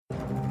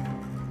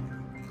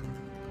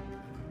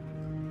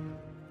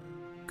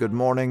good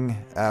morning,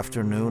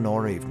 afternoon,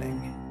 or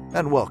evening,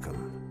 and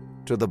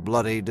welcome to the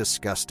Bloody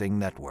Disgusting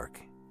Network.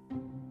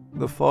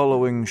 The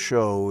following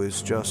show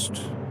is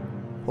just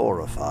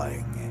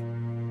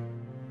horrifying.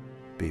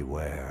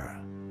 Beware.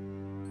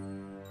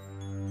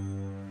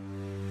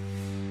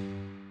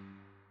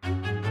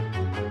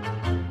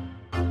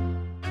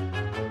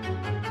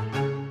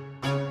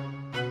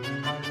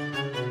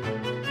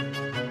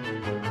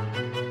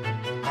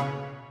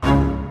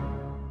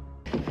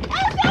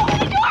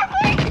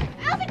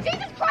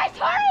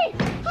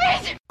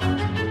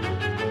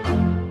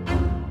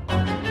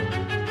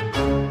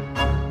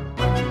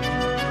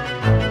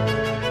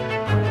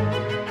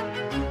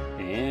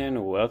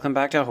 Welcome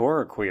back to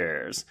Horror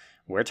Queers.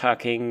 We're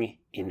talking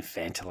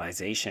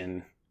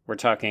infantilization. We're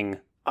talking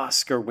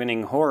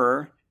Oscar-winning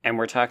horror. And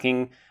we're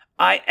talking,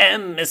 I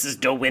am Mrs.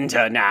 De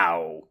Winter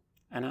now.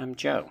 And I'm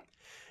Joe.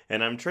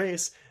 And I'm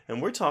Trace.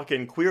 And we're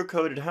talking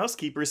queer-coded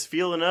housekeepers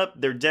feeling up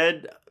their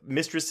dead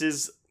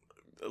mistress's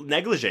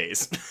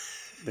negligees.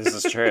 This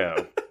is true.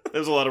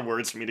 There's a lot of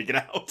words for me to get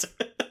out.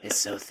 It's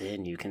so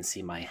thin you can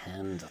see my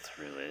hand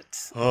through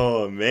it.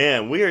 Oh,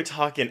 man. We are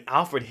talking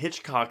Alfred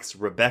Hitchcock's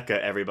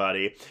Rebecca,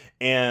 everybody.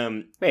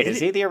 And wait, is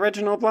he the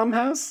original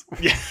Blumhouse?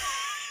 Yeah.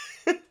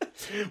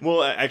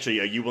 Well,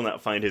 actually, you will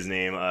not find his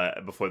name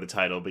before the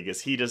title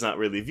because he does not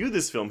really view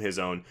this film his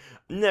own.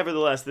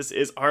 Nevertheless, this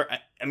is our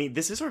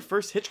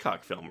first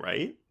Hitchcock film,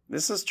 right?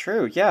 This is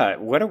true, yeah.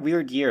 What a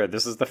weird year.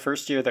 This is the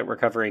first year that we're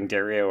covering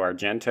Dario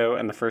Argento,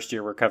 and the first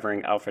year we're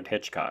covering Alfred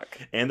Hitchcock.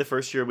 And the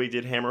first year we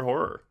did Hammer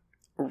Horror.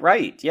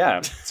 Right,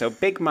 yeah. So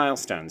big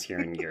milestones here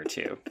in year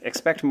two.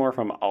 Expect more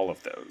from all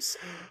of those.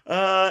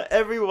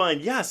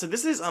 Everyone, yeah, so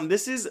this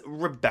is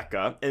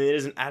Rebecca, and it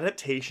is an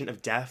adaptation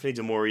of Daphne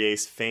du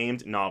Maurier's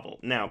famed novel.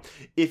 Now,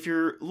 if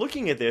you're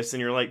looking at this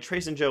and you're like,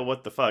 Trace and Joe,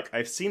 what the fuck?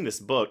 I've seen this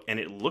book,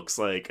 and it looks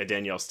like a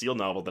Danielle Steele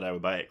novel that I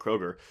would buy at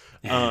Kroger.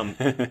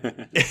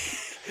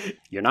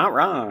 You're not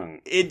wrong.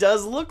 It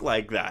does look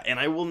like that, and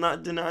I will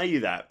not deny you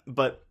that.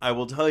 But I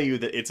will tell you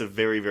that it's a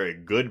very, very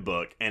good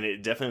book, and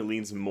it definitely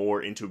leans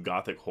more into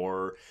gothic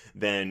horror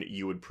than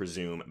you would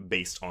presume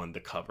based on the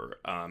cover.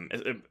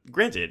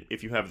 Granted,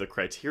 if you have the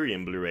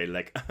Criterion Blu-ray,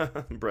 like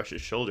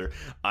Brush's shoulder,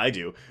 I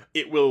do,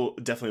 it will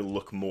definitely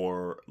look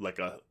more like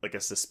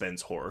a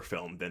suspense horror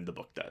film than the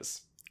book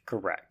does.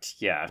 Correct,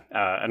 yeah.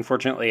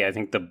 Unfortunately, I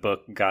think the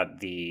book got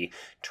the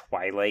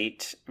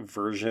Twilight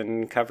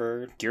version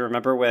cover. Do you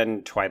remember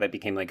when Twilight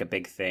became like a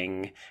big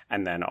thing,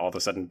 and then all of a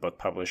sudden book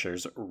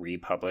publishers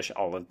republish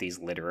all of these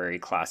literary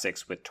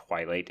classics with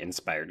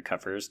Twilight-inspired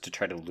covers to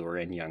try to lure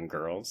in young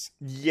girls?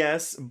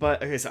 Yes,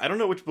 but okay, so I don't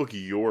know which book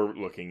you're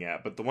looking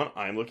at, but the one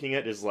I'm looking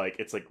at is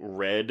it's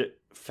red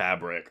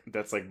fabric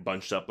that's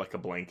bunched up like a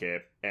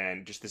blanket,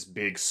 and just this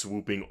big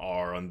swooping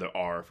R on the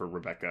R for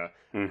Rebecca.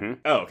 Mm-hmm.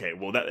 Oh, okay,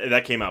 well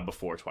that came out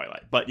before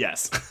Twilight, but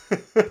yes.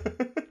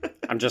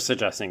 I'm just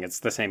suggesting it's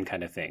the same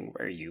kind of thing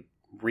where you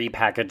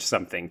repackage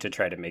something to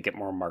try to make it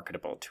more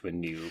marketable to a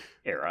new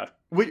era.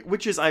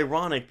 Which is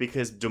ironic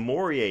because du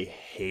Maurier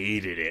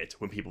hated it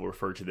when people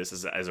referred to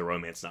this as a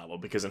romance novel,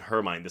 because in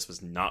her mind this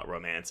was not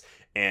romance,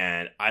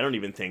 and I don't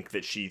even think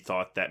that she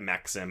thought that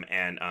Maxim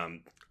and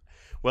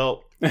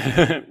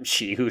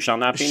She Who Shall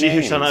Not Be She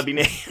Named. Who Shall Not Be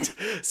Named.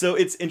 So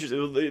it's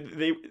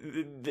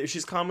interesting.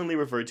 She's commonly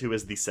referred to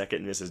as the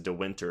second Mrs. De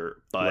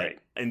Winter, but right.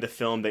 In the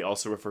film they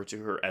also refer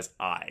to her as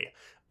I.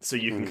 So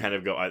you can kind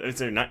of go,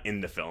 they're not in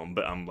the film,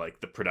 but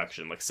the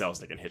production, like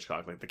Selznick and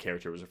Hitchcock, the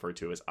character was referred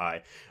to as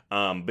I.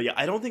 But yeah,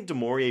 I don't think du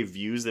Maurier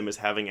views them as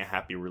having a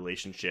happy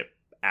relationship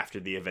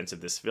after the events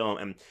of this film,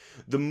 and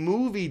the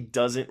movie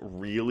doesn't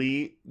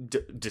really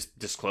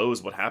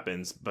disclose what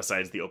happens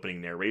besides the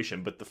opening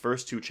narration, but the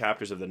first two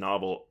chapters of the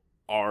novel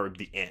are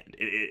the end.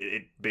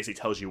 It basically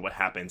tells you what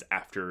happens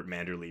after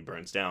Manderley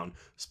burns down.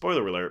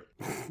 Spoiler alert.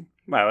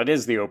 Well, it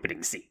is the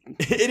opening scene.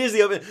 It is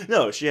the open.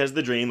 No, she has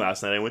the dream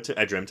last night.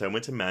 I dreamt I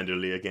went to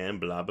Manderley again.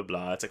 Blah blah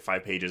blah. It's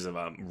 5 pages of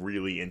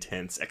really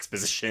intense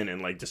exposition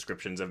and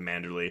descriptions of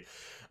Manderley.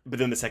 But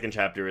then the second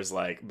chapter is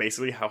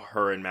basically how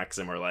her and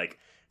Maxim are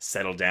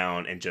settle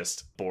down and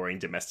just boring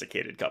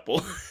domesticated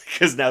couple.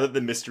 Because now that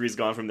the mystery's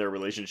gone from their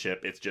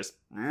relationship, it's just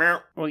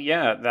meow. Well,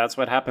 yeah, that's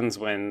what happens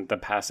when the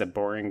passive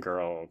boring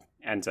girl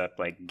ends up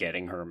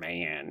getting her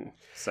man.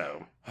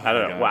 So I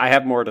don't know. Well, I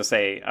have more to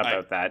say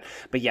about that.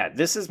 But yeah,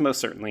 this is most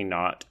certainly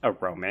not a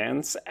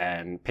romance.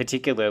 And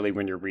particularly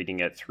when you're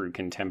reading it through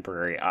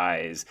contemporary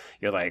eyes,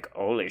 you're like,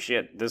 holy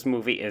shit, this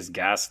movie is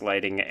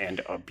gaslighting and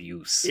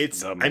abuse.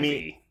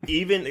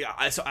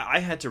 I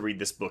had to read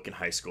this book in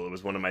high school. It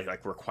was one of my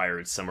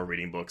required summer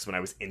reading books when I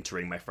was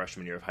entering my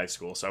freshman year of high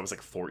school. So I was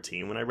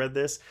 14 when I read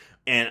this.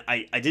 And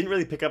I didn't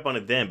really pick up on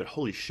it then, but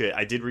holy shit,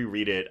 I did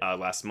reread it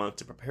last month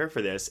to prepare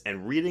for this,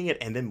 and reading it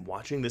and then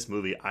watching this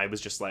movie, I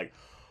was just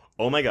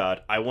oh my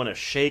god, I want to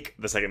shake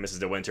the second Mrs.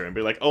 De Winter and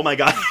be oh my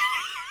god.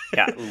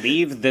 Yeah,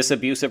 leave this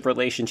abusive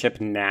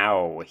relationship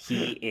now.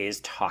 He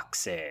is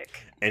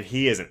toxic. And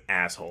he is an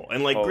asshole.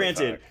 And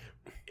granted,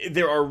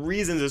 there are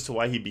reasons as to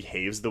why he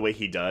behaves the way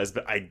he does,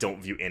 but I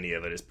don't view any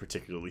of it as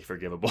particularly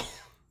forgivable.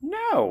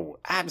 No,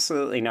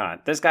 absolutely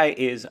not. This guy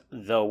is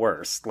the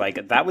worst.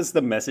 Like, that was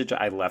the message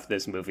I left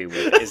this movie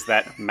with, is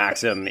that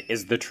Maxim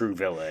is the true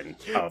villain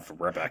of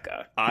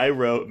Rebecca. I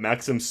wrote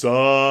Maxim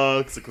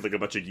sucks with like a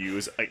bunch of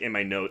U's in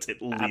my notes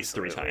at least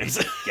 3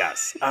 times.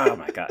 Yes. Oh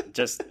my God.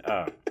 Just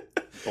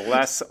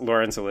bless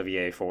Laurence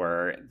Olivier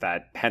for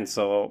that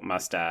pencil,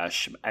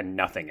 mustache, and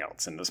nothing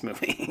else in this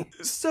movie.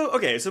 So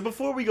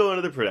before we go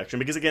into the production,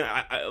 because again,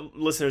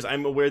 listeners,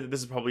 I'm aware that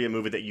this is probably a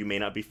movie that you may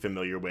not be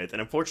familiar with,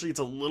 and unfortunately it's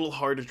a little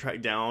hard to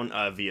track down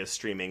via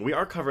streaming. We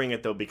are covering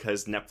it though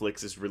because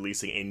Netflix is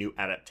releasing a new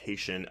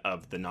adaptation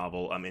of the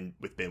novel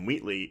with Ben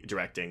Wheatley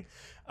directing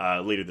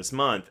later this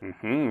month.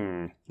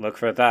 Look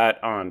for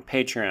that on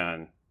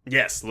Patreon.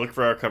 Yes, look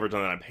for our coverage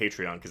on that on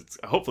Patreon, because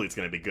hopefully it's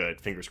going to be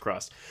good. Fingers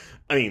crossed.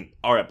 I mean,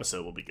 our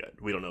episode will be good.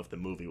 We don't know if the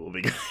movie will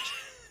be good.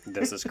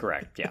 This is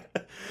correct, yeah.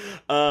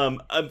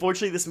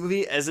 Unfortunately, this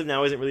movie, as of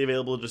now, isn't really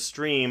available to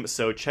stream,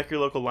 so check your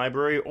local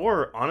library,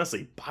 or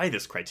honestly, buy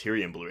this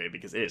Criterion Blu-ray,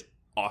 because it is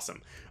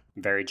awesome.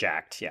 Very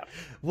jacked, yeah.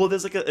 Well,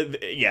 there's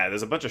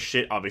there's a bunch of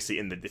shit, obviously,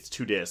 it's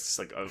 2 discs,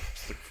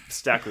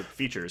 stacked with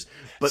features.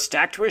 But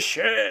Stacked with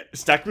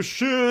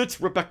shit,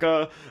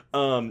 Rebecca.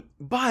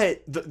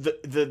 But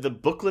the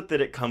booklet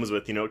that it comes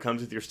with, it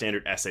comes with your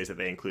standard essays that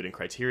they include in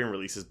Criterion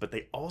releases, but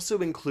they also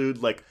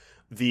include,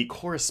 the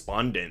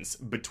correspondence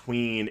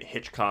between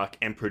Hitchcock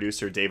and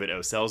producer David O.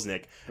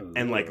 Selznick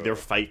and their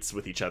fights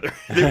with each other.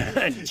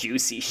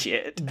 Juicy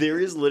shit. There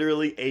is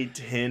literally a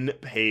 10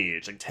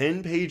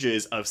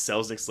 pages of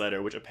Selznick's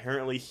letter, which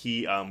apparently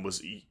he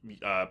was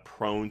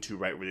prone to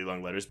write really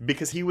long letters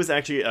because he was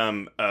actually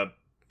a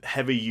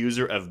heavy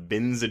user of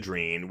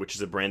Benzedrine, which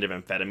is a brand of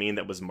amphetamine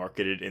that was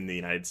marketed in the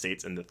United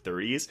States in the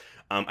 30s.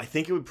 I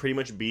think it would pretty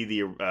much be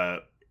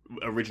the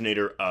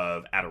originator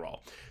of Adderall.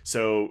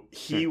 So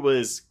he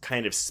was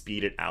kind of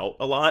speeded out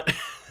a lot.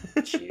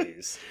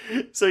 Jeez.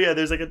 So yeah,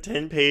 there's a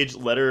 10-page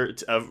letter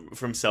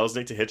from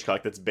Selznick to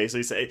Hitchcock that's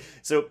basically saying,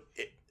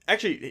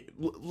 actually,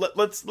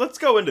 let's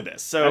go into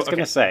this. So I was going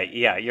to say,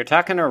 yeah, you're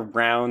talking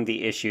around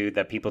the issue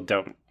that people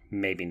don't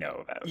maybe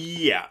know about.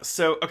 Yeah.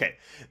 So, okay.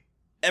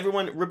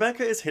 Everyone,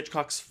 Rebecca is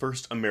Hitchcock's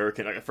first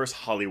first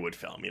Hollywood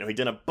film. He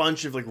did a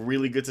bunch of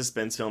really good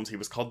suspense films. He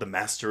was called the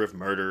Master of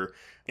Murder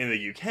in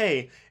the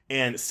UK,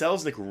 and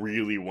Selznick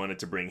really wanted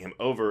to bring him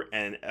over.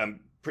 And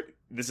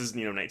this is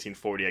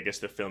 1940. I guess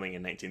they're filming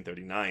in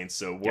 1939,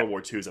 so World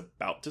War II is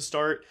about to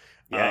start.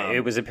 Yeah,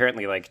 it was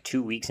apparently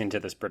 2 weeks into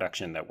this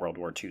production that World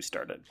War II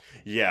started.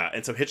 Yeah,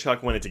 and so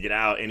Hitchcock wanted to get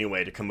out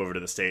anyway to come over to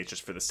the States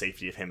just for the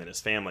safety of him and his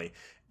family.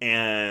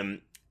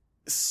 And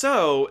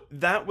so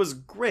that was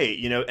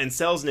great, and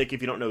Selznick,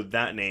 if you don't know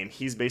that name,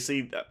 he's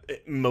basically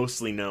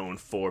mostly known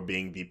for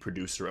being the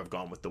producer of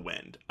Gone with the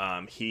Wind.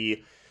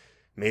 He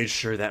made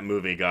sure that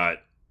movie got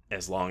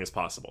as long as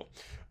possible.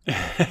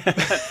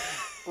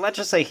 Let's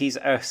just say he's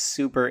a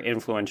super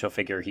influential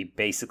figure. He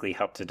basically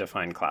helped to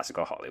define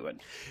classical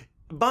Hollywood.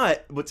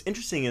 But what's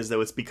interesting is,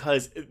 though, it's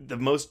because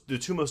the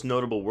 2 most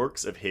notable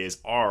works of his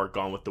are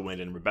Gone with the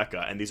Wind and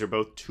Rebecca, and these are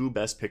both 2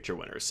 Best Picture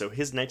winners. So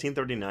his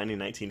 1939 and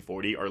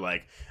 1940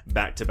 are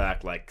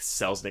back-to-back,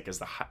 Selznick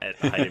is at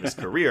the height of his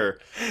career.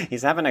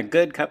 He's having a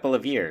good couple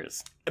of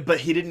years.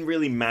 But he didn't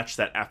really match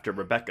that after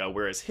Rebecca,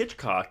 whereas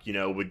Hitchcock,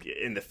 would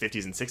in the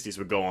 50s and 60s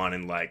would go on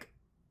and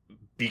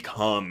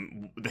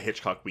become the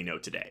Hitchcock we know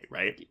today,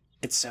 right?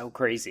 It's so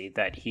crazy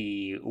that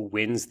he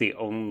wins the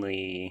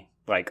only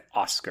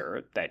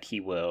Oscar that he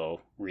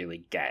will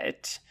really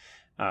get.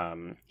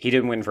 He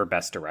didn't win for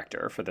Best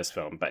Director for this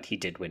film, but he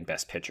did win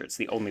Best Picture. It's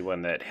the only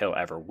one that he'll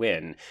ever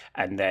win.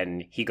 And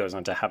then he goes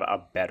on to have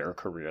a better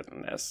career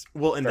than this.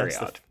 Well, and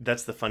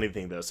that's the funny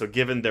thing, though. So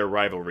given their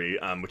rivalry,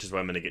 which is what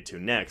I'm going to get to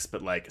next,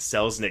 but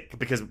Selznick,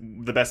 because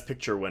the Best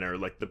Picture winner,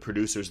 the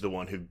producer's the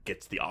one who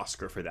gets the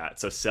Oscar for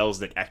that. So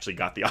Selznick actually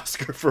got the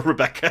Oscar for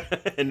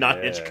Rebecca and not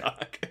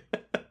Hitchcock.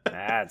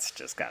 That's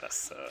just gotta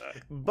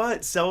suck.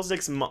 But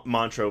Selznick's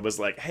mantra was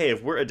hey,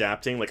 if we're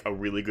adapting a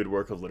really good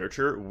work of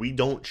literature, we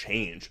don't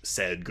change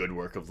said good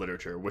work of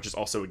literature, which is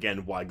also,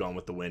 again, why Gone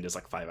with the Wind is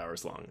 5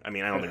 hours long. I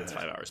mean, I don't think it's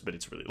 5 hours, but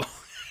it's really long.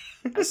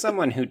 As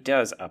someone who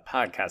does a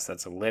podcast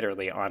that's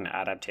literally on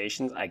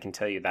adaptations, I can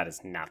tell you that is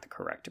not the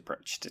correct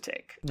approach to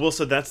take. Well,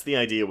 so that's the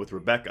idea with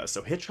Rebecca.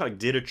 So Hitchcock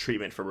did a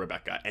treatment for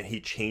Rebecca, and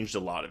he changed a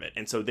lot of it.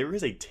 And so there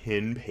is a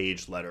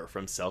 10-page letter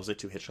from Selznick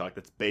to Hitchcock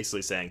that's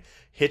basically saying,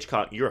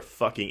 Hitchcock, you're a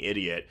fucking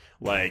idiot.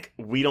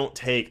 We don't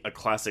take a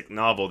classic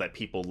novel that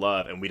people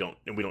love and we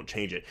don't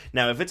change it.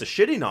 Now, if it's a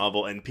shitty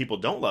novel and people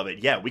don't love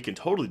it, yeah, we can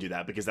totally do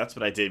that, because that's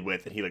what I did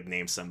with, and he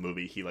named some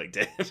movie he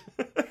did.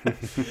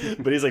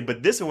 But he's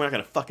but this one we're not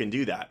gonna fucking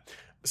do that.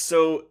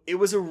 So it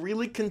was a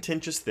really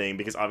contentious thing,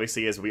 because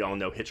obviously, as we all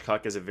know,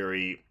 Hitchcock is a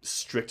very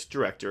strict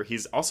director.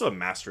 He's also a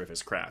master of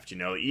his craft.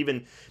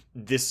 Even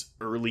this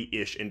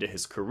early-ish into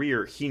his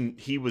career,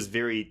 he was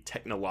very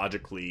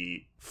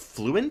technologically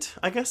fluent,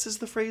 I guess is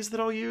the phrase that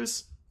I'll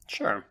use.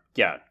 Sure.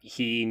 Yeah,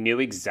 he knew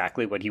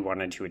exactly what he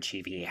wanted to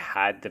achieve. He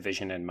had the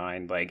vision in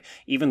mind.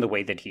 Even the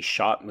way that he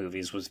shot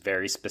movies was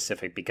very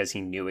specific, because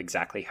he knew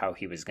exactly how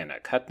he was going to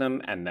cut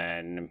them and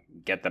then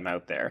get them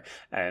out there.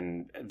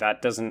 And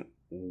that doesn't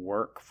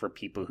work for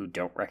people who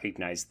don't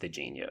recognize the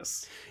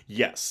genius.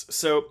 Yes.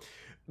 So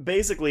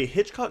basically,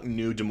 Hitchcock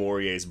knew du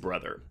Maurier's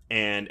brother,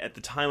 and at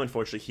the time,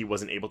 unfortunately, he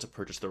wasn't able to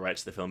purchase the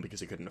rights to the film because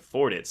he couldn't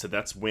afford it. So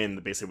that's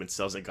when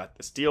Selznick got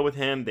this deal with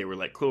him. They were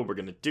like, cool, we're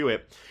going to do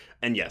it.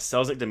 And yes,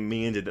 Selznick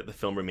demanded that the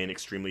film remain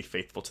extremely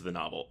faithful to the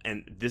novel.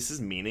 And this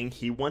is meaning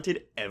he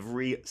wanted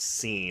every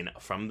scene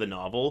from the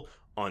novel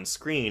on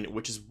screen,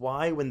 which is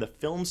why when the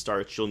film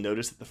starts, you'll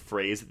notice that the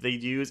phrase that they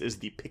use is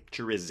the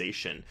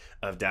picturization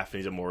of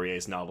Daphne du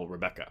Maurier's novel,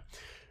 Rebecca.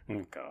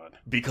 Oh, God.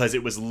 Because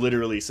it was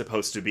literally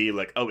supposed to be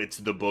like, oh, it's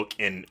the book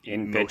in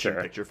motion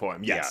picture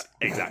form. Yes,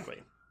 yeah. Exactly.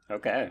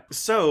 Okay.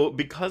 So,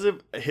 because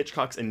of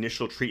Hitchcock's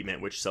initial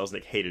treatment, which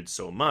Selznick hated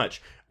so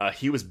much,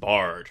 he was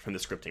barred from the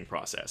scripting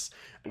process,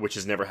 which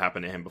has never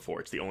happened to him before.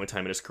 It's the only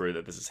time in his career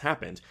that this has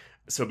happened.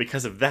 So,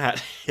 because of that,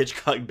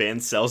 Hitchcock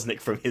banned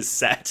Selznick from his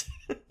set.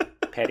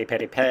 Petty,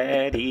 petty,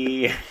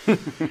 petty.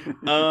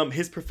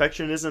 His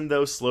perfectionism,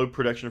 though, slowed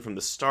production from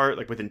the start.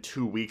 Like, within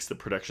 2 weeks, the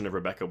production of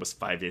Rebecca was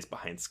 5 days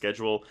behind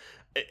schedule.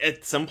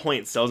 At some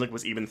point, Selznick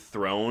was even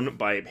thrown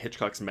by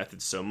Hitchcock's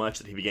methods so much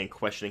that he began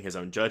questioning his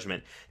own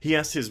judgment. He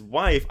asked his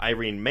wife,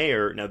 Irene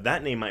Mayer, now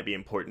that name might be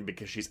important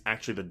because she's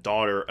actually the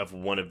daughter of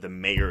one of the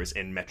mayors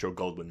in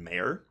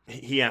Metro-Goldwyn-Mayer.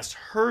 He asked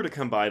her to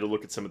come by to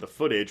look at some of the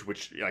footage,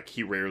 which, like,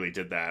 he rarely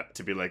did that,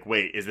 to be like,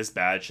 wait, is this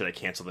bad? Should I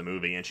cancel the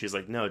movie? And she's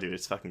like, no, dude,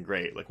 it's fucking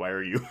great. Like, why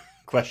are you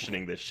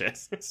questioning this shit?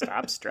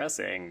 Stop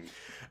stressing.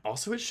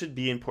 Also, it should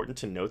be important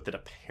to note that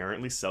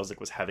apparently Selznick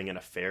was having an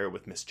affair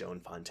with Miss Joan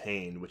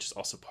Fontaine, which is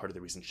also part of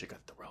the reason she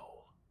got the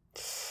role.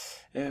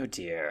 Oh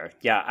dear.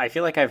 Yeah, I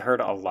feel like I've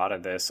heard a lot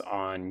of this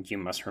on You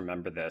Must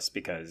Remember This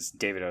because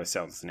David O.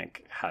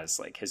 Selznick has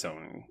like his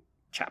own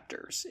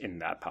chapters in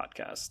that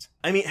podcast.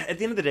 I mean, at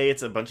the end of the day,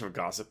 it's a bunch of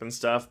gossip and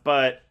stuff,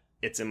 but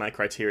it's in my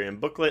Criterion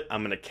booklet.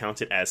 I'm going to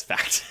count it as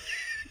fact.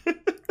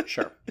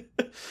 Sure.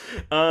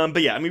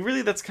 But yeah, I mean,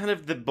 really, that's kind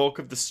of the bulk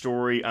of the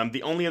story.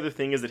 The only other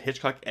thing is that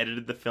Hitchcock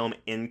edited the film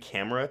in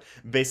camera,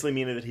 basically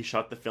meaning that he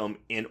shot the film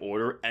in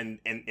order and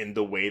in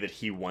the way that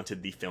he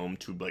wanted the film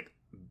to, like,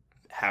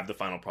 have the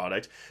final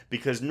product.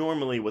 Because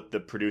normally what the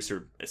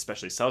producer,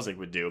 especially Selznick,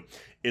 would do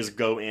is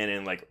go in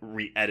and, like,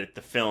 re-edit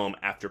the film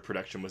after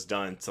production was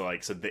done. So,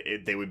 like, so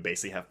they would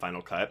basically have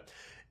final cut.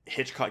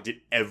 Hitchcock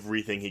did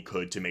everything he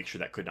could to make sure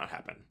that could not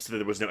happen. So that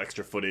there was no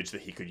extra footage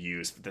that he could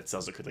use that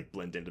Selznick could, like,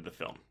 blend into the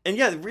film. And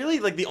yeah, really,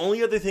 like, the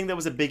only other thing that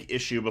was a big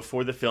issue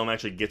before the film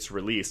actually gets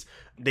released,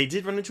 they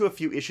did run into a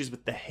few issues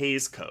with the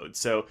Hays Code.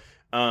 So,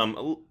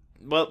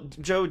 well,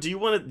 Joe,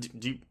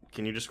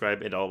 can you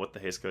describe at all what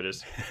the Hays Code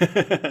is?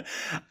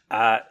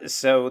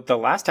 So the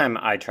last time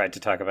I tried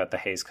to talk about the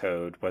Hays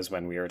Code was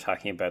when we were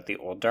talking about The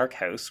Old Dark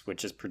House,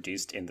 which is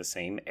produced in the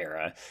same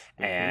era.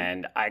 Mm-hmm.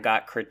 And I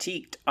got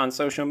critiqued on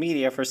social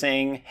media for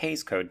saying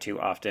Hays Code too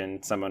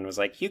often. Someone was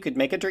like, you could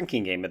make a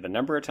drinking game of the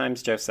number of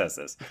times Joe says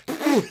this.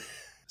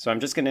 So I'm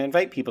just going to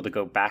invite people to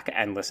go back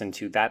and listen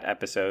to that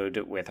episode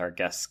with our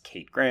guest,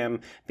 Kate Graham,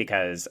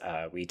 because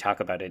we talk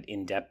about it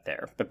in depth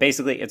there. But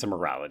basically, it's a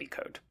morality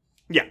code.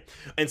 Yeah,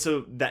 and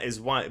so that is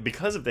why,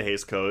 because of the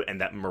Hays Code and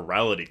that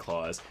morality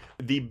clause,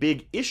 the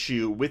big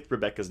issue with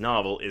Rebecca's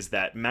novel is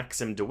that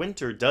Maxim de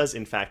Winter does,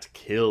 in fact,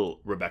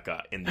 kill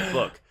Rebecca in the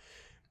book.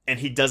 And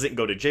he doesn't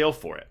go to jail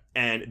for it.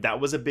 And that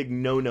was a big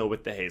no-no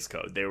with the Hays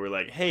Code. They were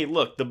like, hey,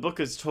 look, the book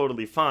is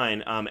totally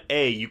fine.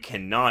 You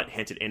cannot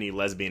hint at any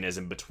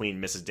lesbianism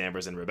between Mrs.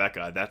 Danvers and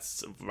Rebecca.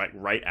 That's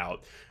right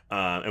out.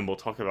 And we'll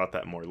talk about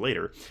that more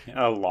later.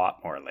 A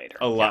lot more later.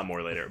 A lot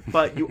more later.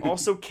 But you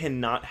also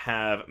cannot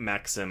have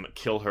Maxim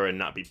kill her and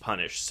not be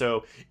punished.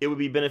 So it would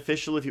be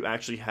beneficial if you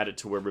actually had it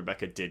to where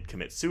Rebecca did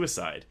commit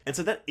suicide. And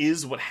so that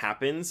is what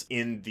happens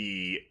in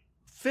the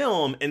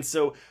film. And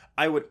so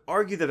I would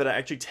argue that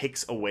actually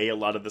takes away a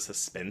lot of the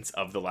suspense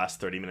of the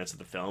last 30 minutes of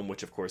the film,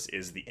 which of course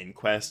is the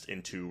inquest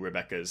into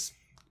Rebecca's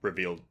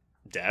revealed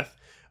death.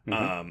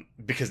 Mm-hmm.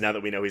 Because now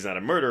that we know he's not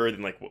a murderer,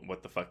 then, like,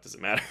 what the fuck does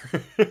it matter?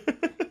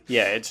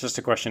 Yeah, it's just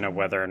a question of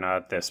whether or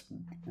not this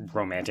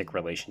romantic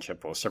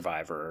relationship will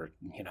survive, or,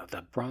 you know,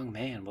 the wrong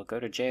man will go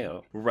to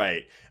jail.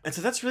 Right. And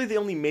so that's really the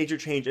only major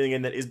change, and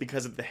again, that is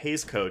because of the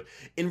Hays Code.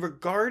 In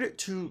regard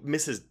to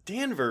Mrs.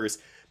 Danvers,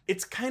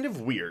 it's kind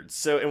of weird.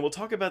 So, and we'll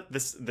talk about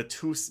the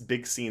two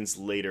big scenes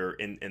later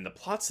in the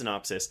plot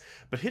synopsis,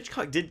 but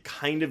Hitchcock did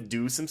kind of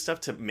do some stuff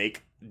to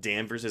make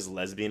Danvers'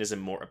 lesbianism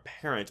more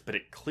apparent, but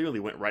it clearly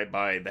went right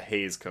by the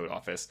Hays Code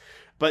office.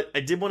 But I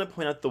did want to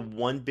point out the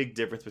one big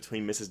difference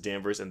between Mrs.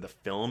 Danvers in the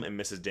film and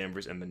Mrs.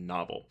 Danvers in the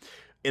novel.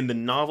 In the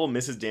novel,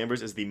 Mrs.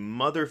 Danvers is the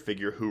mother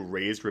figure who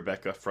raised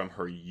Rebecca from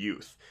her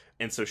youth.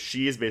 And so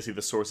she is basically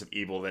the source of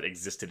evil that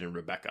existed in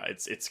Rebecca.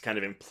 It's kind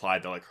of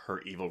implied that, like,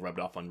 her evil rubbed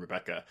off on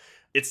Rebecca.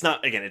 It's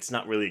not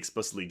really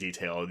explicitly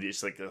detailed.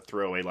 It's like a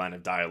throwaway line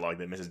of dialogue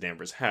that Mrs.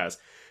 Danvers has.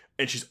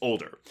 And she's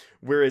older.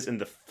 Whereas in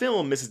the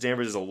film, Mrs.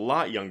 Danvers is a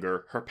lot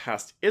younger, her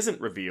past isn't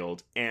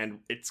revealed, and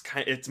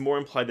it's more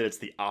implied that it's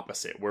the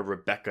opposite, where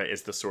Rebecca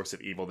is the source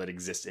of evil that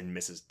exists in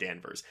Mrs.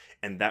 Danvers.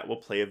 And that will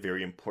play a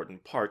very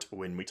important part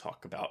when we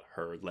talk about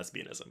her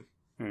lesbianism.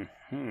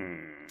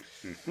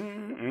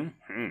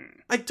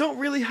 I don't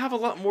really have a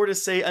lot more to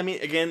say. I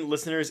mean, again,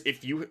 listeners,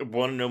 if you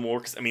want to know more,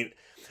 because, I mean,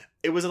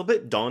 it was a little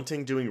bit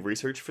daunting doing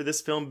research for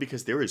this film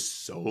because there is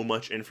so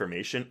much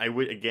information. I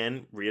would,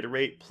 again,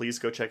 reiterate, please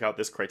go check out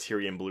this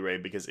Criterion Blu-ray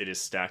because it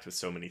is stacked with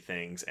so many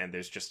things, and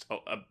there's just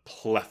a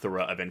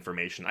plethora of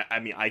information. I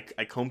mean, I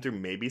combed through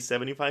maybe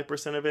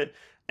 75% of it,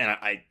 and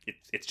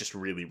it's just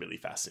really, really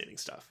fascinating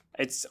stuff.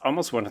 It's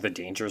almost one of the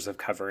dangers of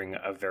covering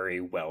a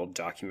very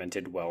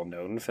well-documented,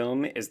 well-known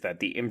film is that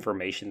the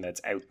information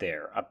that's out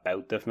there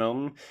about the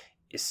film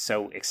is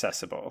so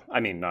accessible. I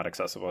mean, not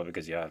accessible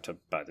because you have to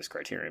buy this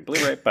Criterion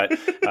Blu-ray, but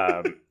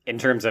in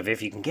terms of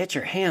if you can get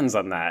your hands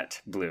on that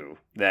Blu,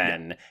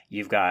 then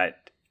you've got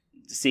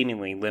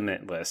seemingly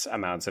limitless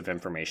amounts of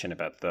information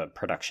about the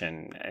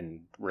production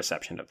and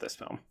reception of this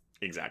film.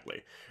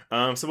 Exactly.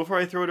 So before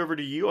I throw it over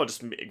to you, I'll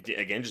just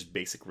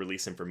basic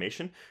release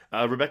information.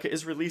 Rebecca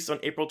is released on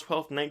April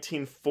 12th,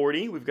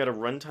 1940. We've got a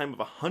runtime of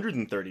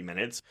 130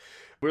 minutes.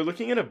 We're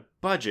looking at a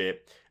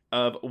budget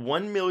of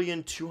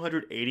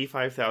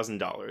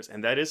 $1,285,000,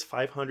 and that is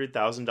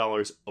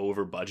 $500,000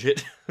 over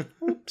budget.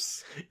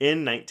 Oops.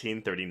 In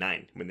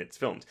 1939 when it's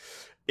filmed.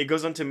 It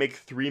goes on to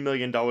make $3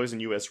 million in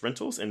U.S.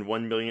 rentals and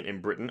 $1 million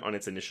in Britain on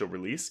its initial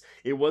release.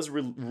 It was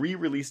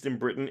re-released in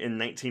Britain in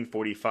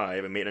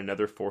 1945 and made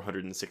another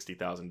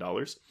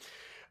 $460,000.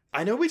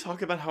 I know we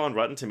talk about how on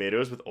Rotten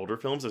Tomatoes with older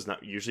films there's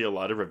not usually a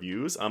lot of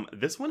reviews.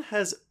 This one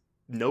has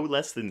no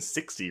less than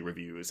 60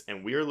 reviews,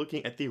 and we are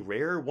looking at the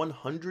rare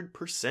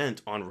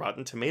 100% on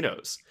Rotten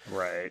Tomatoes.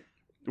 Right.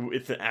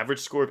 With an average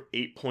score of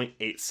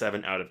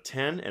 8.87 out of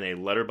 10 and a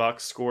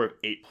Letterboxd score of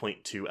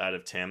 8.2 out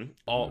of 10.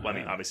 I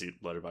mean, obviously,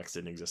 Letterboxd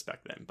didn't exist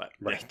back then, but...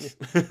 Right.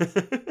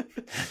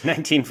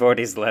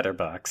 1940s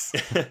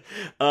Letterboxd.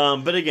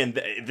 But again,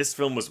 this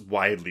film was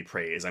widely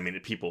praised. I mean,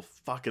 people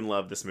fucking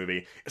love this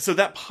movie. So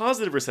that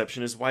positive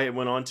reception is why it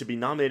went on to be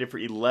nominated for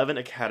 11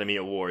 Academy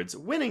Awards,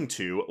 winning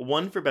 2,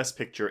 1 for Best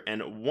Picture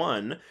and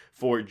 1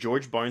 for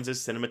George Barnes'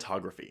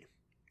 cinematography.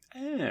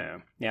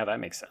 Oh, yeah,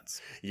 that makes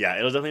sense. Yeah,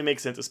 it'll definitely make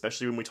sense,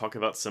 especially when we talk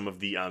about some of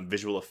the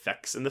visual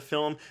effects in the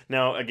film.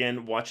 Now,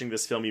 again, watching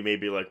this film, you may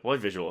be like, what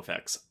visual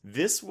effects?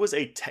 This was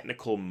a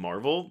technical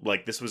marvel.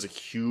 Like, this was a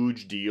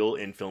huge deal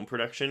in film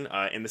production,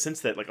 in the sense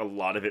that, like, a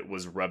lot of it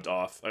was rubbed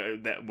off,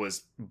 that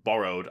was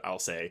borrowed, I'll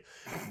say,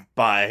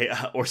 by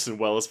Orson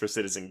Welles for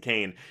Citizen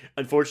Kane.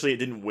 Unfortunately, it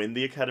didn't win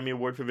the Academy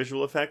Award for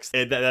visual effects.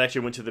 That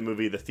actually went to the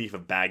movie The Thief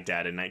of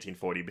Baghdad in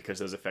 1940 because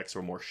those effects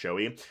were more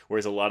showy,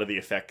 whereas a lot of the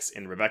effects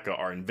in Rebecca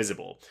are invisible,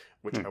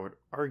 which I would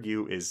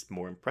argue is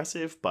more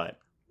impressive, but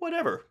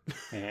whatever.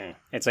 Yeah.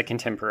 It's a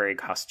contemporary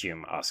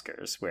costume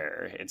Oscars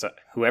where it's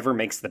whoever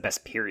makes the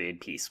best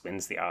period piece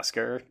wins the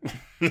Oscar.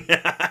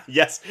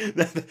 Yes.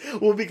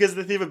 Well, because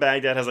The Thief of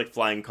Baghdad has like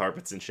flying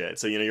carpets and shit.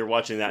 So, you're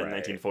watching that in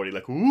 1940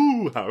 like,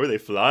 ooh, how are they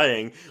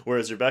flying?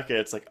 Whereas Rebecca,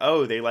 it's like,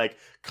 oh, they like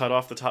cut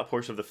off the top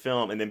portion of the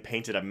film and then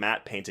painted a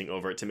matte painting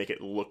over it to make it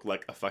look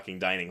like a fucking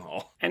dining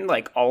hall. And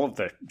like all of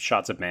the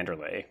shots of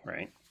Manderley,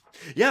 right?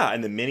 Yeah,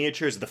 and the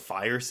miniatures, the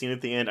fire scene at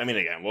the end. I mean,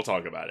 again, we'll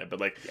talk about it, but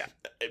like,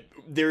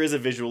 there is a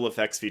visual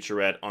effects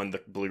featurette on the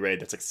Blu-ray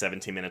that's like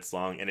 17 minutes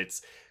long, and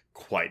it's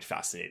quite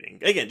fascinating.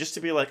 Again, just to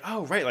be like,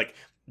 oh, right, like,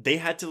 they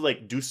had to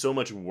like do so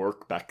much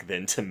work back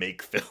then to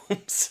make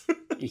films.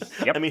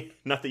 Yep. I mean,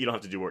 not that you don't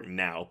have to do work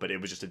now, but it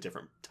was just a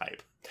different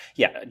type.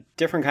 Yeah,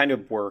 different kind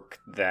of work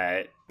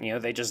that,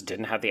 they just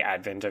didn't have the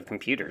advent of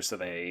computers, so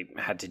they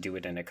had to do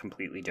it in a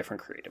completely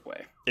different creative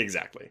way.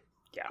 Exactly.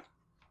 Yeah.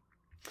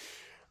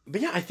 But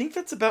yeah, I think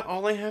that's about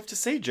all I have to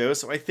say, Joe.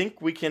 So I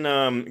think we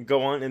can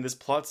go on in this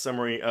plot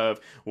summary of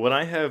what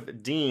I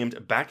have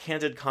deemed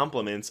backhanded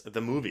compliments, the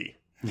movie.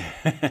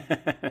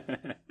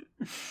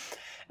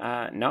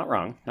 Not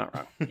wrong.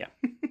 Yeah.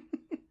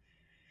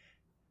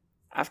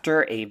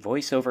 After a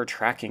voiceover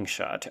tracking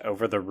shot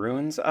over the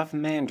ruins of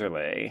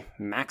Manderley,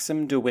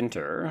 Maxim de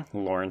Winter,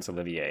 Laurence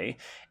Olivier,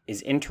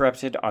 is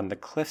interrupted on the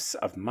cliffs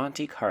of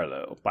Monte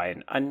Carlo by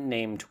an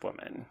unnamed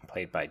woman,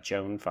 played by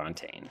Joan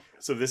Fontaine.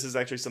 So this is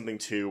actually something,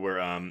 too,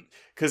 where,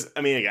 because,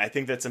 I mean, I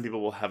think that some people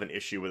will have an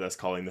issue with us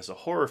calling this a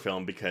horror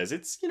film because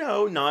it's,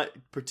 not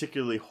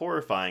particularly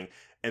horrifying,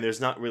 and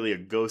there's not really a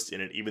ghost in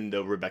it, even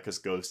though Rebecca's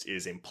ghost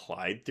is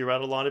implied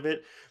throughout a lot of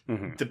it.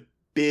 Mm-hmm. The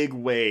big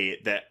way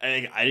that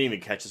I didn't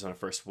even catch this on a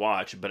first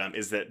watch, but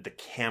is that the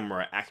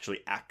camera actually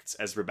acts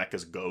as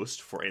Rebecca's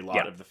ghost for a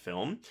lot of the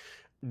film.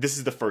 This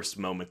is the first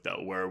moment,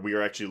 though, where we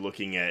are actually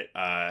looking at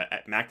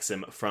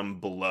Maxim from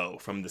below,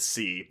 from the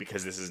sea,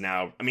 because this is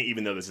now, I mean,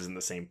 even though this isn't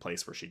the same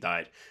place where she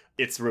died,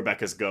 it's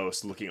Rebecca's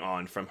ghost looking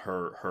on from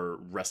her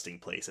resting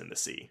place in the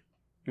sea.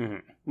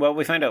 Mm-hmm. Well,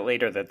 we find out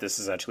later that this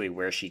is actually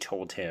where she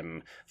told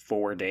him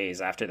 4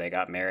 days after they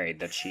got married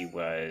that she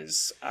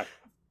was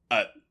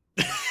a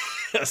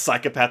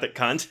psychopathic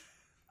cunt.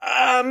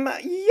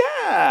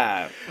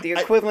 Yeah. The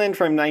equivalent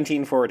from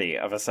 1940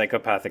 of a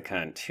psychopathic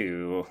cunt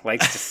who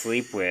likes to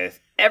sleep with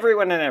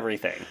everyone and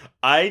everything.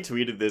 I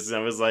tweeted this and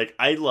I was like,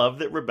 I love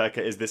that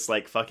Rebecca is this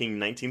like fucking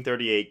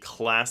 1938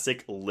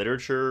 classic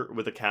literature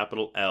with a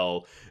capital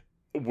L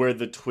where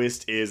the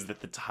twist is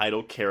that the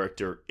title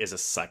character is a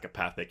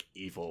psychopathic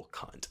evil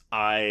cunt.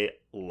 I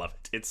love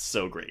it. It's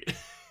so great.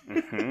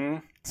 Mm-hmm.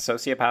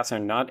 Sociopaths are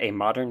not a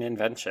modern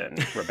invention.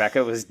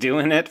 Rebecca was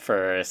doing it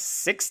for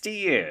 60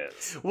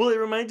 years. Well, it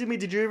reminded me,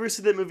 did you ever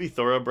see that movie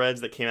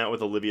Thoroughbreds that came out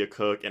with Olivia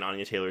Cooke and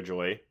Anya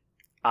Taylor-Joy?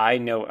 I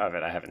know of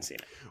it. I haven't seen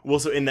it. Well,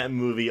 so in that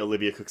movie,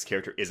 Olivia Cooke's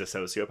character is a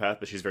sociopath,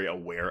 but she's very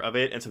aware of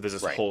it. And so there's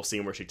this whole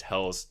scene where she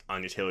tells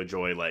Anya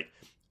Taylor-Joy, like,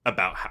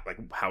 about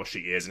how she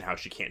is and how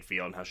she can't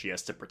feel and how she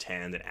has to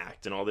pretend and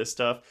act and all this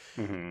stuff.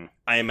 Mm-hmm.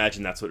 I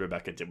imagine that's what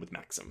Rebecca did with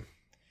Maxim.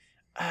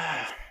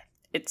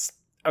 It's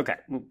okay.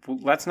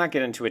 Let's not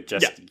get into it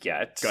just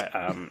yet. Go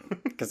ahead.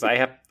 Because I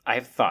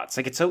have thoughts.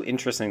 Like, it's so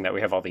interesting that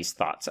we have all these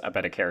thoughts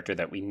about a character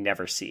that we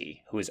never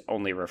see, who is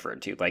only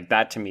referred to. Like,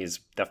 that to me is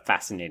the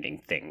fascinating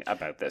thing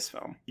about this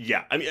film.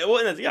 Yeah, I mean,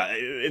 well,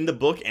 in the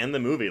book and the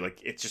movie,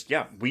 like, it's just,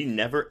 we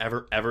never,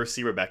 ever, ever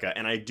see Rebecca,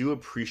 and I do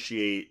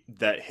appreciate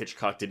that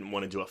Hitchcock didn't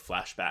want to do a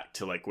flashback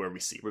to, like, where we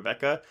see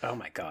Rebecca. Oh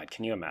my god,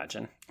 can you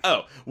imagine?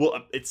 Oh,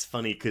 well, it's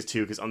funny,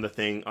 because on the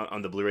thing,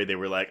 on the Blu-ray, they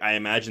were like, I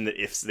imagine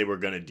that if they were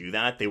going to do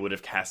that, they would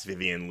have cast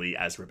Vivien Leigh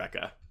as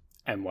Rebecca.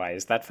 And why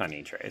is that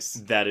funny, Trace?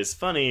 That is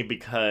funny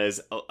because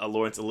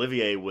Laurence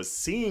Olivier was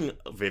seeing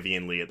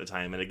Vivien Leigh at the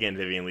time. And again,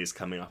 Vivien Leigh is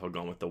coming off of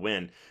Gone with the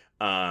Wind.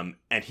 And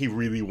he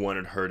really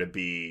wanted her to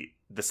be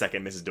the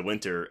second Mrs. De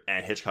Winter.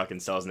 And Hitchcock and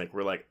Selznick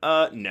were like,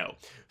 no.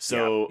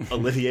 So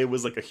Olivier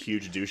was like a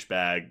huge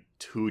douchebag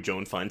to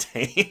Joan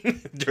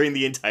Fontaine during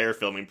the entire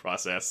filming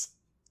process.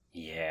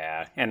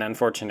 Yeah, and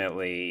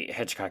unfortunately,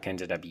 Hitchcock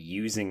ended up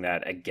using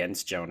that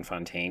against Joan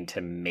Fontaine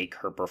to make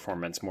her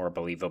performance more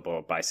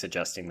believable by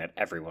suggesting that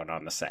everyone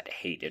on the set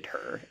hated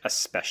her,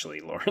 especially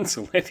Laurence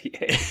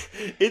Olivier.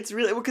 It's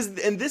really,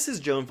 and this is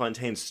Joan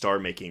Fontaine's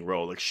star-making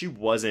role. Like, she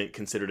wasn't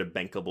considered a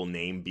bankable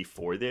name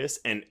before this,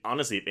 and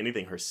honestly, if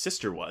anything, her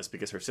sister was,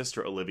 because her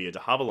sister, Olivia de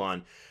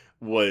Havilland,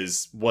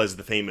 was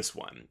the famous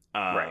one.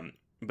 Right.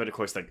 But of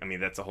course,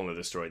 that's a whole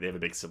other story. They have a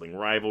big sibling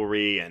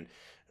rivalry, and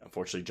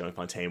unfortunately, Joan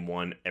Fontaine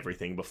won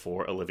everything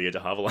before Olivia de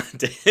Havilland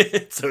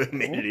did, so it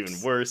made it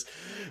even worse.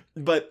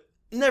 But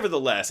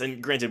nevertheless,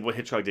 and granted, what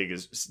Hitchcock did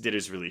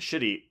is really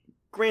shitty.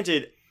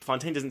 Granted,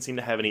 Fontaine doesn't seem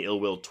to have any ill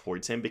will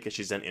towards him because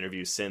she's done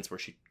interviews since where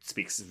she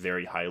speaks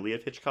very highly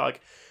of Hitchcock.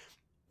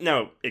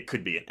 Now, it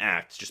could be an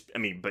act,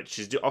 but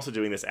she's also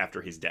doing this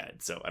after he's dead,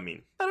 so, I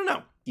don't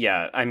know.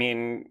 Yeah,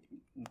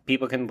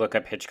 people can look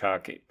up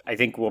Hitchcock. I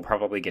think we'll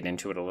probably get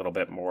into it a little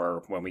bit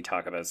more when we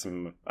talk about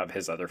some of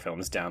his other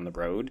films down the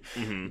road.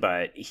 Mm-hmm.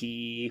 But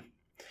he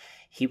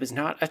was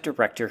not a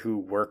director who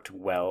worked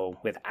well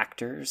with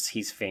actors.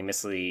 He's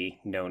famously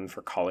known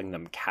for calling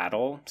them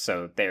cattle.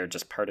 So they're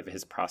just part of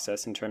his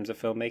process in terms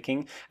of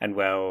filmmaking. And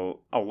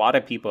while a lot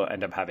of people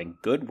end up having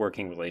good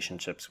working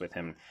relationships with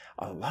him,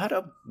 a lot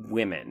of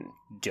women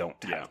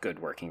don't have good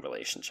working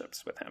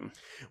relationships with him.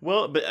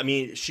 Well, but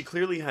she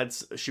clearly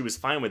she was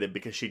fine with it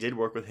because she did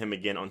work with him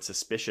again on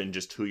Suspicion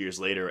just 2 years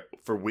later,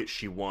 for which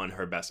she won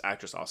her Best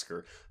Actress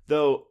Oscar.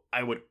 Though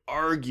I would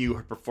argue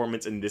her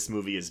performance in this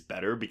movie is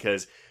better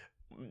because,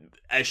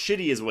 as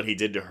shitty as what he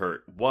did to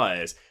her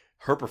was,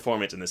 her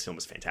performance in this film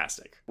is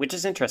fantastic. Which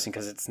is interesting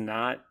because it's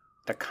not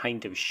the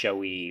kind of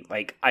showy,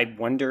 like, I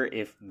wonder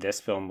if this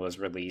film was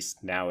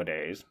released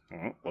nowadays,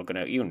 looking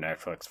at you,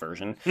 Netflix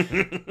version,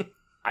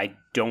 I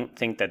don't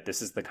think that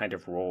this is the kind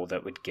of role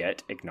that would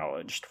get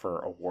acknowledged for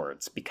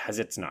awards because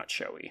it's not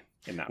showy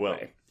in that way. Well,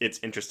 it's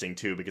interesting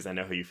too because I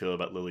know how you feel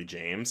about Lily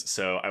James,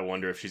 so I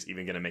wonder if she's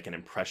even going to make an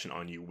impression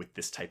on you with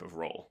this type of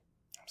role.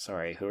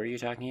 Sorry, who are you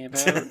talking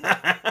about?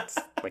 It's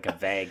like a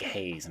vague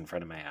haze in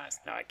front of my eyes.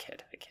 No, I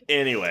kid.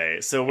 Anyway,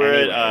 so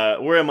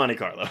we're at Monte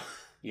Carlo.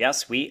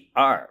 Yes, we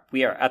are.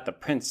 We are at the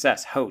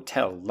Princess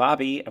Hotel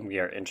lobby, and we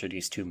are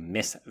introduced to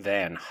Miss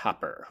Van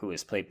Hopper, who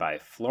is played by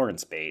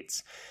Florence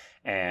Bates.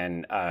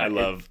 And I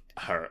love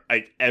her.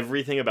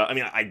 Everything about.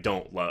 I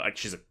don't love.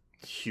 She's a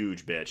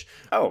huge bitch.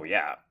 Oh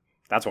yeah,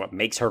 that's what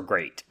makes her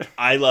great.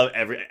 I love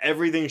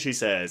everything she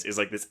says is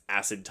like this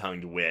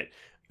acid-tongued wit.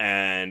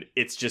 And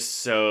it's just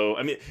so,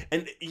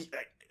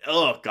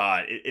 oh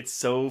God, it's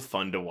so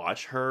fun to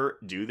watch her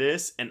do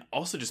this and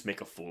also just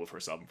make a fool of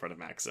herself in front of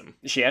Maxim.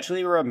 She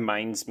actually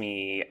reminds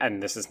me,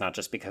 and this is not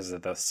just because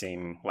of the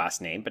same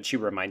last name, but she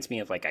reminds me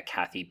of like a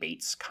Kathy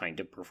Bates kind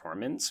of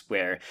performance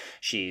where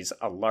she's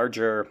a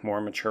larger,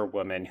 more mature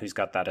woman who's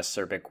got that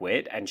acerbic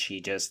wit, and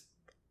she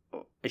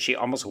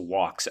almost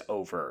walks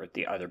over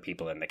the other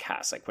people in the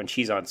cast. Like when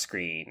she's on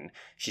screen,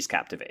 she's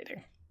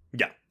captivating.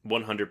 Yeah,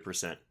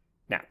 100%.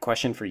 Now,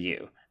 question for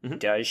you. Mm-hmm.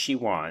 Does she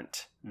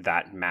want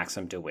that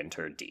Maxim de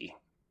Winter D?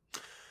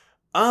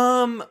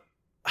 I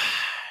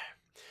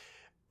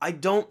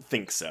don't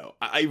think so.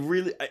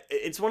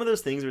 It's one of those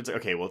things where it's like,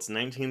 okay, well, it's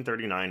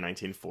 1939,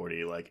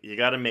 1940. Like, you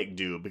got to make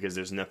do because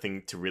there's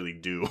nothing to really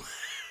do.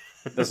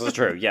 This is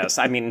true, yes.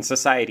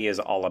 Society is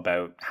all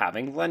about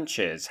having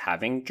lunches,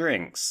 having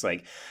drinks.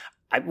 Like,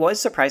 I was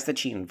surprised that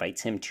she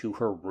invites him to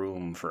her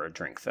room for a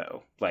drink,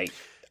 though. Like,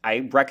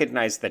 I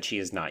recognize that she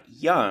is not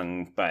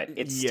young, but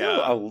it's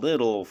still a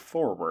little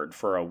forward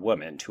for a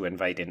woman to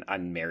invite an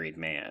unmarried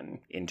man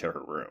into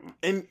her room.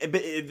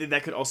 But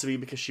that could also be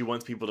because she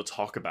wants people to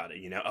talk about it,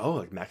 you know? Oh,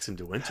 like Maxim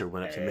de Winter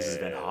went up to Mrs.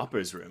 Van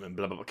Hopper's room and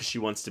blah, blah, blah, because she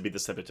wants to be the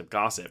subject of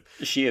gossip.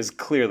 She is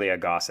clearly a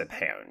gossip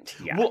hound,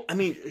 yeah. Well, I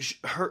mean,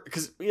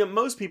 because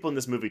most people in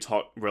this movie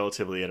talk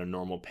relatively at a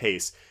normal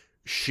pace.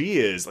 She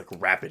is like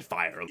rapid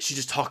fire. She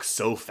just talks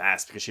so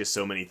fast because she has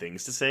so many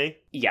things to say.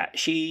 Yeah,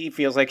 she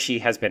feels like she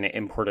has been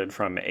imported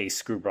from a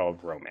screwball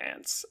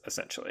romance,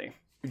 essentially.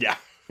 Yeah.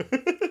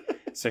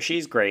 So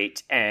she's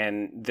great,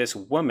 and this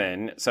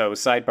woman, so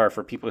sidebar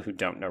for people who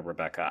don't know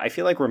Rebecca, I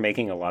feel like we're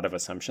making a lot of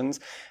assumptions.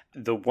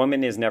 The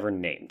woman is never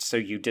named, so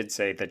you did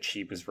say that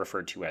she was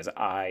referred to as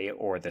I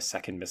or the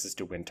second Mrs.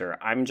 De Winter.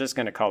 I'm just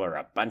going to call her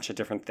a bunch of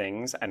different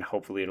things, and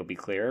hopefully it'll be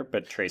clear,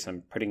 but Trace,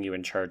 I'm putting you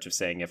in charge of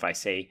saying if I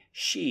say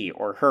she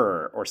or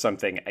her or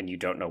something, and you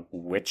don't know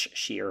which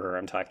she or her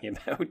I'm talking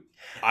about.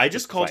 I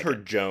just called her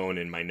Joan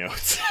in my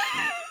notes.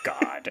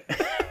 God.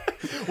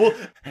 Well,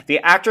 the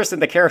actress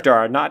and the character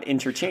are not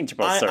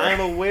interchangeable, sir.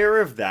 I'm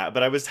aware of that,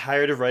 but I was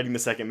tired of writing the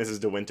second Mrs.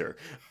 De Winter.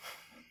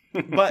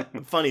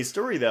 But funny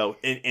story though,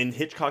 in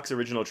Hitchcock's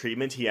original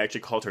treatment, he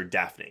actually called her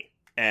Daphne,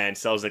 and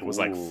Selznick was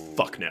like,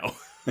 "Fuck no."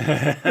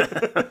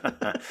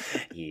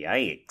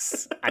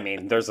 Yikes. I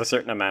mean, there's a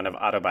certain amount of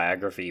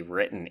autobiography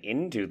written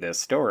into this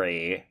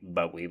story,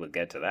 but we will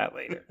get to that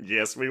later.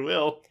 Yes, we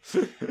will.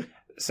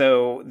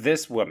 So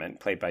this woman,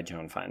 played by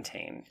Joan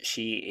Fontaine,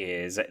 she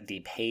is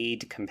the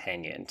paid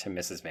companion to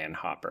Mrs. Van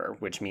Hopper,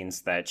 which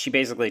means that she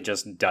basically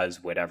just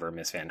does whatever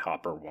Miss Van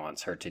Hopper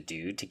wants her to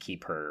do to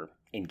keep her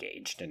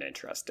engaged and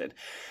interested.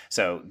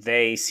 So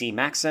they see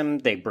Maxim,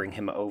 they bring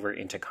him over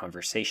into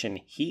conversation.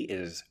 He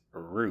is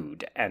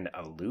rude and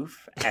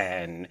aloof,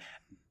 and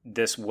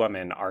this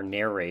woman, our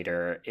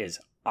narrator, is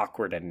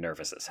awkward and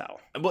nervous as hell.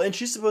 Well, and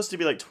she's supposed to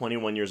be like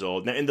 21 years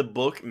old. Now, in the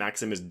book,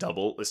 Maxim is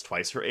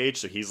twice her age,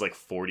 so he's like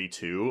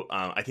 42.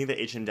 I think they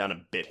aged him down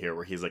a bit here,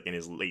 where he's like in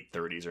his late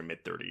 30s or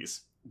mid 30s.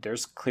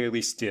 There's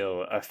clearly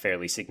still a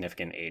fairly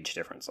significant age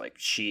difference. Like,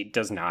 she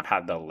does not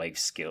have the life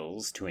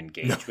skills to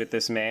engage with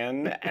this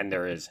man, and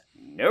there is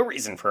no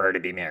reason for her to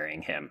be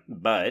marrying him.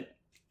 But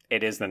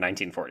it is the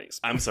 1940s.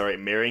 I'm sorry,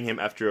 marrying him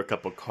after a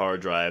couple car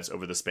drives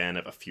over the span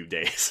of a few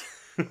days.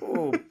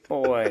 Oh,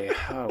 boy.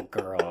 Oh,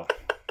 girl.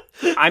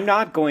 I'm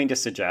not going to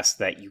suggest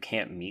that you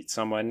can't meet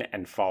someone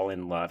and fall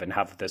in love and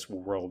have this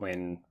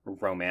whirlwind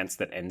romance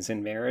that ends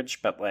in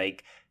marriage, but,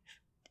 like,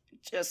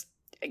 just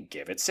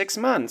give it 6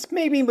 months.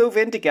 Maybe move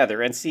in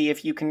together and see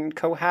if you can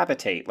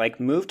cohabitate. Like,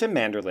 move to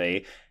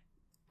Manderley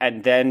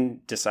and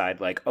then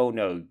decide, like, oh,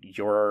 no,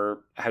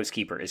 your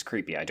housekeeper is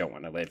creepy. I don't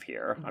want to live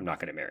here. I'm not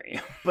going to marry you.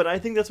 But I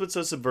think that's what's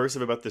so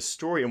subversive about this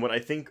story. And what I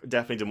think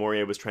Daphne du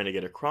Maurier was trying to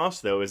get across,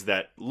 though, is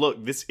that,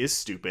 look, this is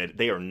stupid.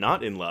 They are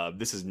not in love.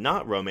 This is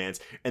not romance.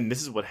 And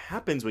this is what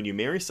happens when you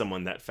marry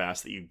someone that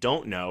fast that you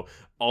don't know.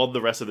 All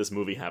the rest of this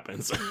movie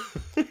happens.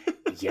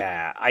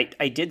 Yeah,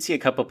 I did see a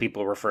couple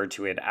people refer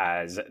to it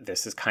as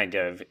this is kind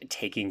of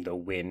taking the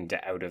wind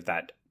out of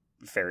that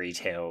fairy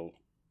tale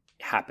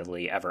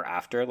happily ever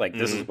after. Like,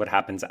 this is what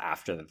happens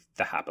after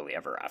the happily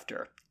ever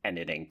after, and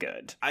it ain't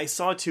good. I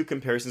saw two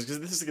comparisons, because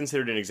this is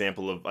considered an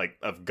example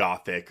of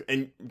gothic,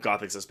 and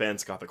gothic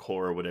suspense, gothic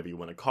horror, whatever you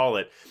want to call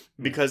it,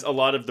 because a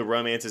lot of the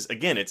romances,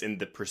 again, it's in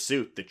the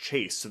pursuit, the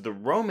chase. So the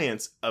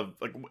romance of,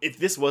 like, if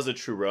this was a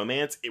true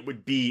romance, it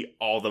would be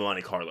all the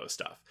Monte Carlo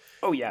stuff.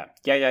 Oh, yeah.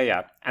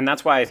 Yeah. And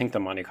that's why I think the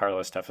Monte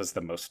Carlo stuff is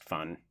the most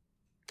fun.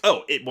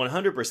 Oh, it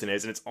 100%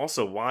 is, and it's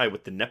also why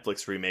with the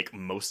Netflix remake,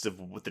 most of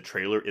what the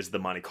trailer is the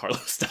Monte Carlo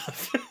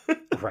stuff.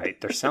 Right,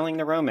 they're selling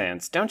the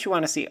romance. Don't you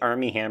want to see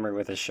Armie Hammer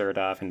with his shirt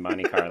off in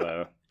Monte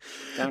Carlo?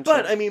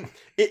 But, I mean,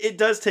 it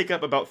does take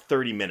up about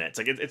 30 minutes.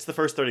 Like, it's the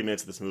first 30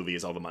 minutes of this movie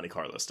is all the Monte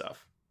Carlo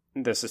stuff.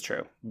 This is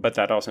true, but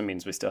that also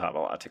means we still have a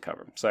lot to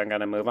cover, so I'm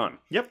going to move on.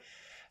 Yep.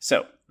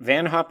 So,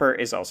 Van Hopper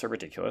is also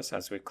ridiculous,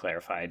 as we've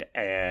clarified,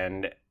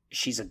 and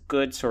she's a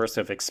good source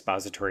of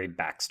expository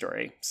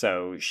backstory.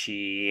 So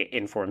she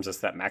informs us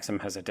that Maxim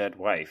has a dead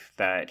wife,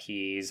 that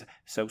he's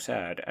so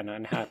sad and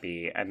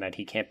unhappy, and that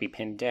he can't be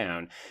pinned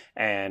down.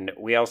 And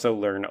we also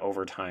learn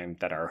over time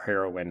that our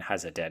heroine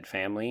has a dead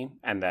family,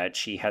 and that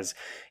she has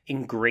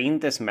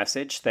ingrained this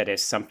message that if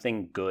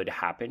something good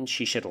happens,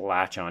 she should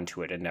latch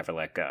onto it and never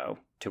let go.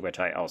 To which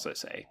I also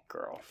say,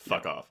 girl,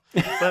 fuck off.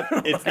 But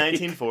it's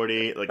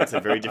 1940. Like, it's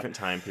a very different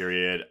time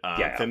period.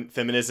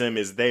 Feminism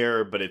is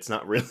there, but it's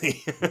not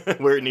really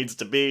where it needs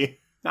to be.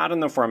 Not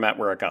in the format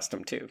we're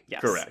accustomed to.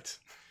 Yes. Correct.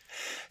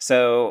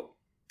 So,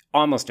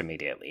 almost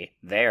immediately,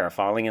 they are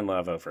falling in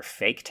love over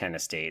fake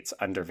tennis dates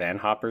under Van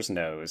Hopper's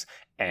nose,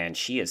 and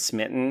she is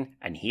smitten,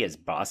 and he is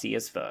bossy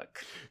as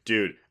fuck.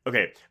 Dude,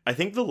 okay. I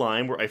think the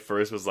line where I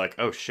first was like,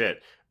 oh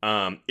shit.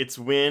 It's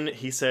when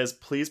he says,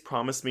 please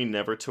promise me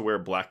never to wear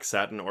black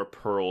satin or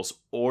pearls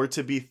or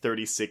to be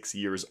 36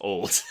 years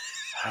old.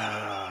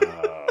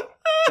 Oh,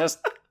 just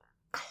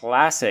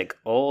Classic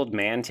old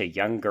man to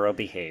young girl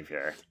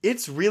behavior.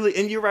 It's really,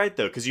 and you're right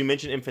though, because you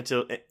mentioned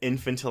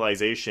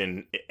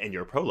infantilization in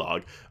your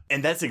prologue,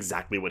 and that's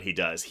exactly what he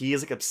does. He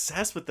is like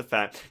obsessed with the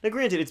fact. Now,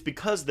 granted, it's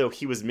because though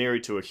he was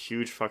married to a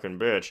huge fucking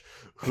bitch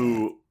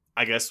who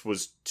I guess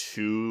was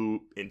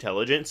too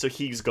intelligent, so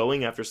he's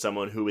going after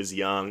someone who is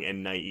young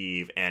and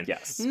naive, and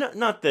yes,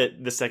 not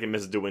that the second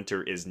Mrs. De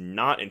Winter is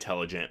not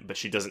intelligent, but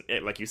she doesn't,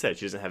 like you said,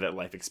 she doesn't have that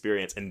life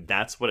experience, and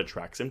that's what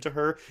attracts him to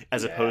her,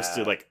 as opposed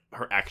to like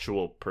her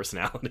actual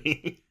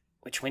personality.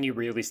 Which, when you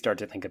really start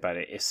to think about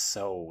it, is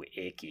so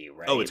icky,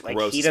 right? Oh, it's like,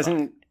 gross. He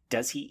doesn't.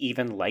 Does he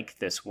even like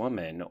this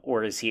woman,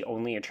 or is he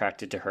only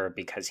attracted to her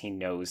because he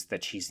knows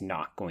that she's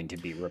not going to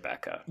be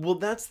Rebecca? Well,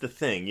 that's the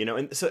thing, you know,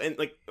 and so, and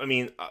like, I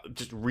mean,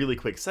 just really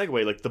quick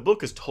segue, like, the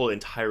book is told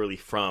entirely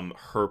from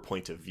her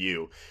point of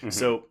view. Mm-hmm.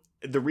 So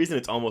the reason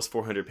it's almost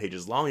 400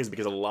 pages long is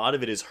because a lot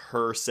of it is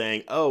her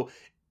saying, oh,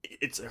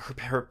 it's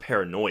her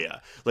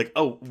paranoia. Like,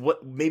 oh,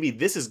 what? Maybe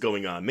this is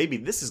going on. Maybe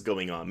this is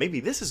going on. Maybe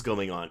this is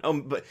going on. Oh,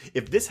 but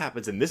if this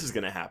happens, and this is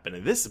going to happen,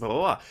 and this, blah, blah,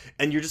 blah.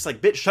 And you're just like,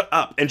 bitch, shut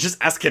up, and just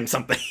ask him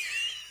something.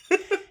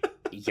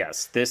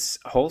 Yes, this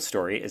whole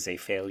story is a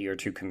failure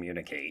to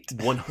communicate.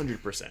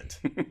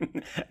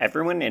 100%.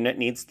 Everyone in it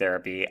needs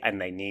therapy, and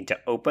they need to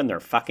open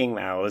their fucking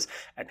mouths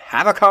and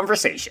have a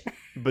conversation.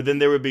 But then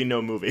there would be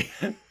no movie.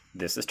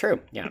 This is true.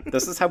 Yeah.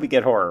 This is how we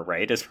get horror,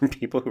 right? Is from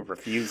people who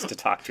refuse to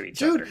talk to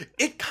each other. Dude,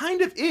 it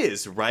kind of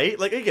is, right?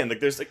 Like, again, like,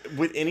 there's, like,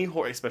 with any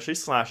horror, especially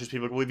slashers,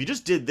 people are like, well, if you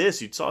just did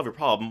this, you'd solve your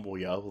problem. Well,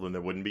 yeah, well, then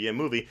there wouldn't be a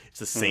movie. It's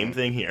the same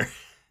thing here.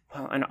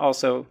 Well, and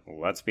also,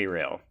 let's be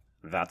real.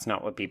 That's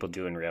not what people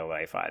do in real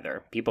life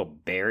either. People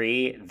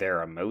bury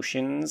their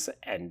emotions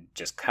and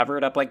just cover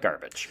it up like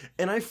garbage.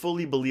 And I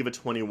fully believe a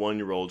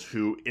 21-year-old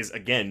who is,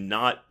 again,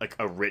 not like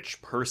a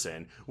rich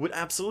person would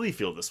absolutely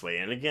feel this way.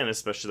 And again,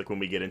 especially like when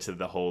we get into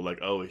the whole like,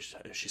 oh,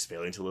 she's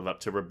failing to live up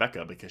to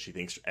Rebecca because she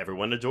thinks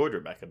everyone adored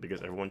Rebecca because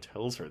everyone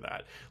tells her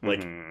that.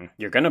 Like,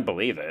 you're gonna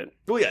believe it.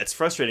 Well, yeah, it's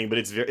frustrating, but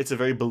it's a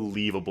very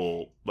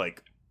believable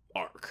like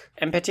arc.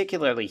 And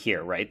particularly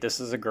here, right? This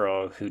is a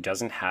girl who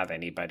doesn't have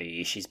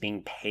anybody. She's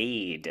being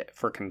paid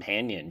for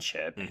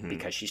companionship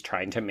because she's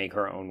trying to make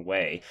her own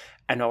way.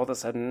 And all of a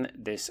sudden,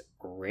 this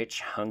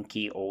rich,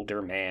 hunky,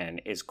 older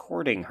man is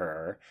courting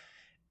her.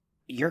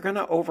 You're going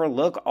to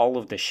overlook all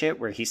of the shit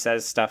where he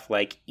says stuff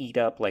like, eat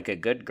up like a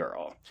good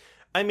girl.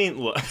 I mean,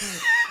 look...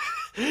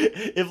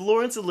 If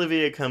Laurence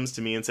Olivier comes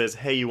to me and says,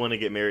 hey, you want to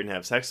get married and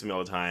have sex with me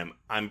all the time,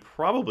 I'm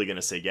probably going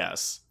to say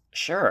yes.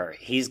 Sure,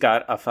 he's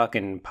got a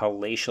fucking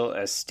palatial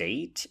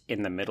estate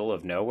in the middle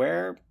of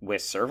nowhere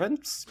with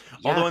servants.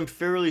 Yeah. Although I'm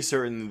fairly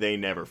certain they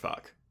never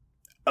fuck.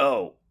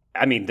 Oh,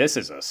 I mean, this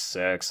is a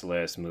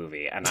sexless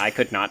movie, and I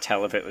could not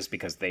tell if it was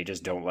because they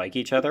just don't like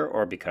each other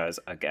or because,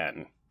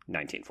 again,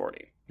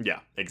 1940.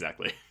 Yeah,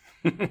 exactly.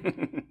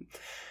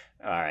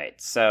 All right,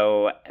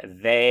 so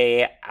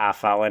they are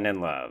fallen in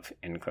love,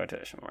 in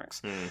quotation marks.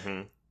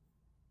 Mm-hmm.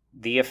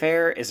 The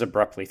affair is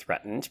abruptly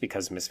threatened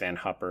because Miss Van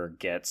Hopper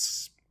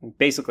gets...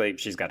 Basically,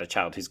 she's got a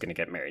child who's going to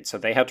get married. So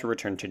they have to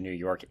return to New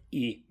York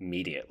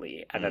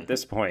immediately. And at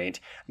this point,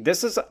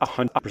 this is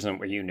 100%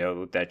 where you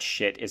know that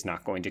shit is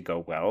not going to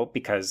go well,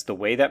 because the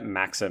way that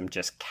Maxim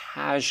just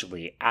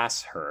casually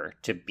asks her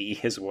to be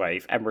his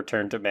wife and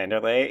return to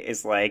Mandalay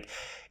is like,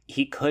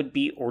 he could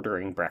be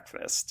ordering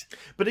breakfast.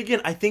 But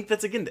again, I think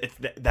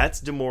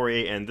that's Du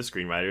Maurier and the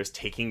screenwriters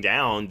taking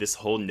down this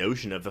whole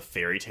notion of a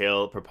fairy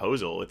tale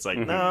proposal. It's like,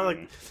 no,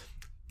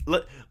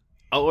 like...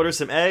 I'll order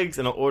some eggs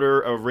and I'll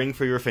order a ring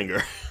for your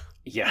finger.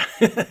 Yeah.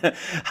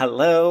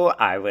 Hello,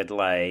 I would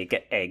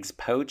like eggs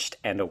poached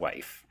and a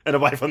wife. And a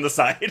wife on the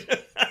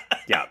side.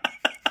 Yeah.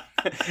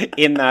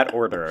 In that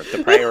order. The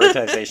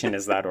prioritization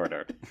is that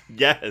order.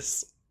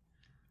 Yes.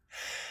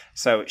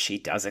 So she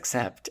does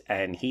accept,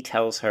 and he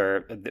tells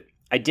her...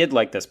 I did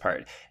like this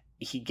part.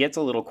 He gets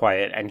a little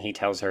quiet and he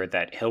tells her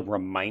that he'll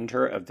remind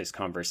her of this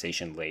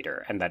conversation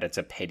later and that it's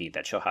a pity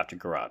that she'll have to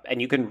grow up.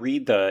 And you can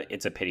read the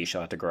it's a pity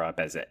she'll have to grow up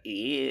as a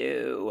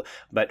ew,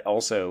 but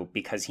also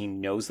because he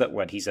knows that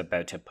what he's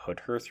about to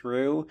put her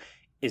through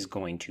is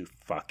going to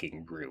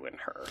fucking ruin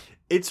her.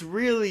 It's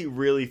really,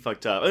 really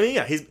fucked up. I mean,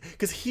 yeah,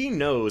 because he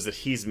knows that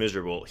he's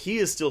miserable. He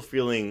is still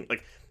feeling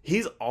like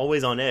he's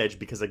always on edge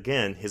because,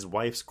 again, his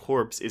wife's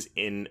corpse is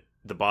in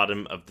the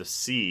bottom of the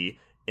sea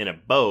in a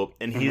boat,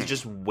 and he's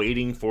just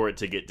waiting for it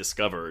to get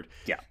discovered.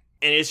 Yeah.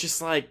 And it's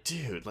just like,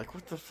 dude, like,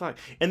 what the fuck?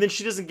 And then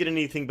she doesn't get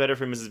anything better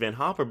from Mrs. Van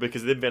Hopper,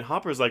 because then Van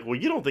Hopper's like, well,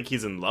 you don't think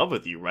he's in love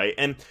with you, right?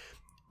 And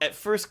at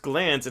first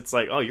glance, it's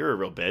like, oh, you're a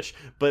real bitch.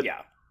 But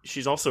yeah,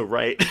 she's also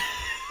right.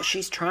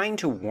 She's trying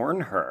to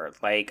warn her.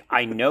 Like,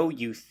 I know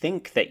you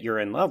think that you're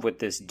in love with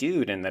this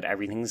dude and that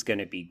everything's going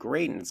to be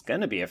great and it's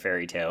going to be a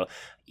fairy tale.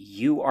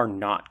 You are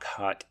not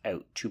cut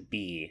out to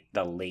be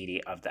the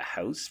lady of the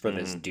house for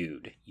this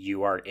dude.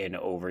 You are in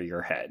over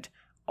your head.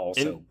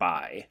 Also,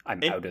 bye.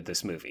 I'm out of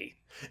this movie.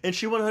 And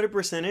she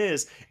 100%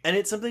 is. And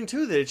it's something,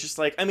 too, that it's just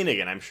like, I mean,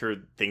 again, I'm sure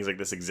things like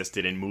this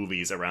existed in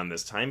movies around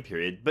this time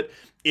period, but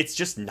it's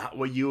just not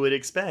what you would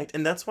expect.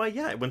 And that's why,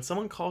 yeah, when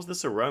someone calls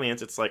this a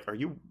romance, it's like, are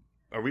you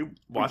Are we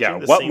watching? Yeah.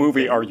 The What same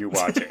movie thing? are you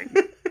watching?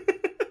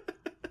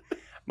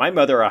 My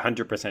mother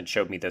 100%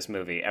 showed me this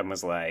movie and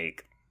was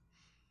like,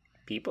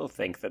 people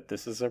think that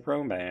this is a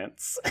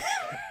romance.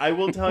 I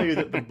will tell you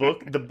that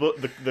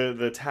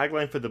the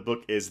tagline for the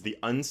book is the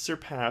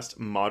unsurpassed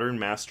modern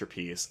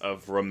masterpiece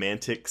of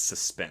romantic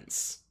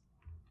suspense.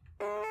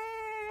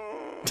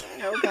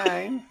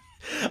 Okay.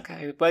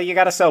 Okay. Well, you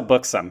got to sell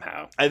books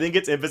somehow. I think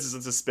it's emphasis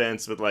on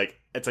suspense, but like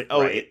it's like,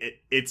 oh, Right.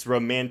 it's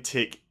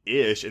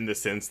romantic-ish in the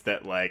sense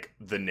that like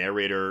the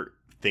narrator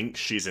thinks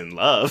she's in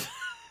love.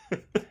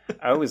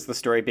 Oh, is the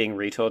story being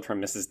retold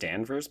from Mrs.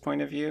 Danvers'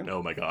 point of view?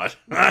 Oh my god.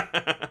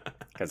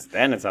 Because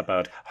then it's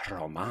about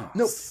romance.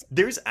 No,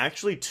 there's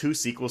actually 2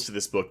 sequels to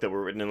this book that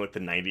were written in like the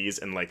 90s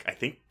and like I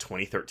think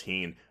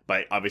 2013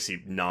 by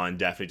obviously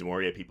non-Daphne du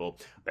Maurier people.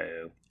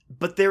 Boo.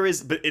 But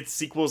it's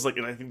sequels like,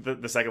 and I think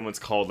the second one's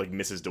called like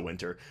Mrs. De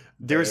Winter.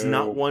 There's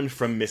not one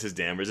from Mrs.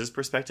 Danvers'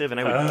 perspective, and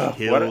I would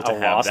kill what to a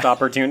have lost that.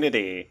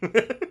 opportunity.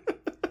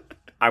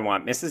 I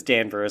want Mrs.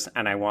 Danvers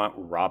and I want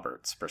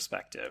Robert's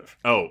perspective.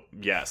 Oh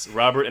yes,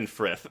 Robert and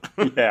Frith.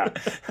 Yeah.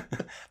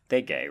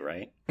 They gay,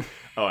 right?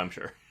 Oh, I'm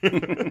sure.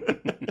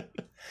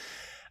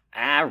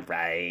 All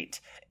right.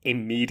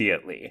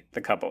 Immediately,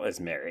 the couple is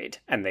married,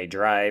 and they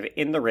drive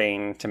in the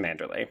rain to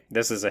Manderley.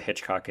 This is a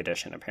Hitchcock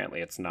edition.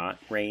 Apparently, it's not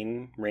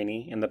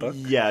rainy in the book.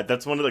 Yeah,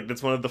 that's one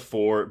of the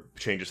 4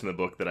 changes from the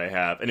book that I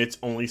have, and it's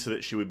only so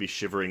that she would be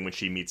shivering when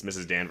she meets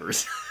Mrs.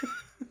 Danvers.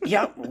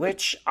 Yeah,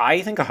 which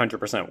I think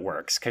 100%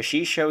 works, because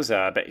she shows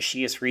up,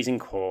 she is freezing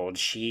cold,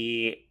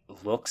 she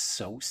looks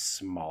so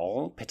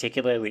small,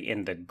 particularly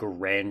in the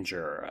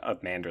grandeur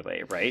of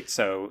Manderley, right?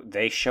 So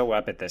they show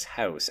up at this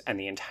house, and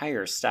the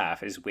entire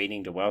staff is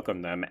waiting to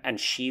welcome them, and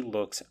she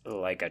looks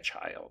like a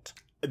child.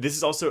 This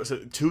is also,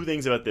 so 2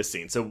 things about this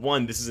scene. So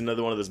 1, this is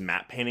another one of those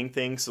matte painting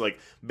things. So like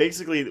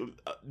basically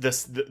the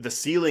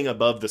ceiling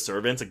above the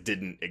servants like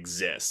didn't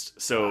exist.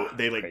 So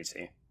they like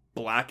Crazy.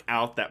 black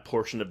out that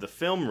portion of the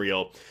film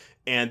reel,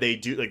 and they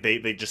do like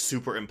they just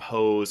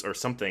superimpose or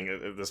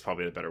something. That's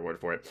probably a better word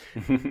for it.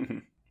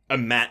 A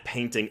matte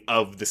painting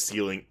of the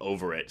ceiling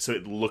over it, so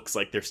it looks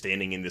like they're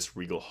standing in this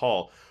regal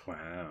hall.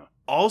 Wow.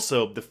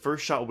 Also, the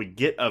first shot we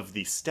get of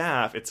the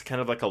staff, it's kind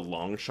of like a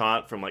long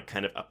shot from like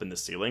kind of up in the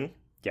ceiling.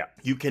 Yeah.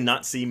 You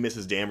cannot see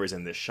Mrs. Danvers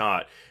in this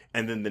shot.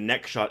 And then the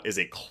next shot is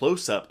a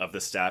close-up of the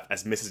staff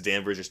as Mrs.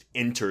 Danvers just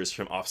enters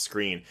from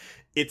off-screen.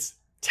 It's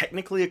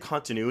technically a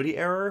continuity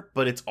error,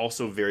 but it's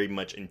also very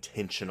much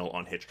intentional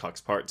on Hitchcock's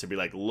part to be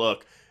like,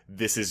 look,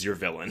 this is your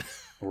villain.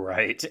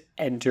 Right.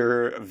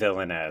 Enter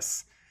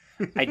villainess.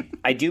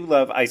 I do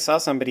love, I saw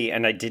somebody,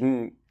 and I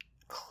didn't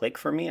click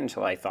for me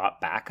until I thought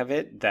back of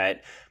it,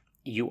 that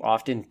you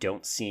often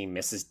don't see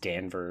Mrs.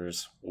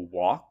 Danvers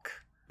walk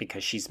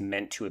because she's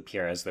meant to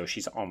appear as though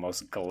she's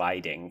almost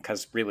gliding.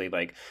 Because really,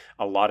 like,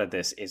 a lot of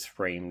this is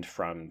framed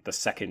from the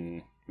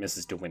second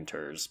Mrs. De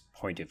Winter's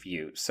point of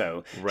view.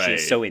 So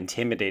she's so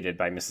intimidated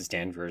by Mrs.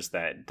 Danvers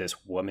that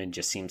this woman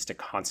just seems to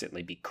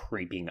constantly be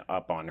creeping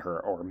up on her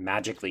or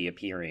magically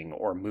appearing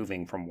or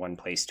moving from one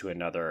place to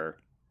another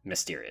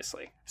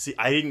mysteriously. See,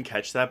 I didn't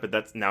catch that, but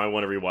that's now I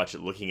want to rewatch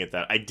it looking at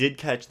that. I did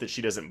catch that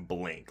she doesn't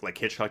blink. Like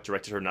Hitchcock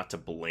directed her not to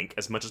blink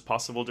as much as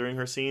possible during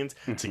her scenes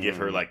to give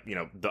her like, you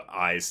know, the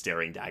eyes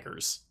staring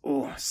daggers.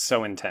 Ooh,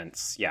 so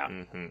intense.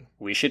 Yeah.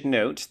 We should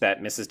note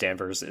that Mrs.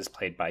 Danvers is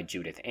played by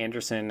Judith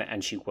Anderson,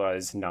 and she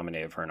was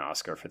nominated for an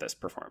Oscar for this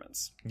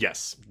performance.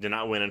 Yes, did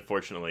not win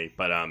unfortunately,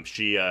 but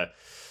she's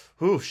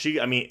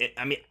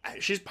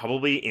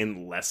probably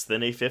in less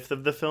than a fifth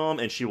of the film,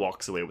 and she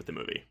walks away with the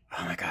movie.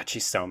 Oh my god,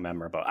 she's so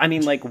memorable. I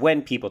mean, like,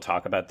 when people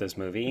talk about this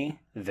movie,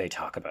 they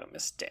talk about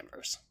Miss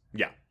Danvers.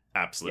 Yeah,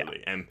 absolutely.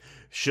 Yeah. And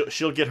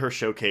she'll get her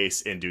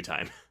showcase in due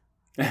time.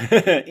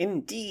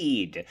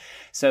 Indeed.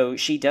 So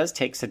she does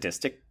take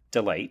sadistic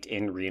delight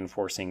in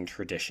reinforcing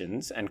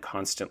traditions and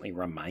constantly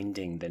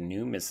reminding the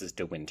new Mrs.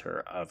 De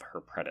Winter of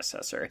her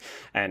predecessor.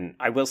 And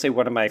I will say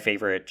one of my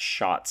favorite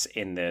shots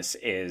in this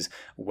is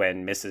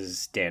when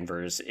Mrs.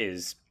 Danvers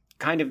is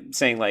kind of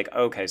saying like,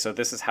 okay, so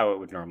this is how it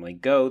would normally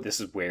go.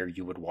 This is where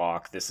you would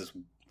walk. This is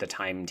the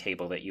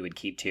timetable that you would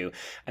keep to.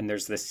 And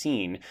there's this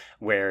scene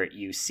where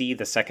you see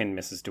the second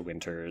Mrs. De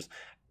Winter's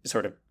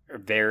sort of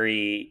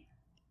very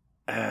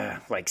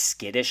like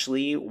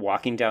skiddishly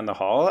walking down the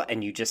hall,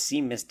 and you just see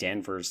Miss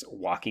Danvers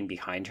walking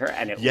behind her,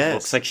 and it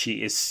looks like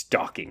she is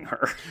stalking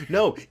her.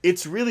 No,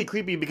 it's really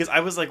creepy because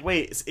I was like,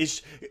 wait,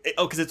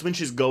 because it's when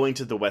she's going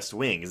to the West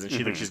Wing, isn't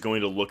she? Like she's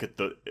going to look at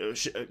the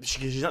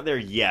she's not there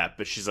yet,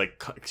 but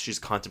she's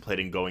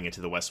contemplating going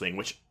into the West Wing,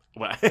 which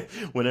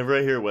whenever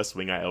I hear West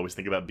Wing, I always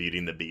think about Beauty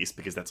and the Beast,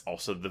 because that's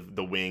also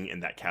the wing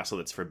in that castle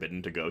that's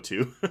forbidden to go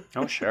to.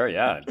 Oh, sure,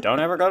 yeah. Don't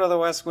ever go to the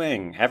West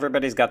Wing.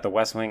 Everybody's got the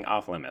West Wing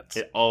off limits.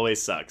 It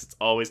always sucks. It's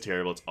always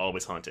terrible. It's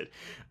always haunted.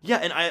 Yeah,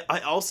 and I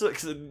also,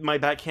 because my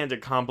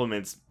backhanded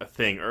compliments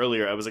thing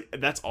earlier, I was like,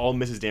 that's all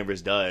Mrs.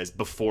 Danvers does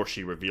before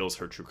she reveals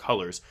her true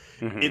colors.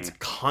 It's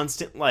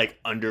constant, like,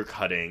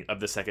 undercutting of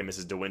the second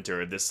Mrs. De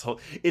Winter.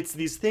 It's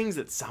these things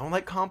that sound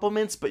like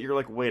compliments, but you're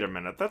like, wait a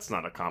minute, that's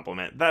not a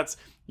compliment.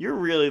 You're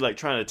really, like,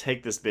 trying to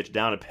take this bitch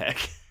down a peg.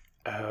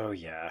 Oh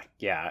yeah,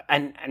 yeah,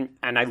 and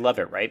I love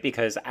it, right?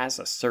 Because as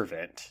a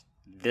servant,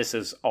 this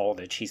is all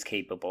that she's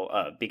capable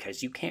of.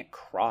 Because you can't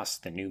cross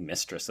the new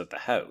mistress of the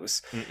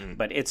house, Mm-mm.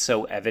 but it's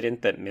so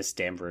evident that Miss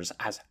Danvers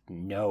has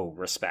no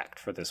respect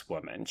for this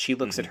woman. She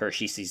looks at her,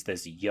 she sees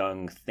this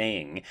young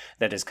thing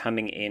that is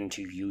coming in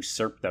to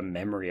usurp the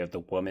memory of the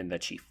woman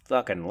that she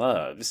fucking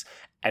loves.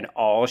 And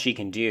all she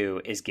can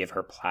do is give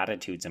her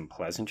platitudes and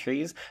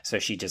pleasantries, so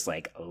she just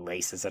like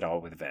laces it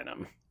all with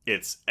venom.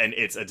 It's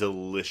a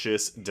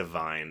delicious,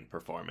 divine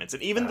performance,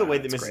 and even the way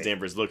that Mrs. Great.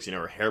 Danvers looks,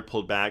 her hair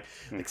pulled back,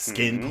 like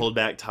skin pulled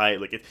back tight,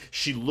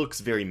 she looks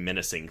very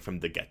menacing from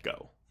the get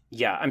go.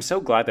 Yeah, I'm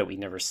so glad that we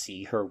never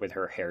see her with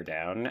her hair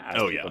down.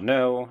 As people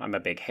know, I'm a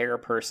big hair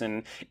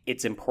person.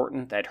 It's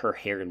important that her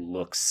hair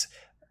looks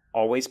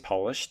always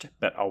polished,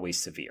 but always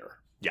severe.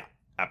 Yeah,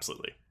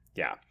 absolutely.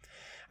 Yeah.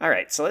 All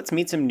right, so let's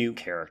meet some new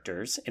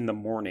characters. In the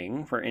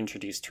morning, we're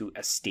introduced to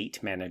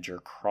estate manager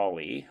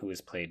Crawley, who is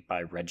played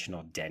by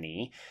Reginald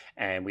Denny.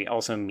 And we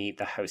also meet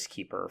the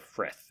housekeeper,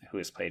 Frith, who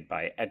is played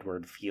by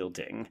Edward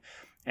Fielding.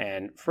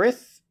 And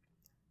Frith,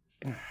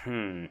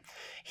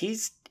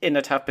 he's in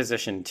a tough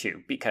position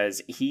too,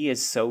 because he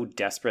is so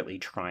desperately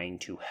trying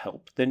to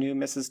help the new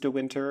Mrs. De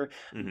Winter,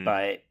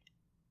 but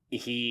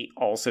he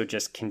also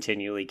just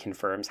continually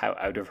confirms how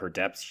out of her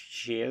depth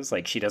she is.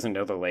 Like, she doesn't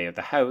know the lay of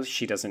the house.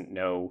 She doesn't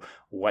know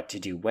what to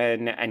do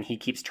when. And he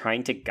keeps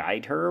trying to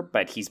guide her,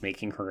 but he's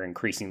making her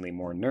increasingly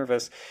more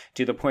nervous,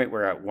 to the point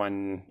where at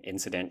one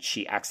incident,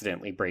 she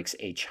accidentally breaks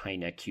a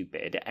china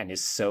cupid and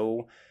is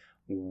so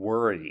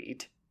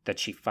worried that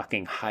she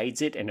fucking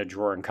hides it in a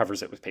drawer and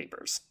covers it with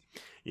papers.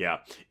 Yeah,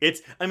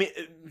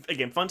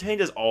 again, Fontaine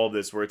does all of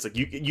this where it's like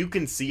you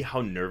can see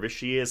how nervous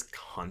she is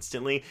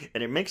constantly,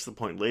 and it makes the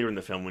point later in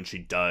the film when she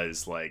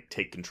does like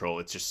take control.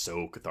 It's just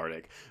so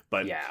cathartic.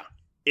 But yeah,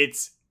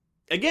 it's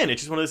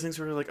just one of those things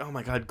where you're like, oh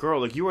my god,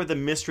 girl, like you are the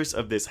mistress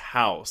of this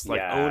house,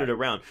 like own it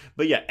around.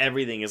 But yeah,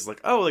 everything is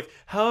like, oh, like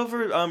however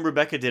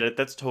Rebecca did it,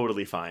 that's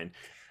totally fine.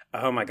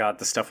 Oh my god,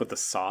 the stuff with the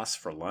sauce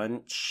for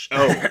lunch.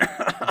 Oh,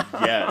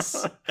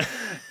 yes.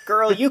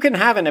 Girl, you can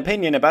have an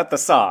opinion about the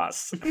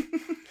sauce.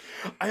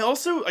 I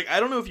also,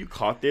 I don't know if you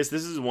caught this.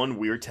 This is one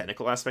weird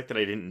technical aspect that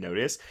I didn't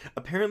notice.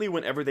 Apparently,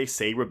 whenever they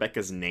say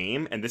Rebecca's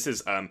name, and this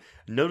is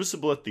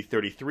noticeable at the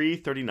 33,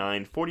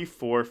 39,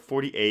 44,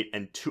 48,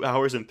 and 2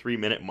 hours and 3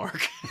 minute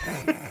mark.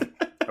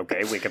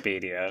 Okay,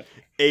 Wikipedia.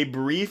 A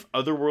brief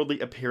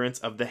otherworldly appearance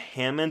of the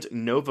Hammond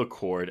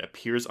Novachord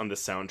appears on the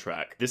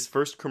soundtrack. This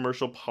first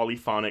commercial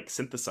polyphonic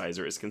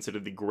synthesizer is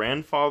considered the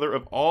grandfather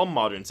of all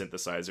modern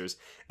synthesizers,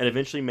 and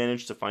eventually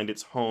managed to find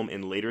its home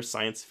in later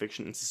science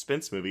fiction and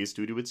suspense movies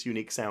due to its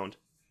unique sound.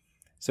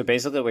 So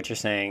basically what you're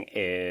saying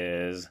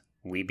is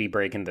we be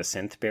breaking the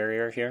synth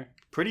barrier here?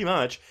 Pretty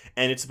much,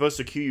 and it's supposed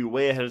to cue you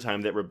way ahead of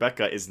time that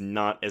Rebecca is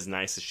not as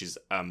nice as she's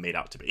made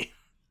out to be.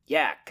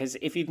 Yeah, because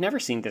if you've never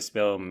seen this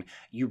film,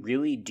 you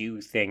really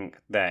do think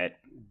that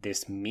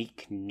this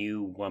meek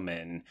new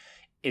woman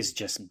is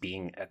just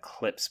being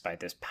eclipsed by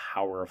this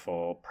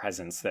powerful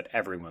presence that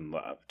everyone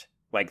loved.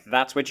 Like,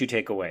 that's what you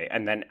take away.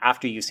 And then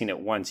after you've seen it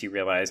once, you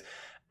realize,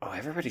 oh,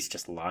 everybody's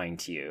just lying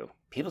to you.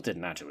 People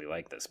didn't actually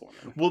like this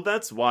woman. Well,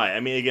 that's why. I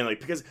mean, again, like,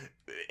 because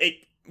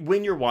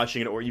when you're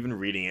watching it or even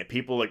reading it,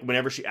 people, like,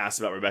 whenever she asks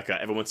about Rebecca,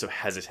 everyone's so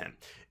hesitant.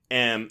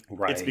 And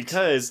It's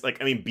because,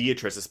 like, I mean,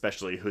 Beatrice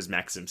especially, who's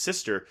Maxim's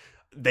sister,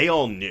 they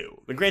all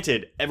knew. But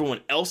granted, everyone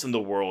else in the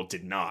world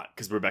did not,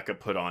 because Rebecca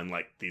put on,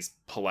 like, these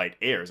polite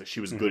airs. Like, she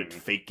was good at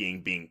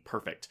faking being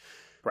perfect.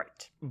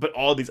 Right. But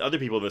all these other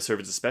people, the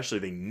servants especially,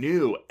 they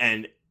knew.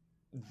 And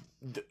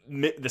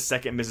the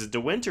second Mrs. De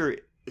Winter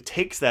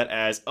takes that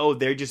as, oh,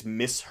 they just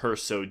miss her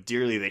so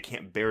dearly they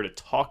can't bear to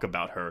talk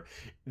about her,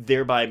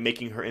 thereby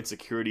making her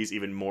insecurities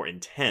even more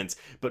intense.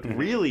 But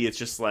really, it's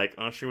just like,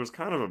 oh, she was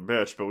kind of a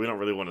bitch, but we don't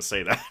really want to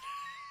say that.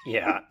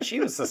 Yeah,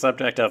 she was the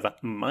subject of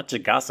much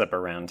gossip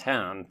around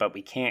town, but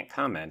we can't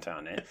comment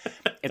on it.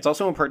 It's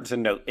also important to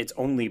note it's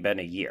only been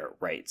a year,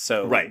 right?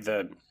 So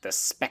the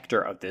specter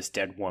of this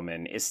dead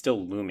woman is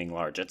still looming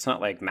large. It's not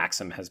like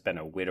Maxim has been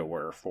a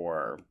widower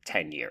for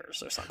 10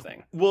 years or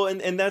something. Well,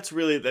 and that's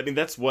really, I mean,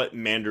 that's what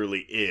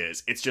Manderley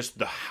is. It's just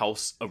the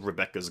house of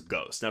Rebecca's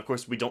ghost. Now, of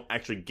course, we don't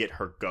actually get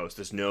her ghost.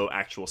 There's no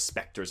actual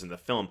specters in the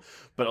film.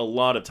 But a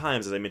lot of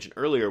times, as I mentioned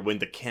earlier, when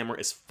the camera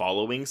is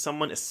following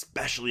someone,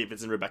 especially if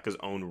it's in Rebecca's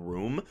own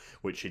room,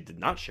 which she did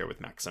not share with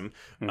Maxim,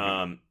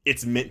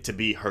 it's meant to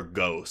be her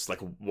ghost, like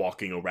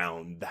walking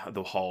around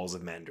the halls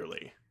of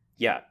Manderley.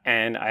 Yeah,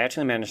 and I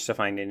actually managed to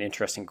find an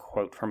interesting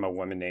quote from a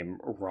woman named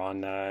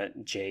Rana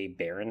J.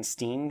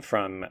 Berenstein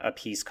from a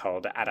piece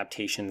called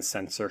Adaptation,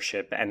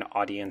 Censorship, and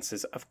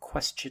Audiences of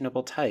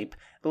Questionable Type,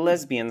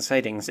 Lesbian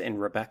Sightings in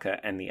Rebecca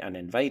and the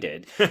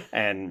Uninvited.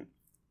 And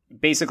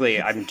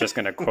basically, I'm just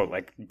going to quote,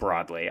 like,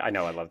 broadly. I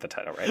know I love the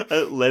title, right?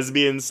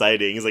 Lesbian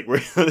sightings, like, where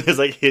there's,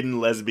 like,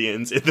 hidden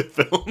lesbians in the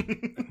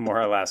film.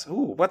 More or less.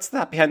 Ooh, what's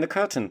that behind the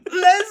curtain?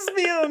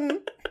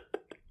 Lesbian!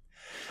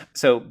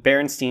 So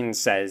Berenstein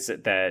says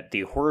that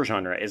the horror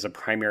genre is a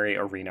primary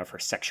arena for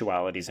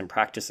sexualities and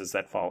practices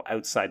that fall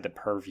outside the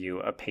purview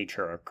of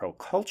patriarchal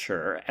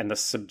culture and the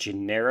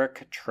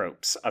subgeneric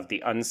tropes of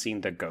the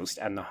unseen, the ghost,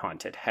 and the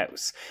haunted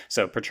house.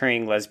 So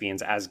portraying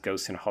lesbians as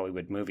ghosts in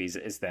Hollywood movies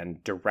is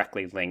then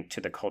directly linked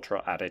to the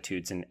cultural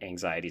attitudes and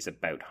anxieties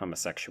about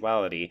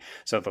homosexuality.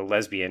 So the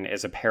lesbian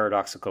is a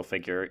paradoxical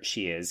figure.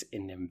 She is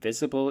an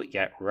invisible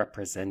yet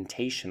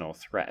representational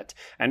threat.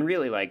 And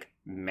really, like,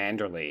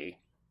 Manderley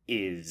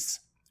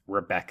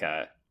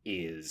Rebecca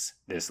is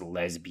this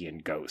lesbian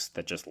ghost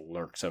that just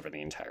lurks over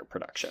the entire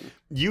production.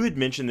 You had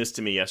mentioned this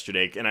to me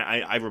yesterday, and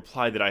I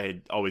replied that I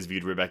had always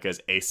viewed Rebecca as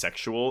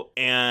asexual,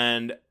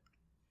 and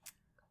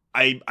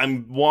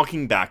I'm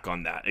walking back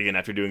on that, again,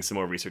 after doing some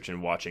more research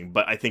and watching,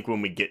 but I think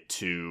when we get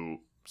to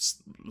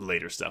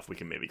later stuff, we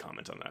can maybe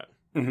comment on that.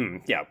 Mm-hmm.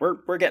 Yeah,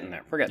 we're getting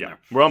there. We're getting there.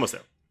 We're almost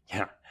there.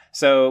 Yeah.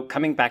 So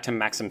coming back to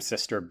Maxim's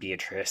sister,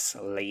 Beatrice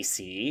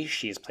Lacey,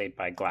 she is played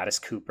by Gladys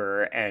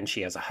Cooper, and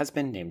she has a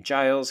husband named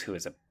Giles, who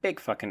is a big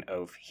fucking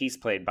oaf. He's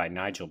played by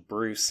Nigel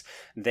Bruce.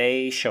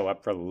 They show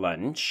up for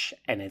lunch,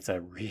 and it's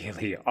a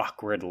really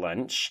awkward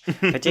lunch.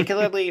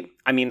 Particularly,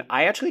 I mean,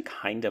 I actually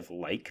kind of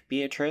like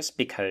Beatrice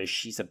because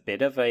she's a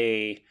bit of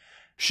a...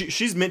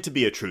 She's meant to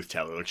be a truth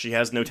teller. Like, she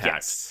has no tact.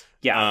 Yes.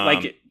 Yeah,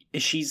 like,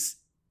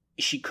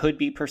 she could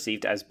be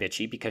perceived as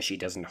bitchy because she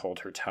doesn't hold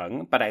her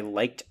tongue, but I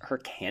liked her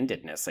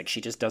candidness. Like, she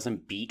just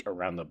doesn't beat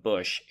around the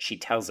bush. She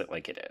tells it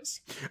like it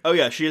is. Oh,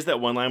 yeah. She has that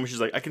one line where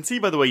she's like, I can see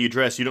by the way you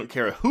dress, you don't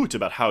care a hoot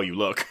about how you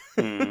look.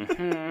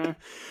 Mm-hmm.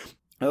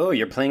 Oh,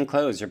 you're plain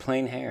clothes. You're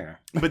plain hair.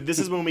 But this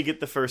is when we get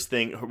the first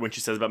thing, when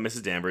she says about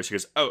Mrs. Danvers. She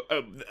goes, oh,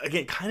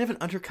 again, kind of an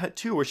undercut,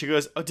 too, where she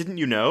goes, oh, didn't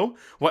you know?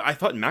 Well, I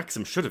thought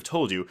Maxim should have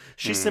told you.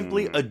 She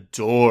simply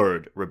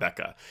adored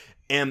Rebecca.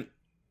 And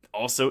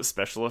also,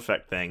 special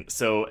effect thing.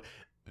 So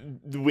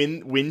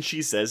when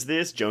she says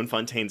this, Joan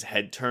Fontaine's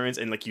head turns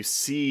and, like, you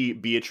see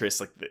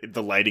Beatrice, like,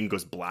 the lighting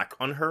goes black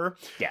on her.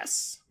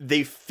 Yes.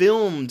 They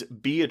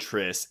filmed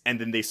Beatrice and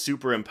then they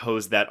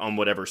superimposed that on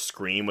whatever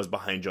screen was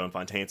behind Joan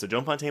Fontaine. So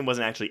Joan Fontaine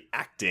wasn't actually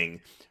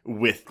acting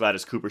with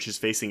Gladys Cooper. She's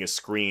facing a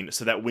screen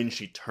so that when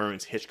she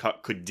turns,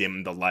 Hitchcock could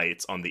dim the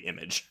lights on the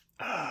image.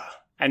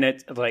 And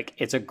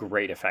it's a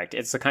great effect.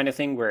 It's the kind of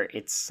thing where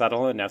it's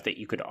subtle enough that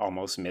you could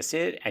almost miss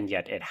it, and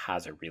yet it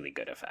has a really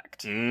good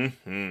effect.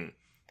 Mm-hmm.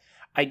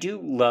 I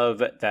do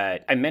love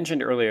that. I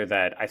mentioned earlier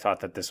that I thought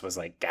that this was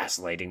like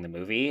gaslighting the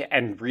movie,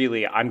 and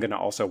really I'm going to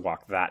also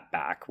walk that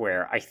back,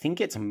 where I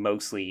think it's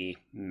mostly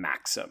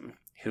Maxim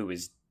who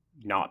is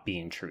not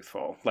being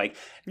truthful. Like,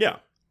 yeah.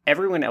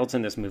 Everyone else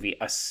in this movie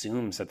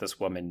assumes that this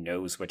woman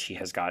knows what she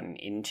has gotten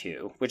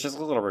into, which is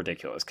a little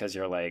ridiculous because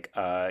you're like,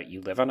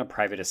 you live on a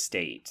private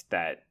estate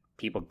that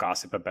people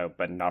gossip about,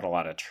 but not a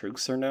lot of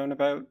truths are known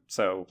about.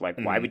 So, like,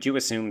 why would you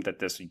assume that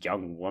this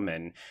young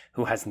woman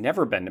who has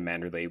never been to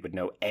Manderley would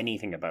know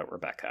anything about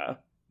Rebecca?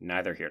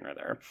 Neither here nor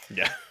there.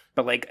 Yeah.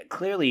 But, like,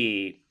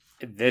 clearly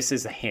this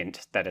is a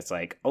hint that it's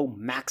like, oh,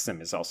 Maxim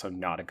is also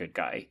not a good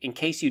guy. In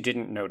case you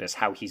didn't notice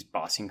how he's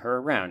bossing her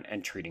around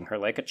and treating her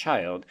like a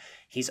child,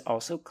 he's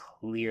also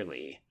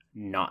clearly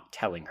not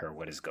telling her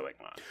what is going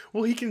on.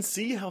 Well, he can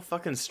see how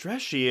fucking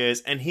stressed she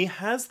is, and he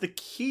has the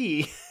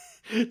key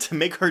to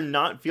make her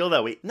not feel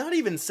that way. Not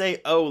even say,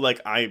 oh,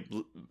 like, I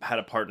had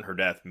a part in her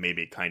death,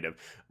 maybe, kind of.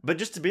 But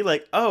just to be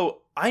like,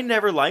 oh, I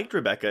never liked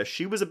Rebecca.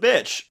 She was a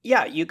bitch.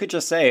 Yeah, you could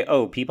just say,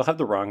 oh, people have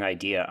the wrong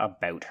idea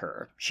about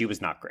her. She was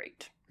not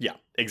great. Yeah,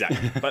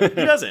 exactly. But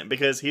he doesn't,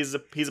 because he's a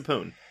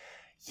poon.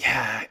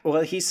 Yeah,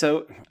 well, he's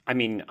so... I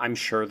mean, I'm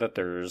sure that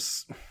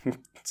there's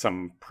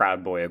some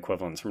Proud Boy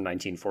equivalents from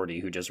 1940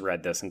 who just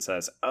read this and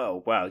says,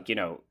 oh, well, you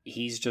know,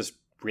 he's just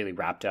really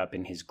wrapped up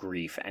in his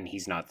grief and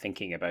he's not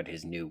thinking about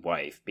his new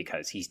wife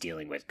because he's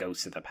dealing with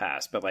ghosts of the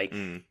past. But, like,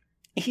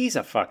 he's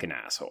a fucking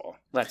asshole.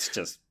 Let's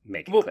just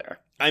make it clear.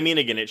 I mean,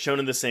 again, it's shown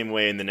in the same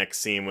way in the next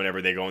scene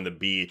whenever they go on the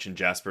beach and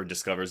Jasper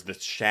discovers the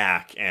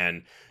shack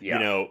and, you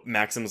know,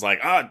 Maxim's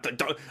like, I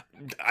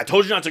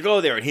told you not to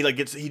go there. And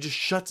he just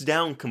shuts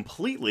down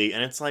completely.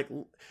 And it's like,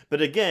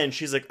 but again,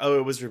 she's like, oh,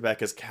 it was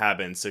Rebecca's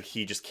cabin. So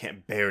he just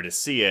can't bear to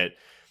see it.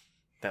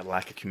 That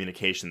lack of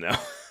communication, though.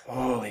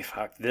 Holy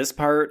fuck. This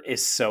part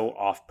is so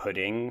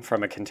off-putting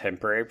from a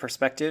contemporary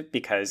perspective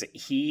because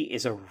he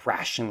is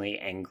irrationally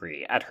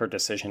angry at her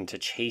decision to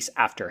chase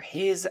after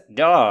his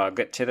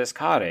dog to this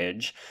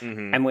cottage.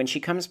 Mm-hmm. And when she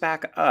comes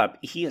back up,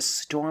 he is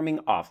storming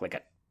off like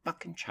a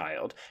fucking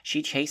child.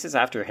 She chases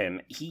after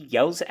him. He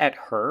yells at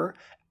her,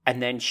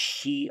 and then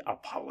she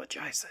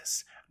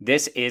apologizes.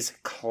 This is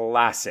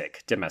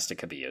classic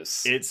domestic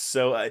abuse. It's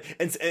so...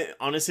 and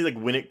honestly, like,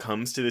 when it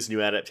comes to this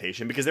new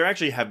adaptation, because there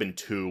actually have been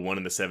two, one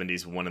in the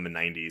 70s, one in the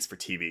 90s for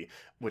TV,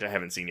 which I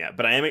haven't seen yet,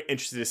 but I am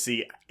interested to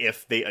see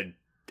if they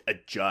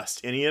adjust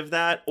any of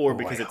that, or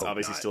because it's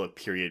obviously still a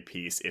period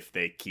piece, if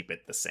they keep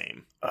it the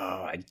same.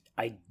 Oh,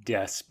 I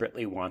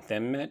desperately want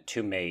them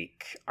to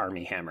make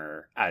Armie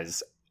Hammer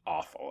as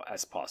awful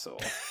as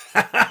possible.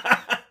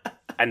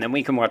 And then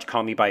we can watch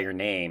Call Me By Your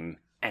Name,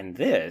 and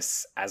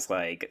this as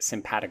like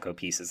simpatico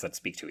pieces that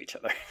speak to each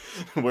other.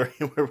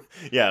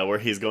 where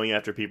he's going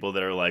after people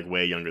that are like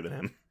way younger than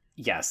him.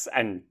 Yes,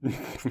 and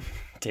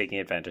taking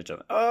advantage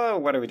of. Oh,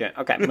 what are we doing?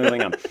 Okay,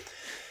 moving on.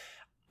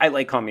 I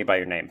like Call Me by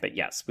Your Name, but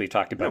yes, we've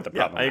talked about the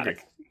problematic. I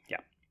agree.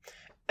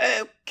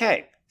 Yeah.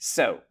 Okay,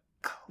 so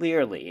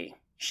clearly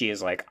she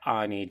is like,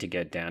 I need to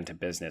get down to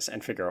business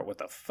and figure out what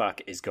the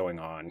fuck is going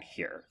on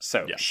here.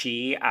 So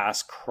she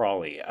asks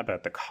Crawley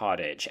about the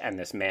cottage and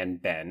this man,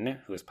 Ben,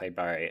 who is played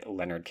by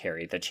Leonard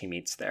Carey, that she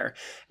meets there.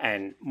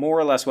 And more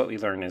or less what we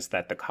learn is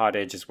that the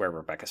cottage is where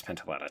Rebecca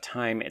spent a lot of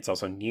time. It's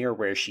also near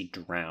where she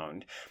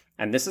drowned.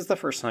 And this is the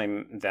first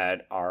time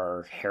that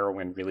our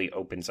heroine really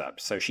opens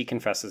up. So she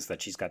confesses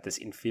that she's got this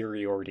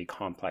inferiority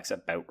complex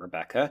about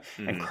Rebecca.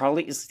 Mm-hmm. And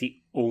Crawley is the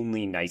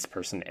only nice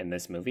person in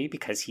this movie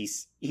because he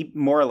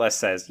more or less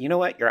says, you know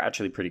what, you're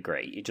actually pretty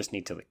great. You just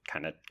need to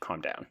kind of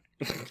calm down.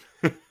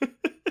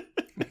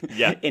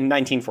 Yeah. In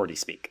 1940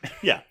 speak.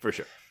 Yeah, for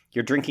sure.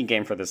 Your drinking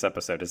game for this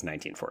episode is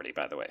 1940,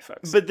 by the way,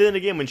 folks. But then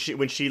again, when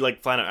she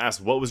like flat out asked,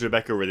 what was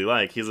Rebecca really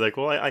like? He's like,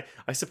 well,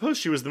 I suppose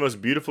she was the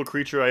most beautiful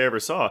creature I ever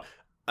saw.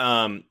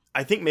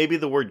 I think maybe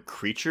the word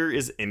creature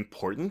is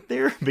important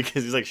there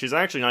because he's like, she's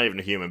actually not even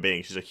a human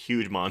being. She's a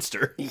huge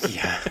monster.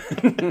 Yeah.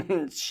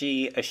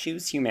 She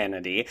eschews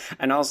humanity.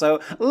 And also,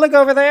 look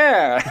over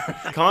there.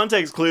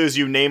 Context clues,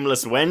 you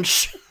nameless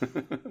wench.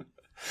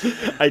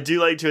 I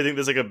do like to, I think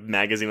there's like a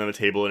magazine on the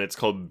table and it's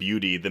called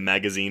Beauty, the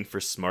magazine for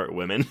smart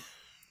women.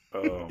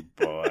 Oh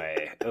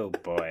boy. Oh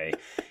boy.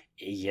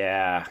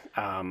 Yeah.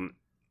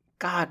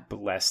 God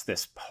bless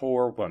this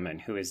poor woman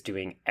who is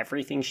doing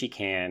everything she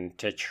can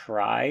to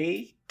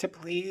try to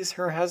please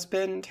her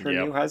husband, her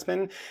new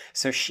husband.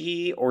 So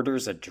she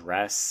orders a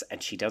dress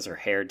and she does her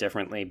hair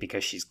differently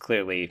because she's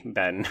clearly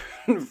been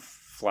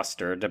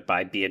flustered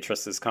by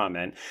Beatrice's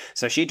comment.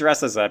 So she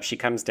dresses up, she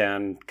comes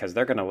down because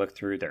they're going to look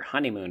through their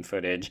honeymoon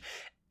footage,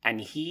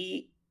 and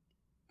he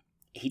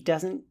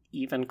doesn't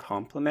even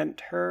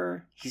compliment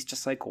her. He's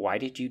just like, why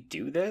did you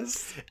do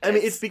this? I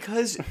mean, it's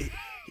because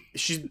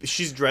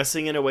she's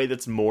dressing in a way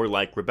that's more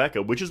like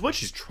Rebecca, which is what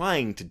she's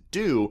trying to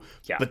do.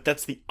 Yeah. But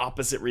that's the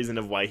opposite reason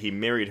of why he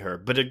married her.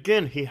 But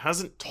again, he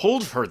hasn't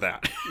told her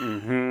that.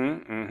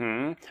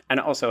 And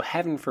also,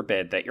 heaven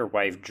forbid that your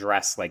wife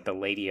dress like the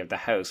lady of the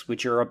house,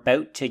 which you're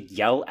about to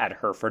yell at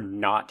her for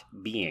not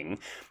being,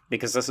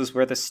 because this is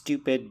where the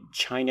stupid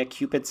China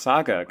Cupid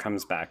saga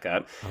comes back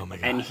up. Oh my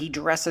God. And he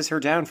dresses her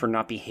down for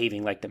not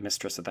behaving like the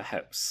mistress of the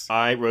house.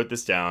 I wrote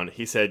this down.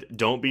 He said,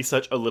 "Don't be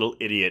such a little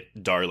idiot,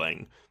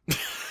 darling."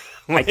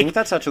 I think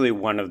that's actually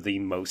one of the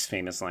most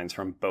famous lines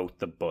from both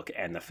the book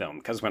and the film.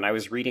 Because when I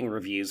was reading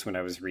reviews, when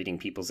I was reading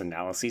people's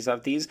analyses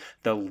of these,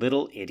 the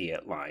little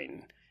idiot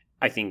line,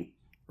 I think,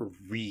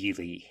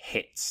 really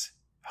hits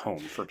home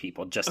for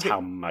people just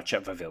how much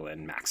of a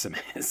villain Maxim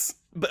is.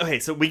 But okay,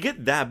 so we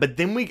get that, but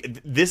then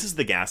this is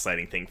the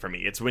gaslighting thing for me.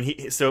 It's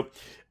when so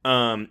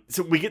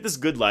we get this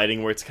good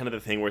lighting where it's kind of the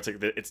thing where it's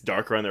like it's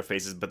darker on their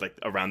faces, but like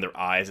around their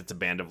eyes, it's a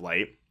band of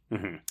light.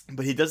 Mm-hmm.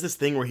 But he does this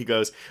thing where he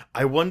goes,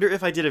 I wonder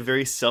if I did a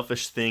very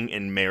selfish thing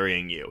in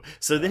marrying you.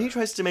 So then he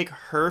tries to make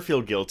her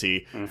feel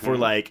guilty for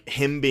like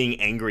him being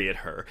angry at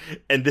her.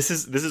 And this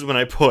is when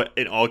I put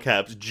in all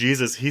caps,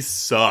 Jesus, he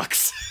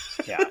sucks.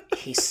 Yeah,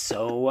 he's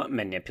so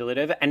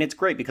manipulative. And it's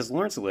great because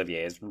Laurence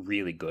Olivier is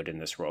really good in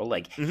this role.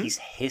 Like, he's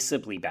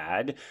hissably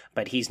bad,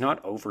 but he's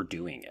not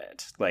overdoing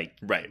it. Like,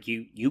 right.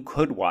 You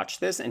could watch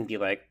this and be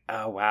like,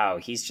 oh, wow,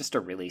 he's just a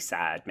really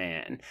sad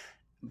man.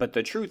 But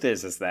the truth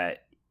is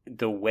that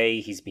the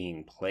way he's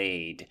being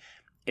played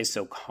is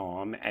so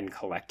calm and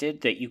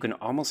collected that you can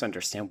almost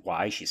understand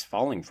why she's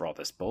falling for all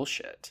this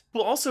bullshit.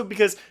 Well, also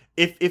because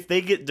if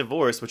they get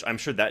divorced, which I'm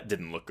sure that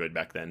didn't look good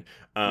back then,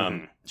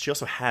 she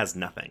also has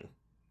nothing.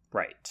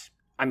 Right.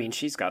 I mean,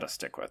 she's got to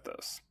stick with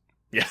this.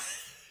 Yeah.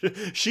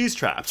 She's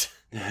trapped.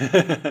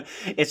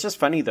 It's just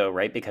funny, though,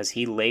 right? Because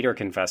he later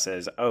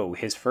confesses,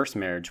 his first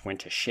marriage went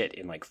to shit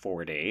in like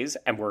 4 days.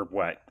 And we're,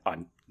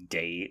 on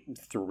day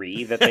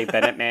 3 that they've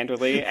been at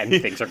Manderley? And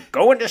things are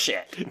going to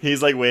shit.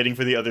 He's like waiting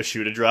for the other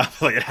shoe to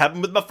drop. Like, it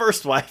happened with my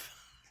first wife.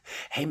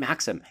 Hey,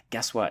 Maxim,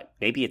 guess what?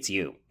 Maybe it's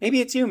you. Maybe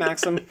it's you,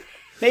 Maxim.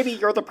 Maybe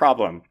you're the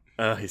problem.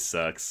 Oh, he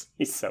sucks.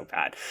 He's so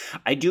bad.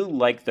 I do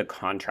like the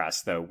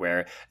contrast, though,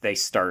 where they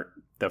start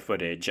the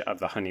footage of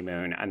the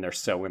honeymoon and they're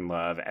so in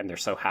love and they're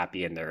so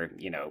happy and they're,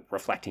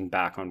 reflecting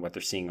back on what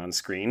they're seeing on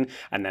screen.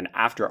 And then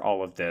after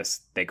all of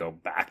this, they go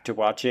back to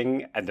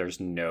watching and there's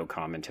no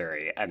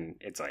commentary. And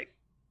it's like,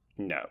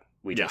 no,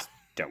 we just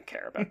don't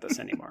care about this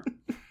anymore.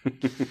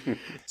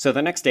 So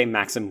the next day,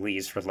 Maxim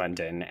leaves for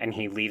London and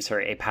he leaves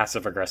her a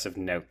passive-aggressive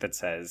note that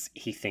says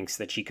he thinks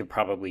that she could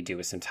probably do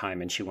with some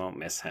time and she won't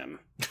miss him.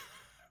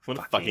 What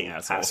a fucking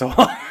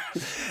asshole.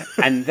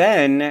 And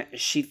then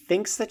she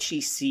thinks that she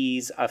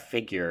sees a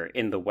figure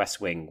in the West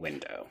Wing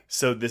window.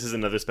 So this is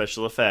another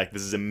special effect.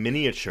 This is a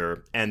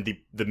miniature, and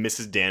the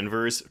Mrs.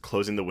 Danvers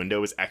closing the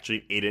window is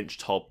actually an 8-inch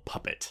tall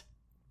puppet.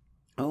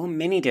 Oh,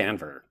 Mini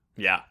Danver.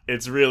 Yeah,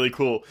 it's really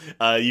cool.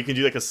 You can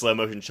do like a slow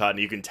motion shot, and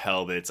you can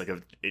tell that it's like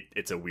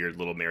it's a weird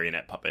little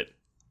marionette puppet.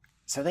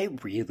 So they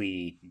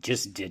really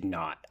just did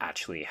not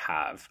actually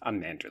have a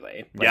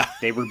Manderley. Yeah.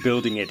 They were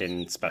building it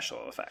in special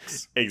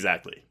effects.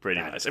 Exactly. Pretty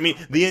That much. is I mean,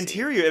 crazy. the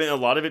interior, I mean, a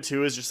lot of it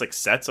too is just like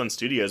sets on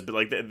studios, but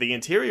like the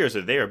interiors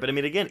are there. But I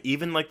mean, again,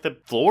 even like the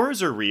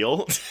floors are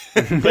real,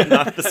 but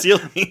not the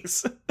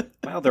ceilings.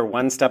 Well, they're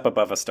one step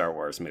above a Star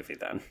Wars movie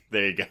then.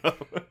 There you go.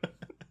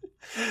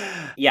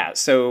 Yeah,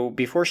 so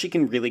before she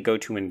can really go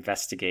to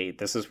investigate,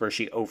 this is where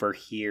she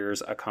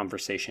overhears a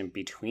conversation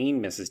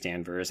between Mrs.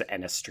 Danvers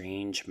and a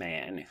strange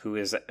man who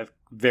is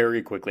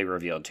very quickly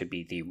revealed to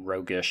be the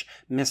roguish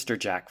Mr.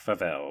 Jack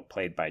Favell,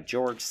 played by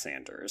George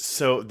Sanders.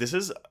 So this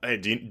is,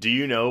 do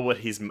you know what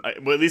he's,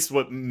 well, at least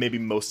what maybe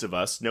most of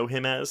us know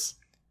him as?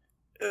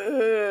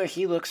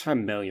 He looks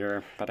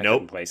familiar, but I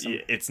Nope, couldn't place him.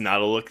 it's not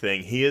a look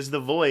thing. He is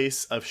the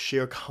voice of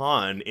Shere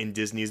Khan in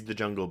Disney's The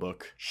Jungle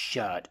Book.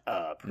 Shut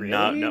up, really?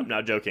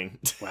 Not joking.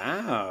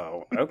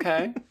 Wow,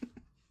 okay.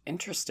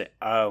 Interesting.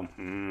 Oh,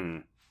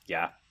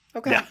 yeah.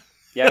 Okay. Yeah.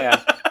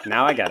 Yeah.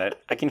 Now I get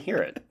it. I can hear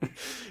it.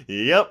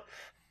 Yep.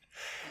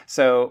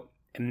 So,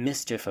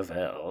 Mr.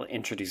 Favell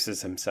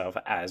introduces himself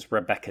as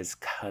Rebecca's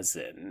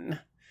cousin.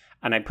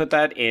 And I put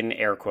that in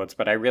air quotes,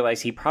 but I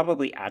realize he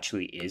probably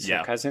actually is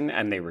her cousin,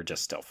 and they were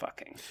just still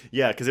fucking.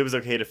 Yeah, because it was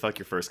okay to fuck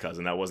your first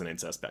cousin. That wasn't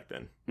incest back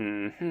then.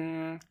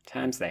 Mm-hmm.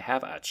 Times they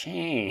have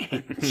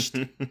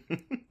changed.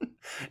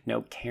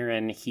 No,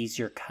 Karen, he's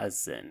your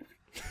cousin.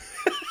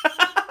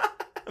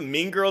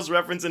 Mean Girls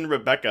reference in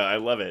Rebecca. I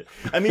love it.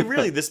 I mean,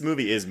 really, this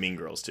movie is Mean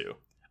Girls, too.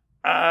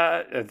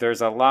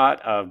 There's a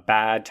lot of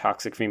bad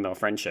toxic female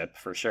friendship,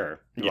 for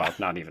sure. Yeah. Well,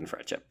 not even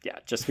friendship. Yeah,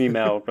 just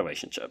female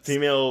relationships.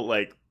 Female,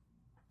 like,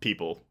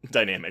 people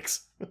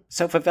dynamics.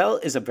 So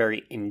Favell is a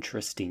very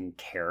interesting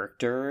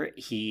character.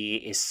 He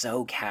is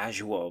so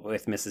casual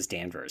with Mrs.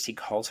 Danvers. He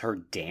calls her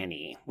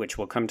Danny, which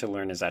we'll come to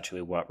learn is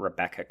actually what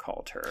Rebecca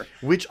called her.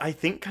 Which I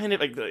think kind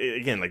of, like,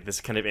 again, like this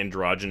kind of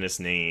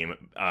androgynous name,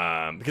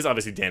 because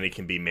obviously Danny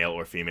can be male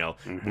or female,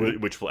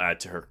 which will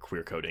add to her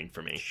queer coding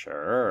for me.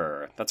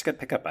 Sure. That's a good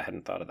pickup. I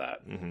hadn't thought of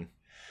that. Mm-hmm.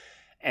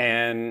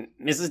 And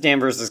Mrs.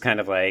 Danvers is kind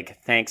of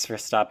like, thanks for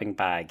stopping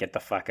by. Get the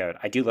fuck out.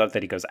 I do love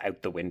that he goes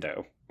out the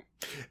window.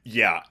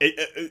 Yeah,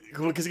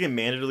 because again,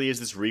 Manderley is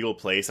this regal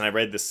place, and I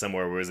read this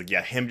somewhere where it was like,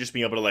 yeah, him just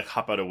being able to like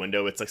hop out a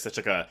window, it's like such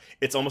like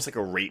it's almost like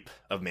a rape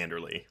of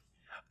Manderley.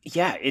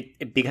 Yeah,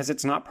 because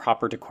it's not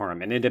proper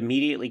decorum, and it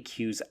immediately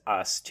cues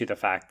us to the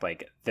fact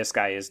like this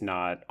guy is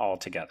not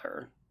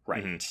altogether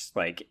right. Mm-hmm.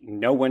 Like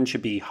no one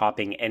should be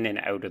hopping in and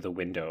out of the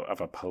window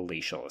of a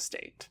palatial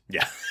estate.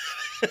 Yeah,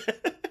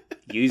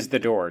 Use the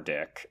door,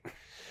 Dick.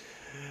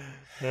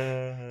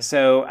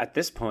 So at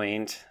this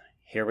point,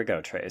 here we go,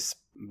 Trace.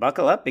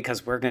 Buckle up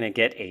because we're going to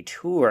get a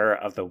tour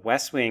of the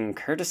West Wing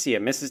courtesy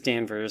of Mrs.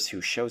 Danvers,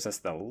 who shows us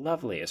the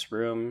loveliest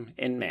room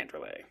in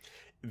Manderley.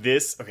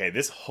 This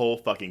whole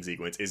fucking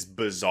sequence is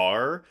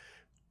bizarre,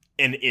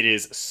 and it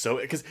is so,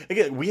 because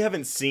again, we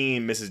haven't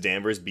seen Mrs.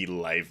 Danvers be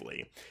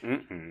lively.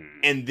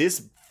 And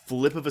this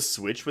flip of a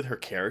switch with her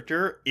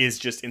character is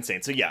just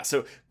insane. So yeah,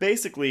 so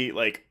basically,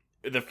 like,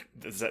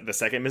 the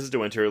second Mrs. De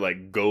Winter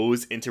like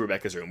goes into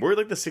Rebecca's room, we're at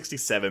like the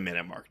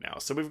 67-minute mark now,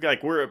 so we've got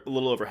like, we're a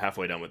little over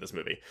halfway done with this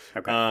movie.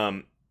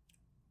 Okay.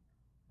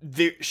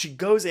 She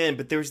goes in,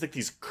 but there's like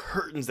these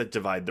curtains that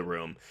divide the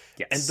room.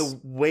 Yes. And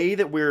the way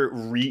that we're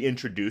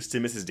reintroduced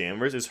to Mrs.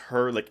 Danvers is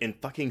her like in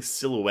fucking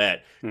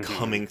silhouette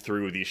coming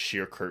through these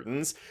sheer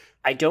curtains.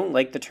 I don't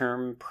like the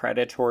term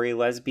predatory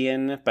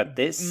lesbian, but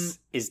this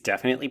is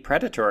definitely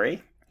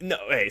predatory. No,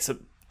 hey, so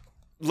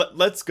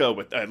let's go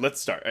with let's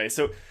start. All right,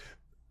 so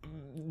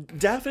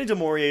Daphne du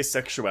Maurier's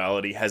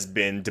sexuality has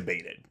been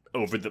debated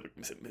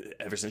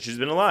ever since she's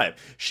been alive.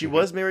 She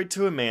was married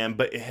to a man,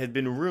 but it had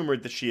been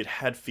rumored that she had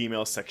had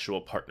female sexual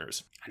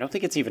partners. I don't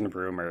think it's even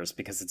rumors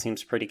because it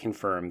seems pretty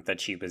confirmed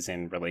that she was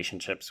in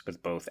relationships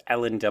with both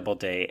Ellen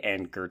Doubleday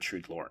and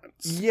Gertrude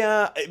Lawrence.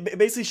 Yeah,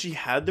 basically she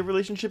had the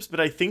relationships, but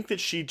I think that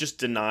she just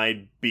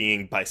denied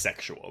being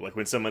bisexual. Like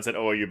when someone said,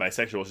 "Oh, are you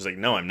bisexual?" She's like,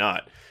 "No, I'm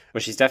not." Well,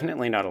 she's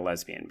definitely not a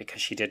lesbian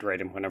because she did write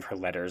in one of her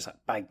letters,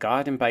 "By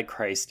God and by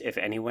Christ, if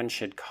anyone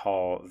should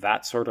call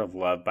that sort of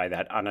love by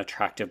that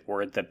unattractive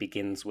word that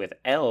begins with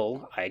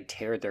L, I'd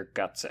tear their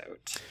guts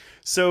out."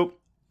 So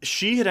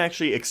she had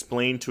actually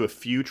explained to a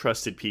few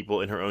trusted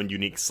people in her own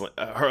unique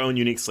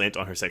slant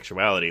on her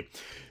sexuality.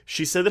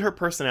 She said that her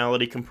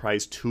personality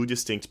comprised two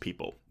distinct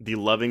people: the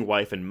loving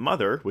wife and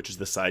mother, which is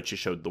the side she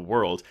showed the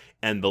world,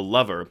 and the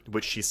lover,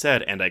 which she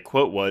said, and I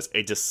quote, was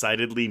a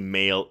decidedly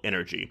male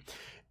energy.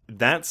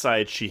 That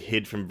side she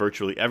hid from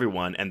virtually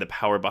everyone, and the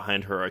power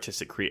behind her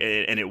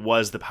and it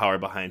was the power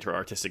behind her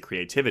artistic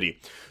creativity.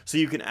 So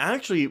you can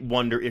actually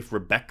wonder if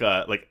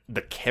Rebecca, like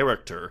the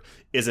character,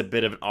 is a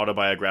bit of an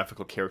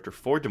autobiographical character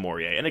for Du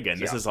Maurier. And again,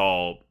 this is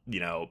all,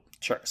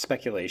 Sure,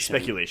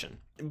 speculation.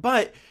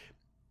 But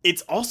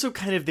it's also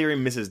kind of there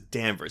in Mrs.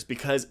 Danvers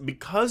because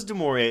Du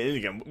Maurier, and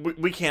again,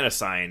 we can't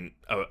assign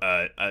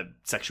a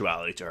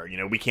sexuality to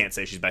her. We can't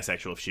say she's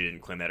bisexual if she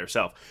didn't claim that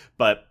herself.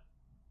 But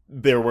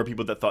there were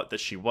people that thought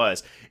that she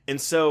was. And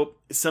so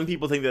some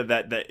people think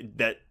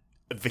that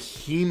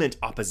vehement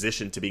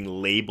opposition to being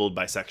labeled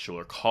bisexual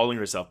or calling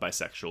herself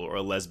bisexual or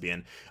a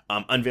lesbian,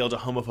 unveiled a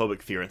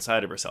homophobic fear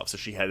inside of herself. So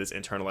she had this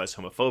internalized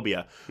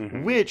homophobia,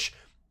 which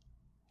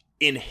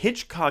in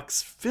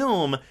Hitchcock's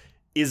film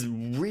is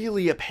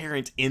really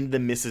apparent in the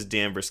Mrs.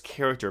 Danvers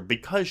character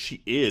because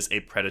she is a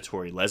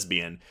predatory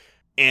lesbian.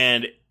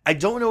 And I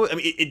don't know, I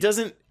mean,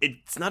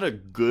 it's not a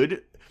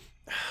good...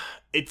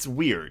 It's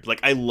weird. Like,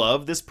 I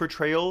love this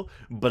portrayal,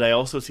 but I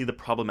also see the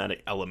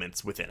problematic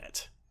elements within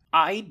it.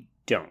 I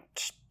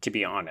don't, to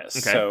be honest.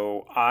 Okay.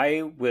 So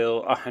I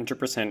will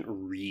 100%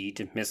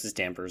 read Mrs.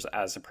 Danvers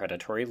as a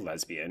predatory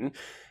lesbian.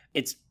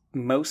 It's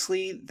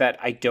mostly that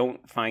I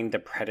don't find the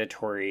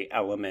predatory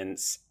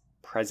elements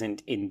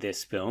present in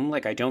this film.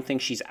 Like, I don't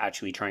think she's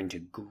actually trying to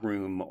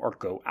groom or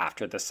go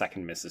after the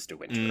second Mrs. De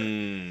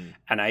Winter.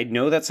 And I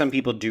know that some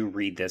people do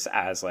read this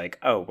as like,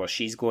 oh, well,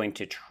 she's going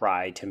to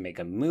try to make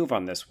a move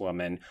on this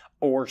woman,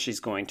 or she's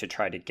going to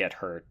try to get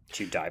her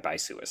to die by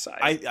suicide.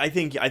 I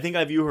think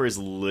I view her as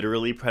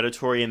literally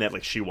predatory in that,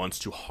 like, she wants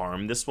to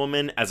harm this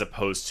woman, as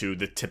opposed to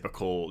the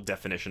typical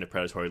definition of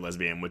predatory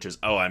lesbian, which is,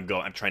 oh, I'm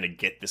trying to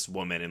get this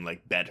woman and,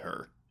 like, bed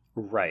her.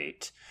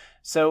 Right.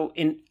 So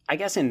I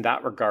guess in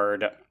that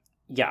regard,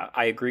 yeah,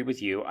 I agree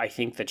with you. I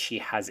think that she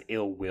has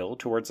ill will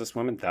towards this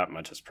woman. That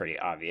much is pretty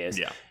obvious.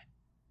 Yeah.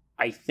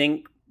 I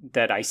think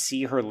that I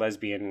see her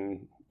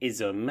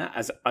lesbianism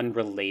as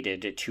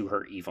unrelated to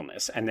her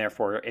evilness. And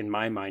therefore, in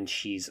my mind,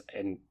 she's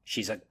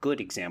a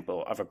good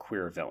example of a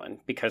queer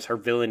villain because her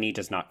villainy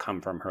does not come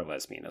from her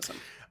lesbianism.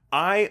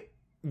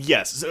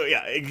 Yes. So,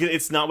 yeah,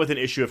 it's not with an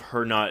issue of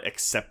her not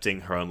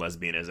accepting her own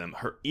lesbianism.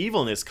 Her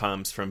evilness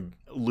comes from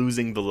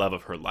losing the love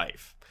of her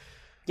life.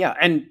 Yeah,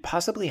 and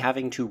possibly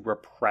having to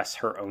repress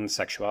her own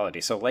sexuality.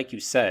 So like you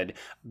said,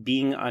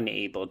 being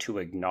unable to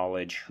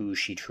acknowledge who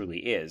she truly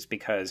is.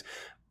 Because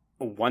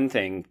one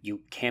thing,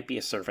 you can't be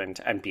a servant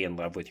and be in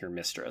love with your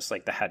mistress,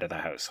 like the head of the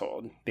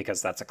household,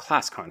 because that's a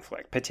class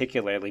conflict,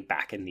 particularly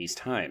back in these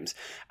times.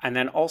 And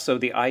then also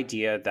the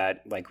idea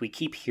that, like, we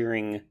keep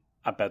hearing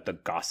about the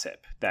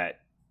gossip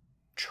that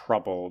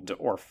troubled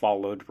or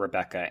followed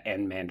Rebecca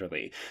and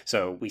Manderley.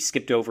 So we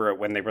skipped over it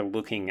when they were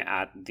looking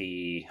at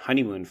the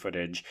honeymoon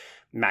footage.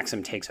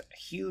 Maxim takes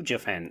huge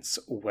offense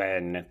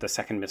when the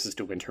second Mrs.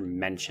 De Winter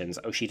mentions,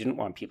 oh, she didn't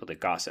want people to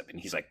gossip. And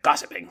he's like,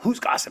 gossiping? Who's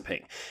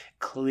gossiping?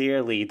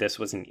 Clearly, this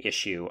was an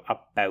issue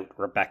about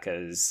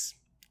Rebecca's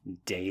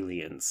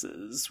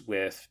dalliances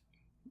with,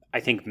 I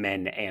think,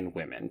 men and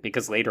women.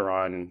 Because later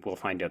on, we'll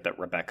find out that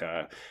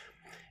Rebecca...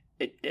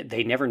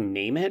 they never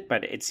name it,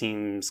 but it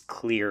seems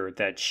clear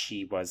that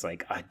she was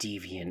like a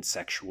deviant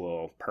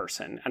sexual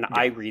person. And yeah.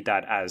 I read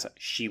that as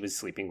she was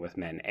sleeping with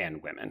men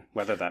and women,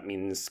 whether that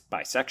means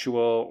bisexual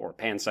or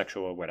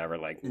pansexual, whatever.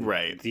 Like,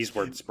 right. These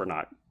words were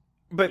not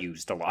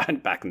used a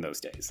lot back in those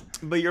days.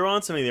 But you're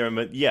on something there.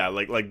 But yeah,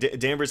 like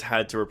Danvers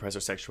had to repress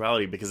her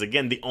sexuality because,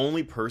 again, the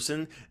only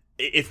person...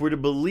 If we're to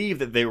believe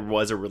that there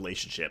was a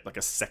relationship, like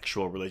a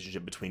sexual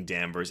relationship between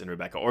Danvers and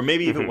Rebecca, or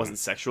maybe if it wasn't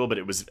sexual, but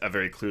it was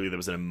very clearly there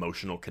was an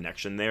emotional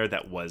connection there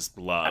that was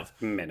love.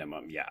 At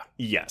minimum, yeah.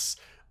 Yes.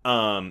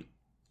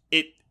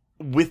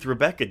 With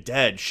Rebecca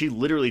dead, she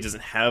literally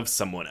doesn't have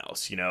someone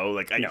else, you know?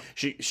 Like,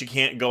 she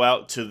can't go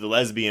out to the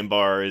lesbian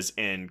bars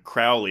in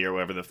Crowley or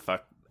wherever the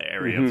fuck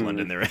area of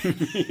London they're in.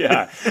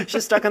 Yeah.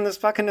 She's stuck on this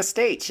fucking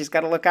estate. She's got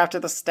to look after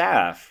the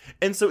staff.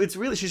 And so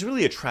she's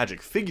really a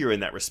tragic figure in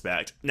that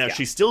respect. Now,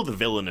 she's still the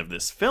villain of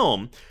this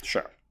film.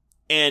 Sure.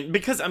 And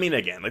because, I mean,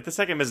 again, like, the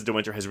second Mrs. De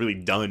Winter has really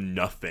done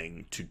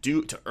nothing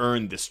to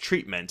earn this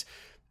treatment.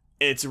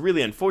 It's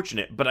really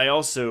unfortunate, but I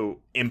also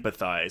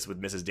empathize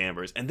with Mrs.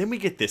 Danvers. And then we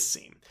get this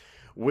scene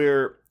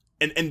where...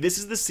 And this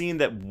is the scene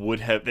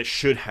that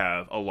should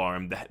have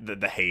alarmed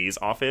the Hayes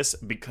office,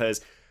 because...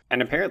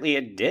 And apparently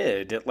it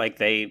did. Like,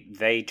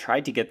 they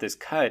tried to get this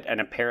cut,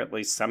 and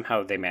apparently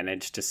somehow they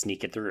managed to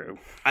sneak it through.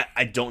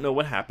 I don't know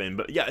what happened,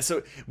 but yeah,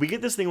 so we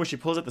get this thing where she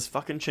pulls out this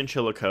fucking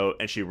chinchilla coat,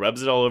 and she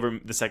rubs it all over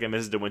the second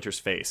Mrs. De Winter's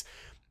face.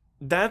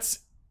 That's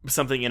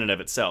something in and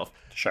of itself.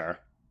 Sure.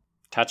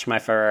 Touch my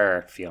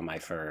fur, feel my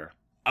fur.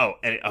 Oh,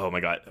 and oh my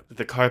God,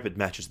 the carpet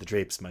matches the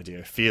drapes, my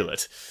dear. Feel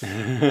it.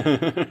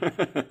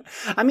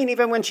 I mean,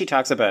 even when she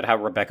talks about how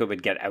Rebecca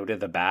would get out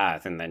of the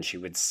bath and then she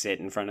would sit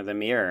in front of the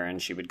mirror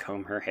and she would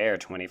comb her hair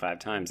 25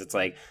 times. It's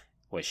like,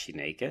 was she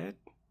naked?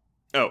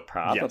 Oh,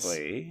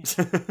 probably. Yes.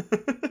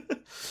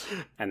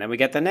 And then we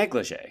get the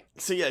negligee.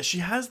 So yeah, she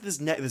has this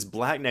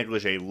black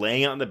negligee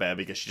laying out on the bed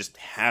because she just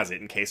has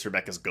it in case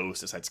Rebecca's ghost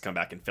decides to come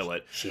back and fill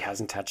it. She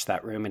hasn't touched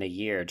that room in a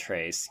year,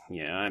 Trace.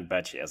 Yeah, I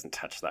bet she hasn't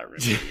touched that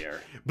room in a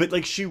year. But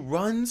like, she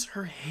runs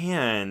her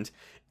hand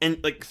and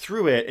like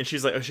through it, and she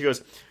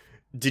goes,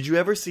 did you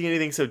ever see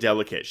anything so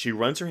delicate? She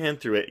runs her hand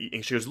through it,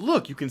 and she goes,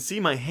 look, you can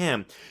see my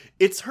hand.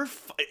 It's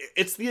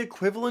it's the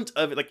equivalent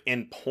of, like,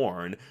 in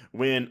porn,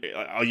 when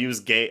I'll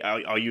use gay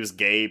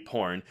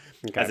porn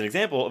as an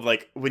example of,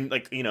 like, when,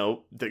 like, you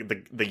know,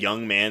 the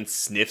young man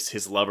sniffs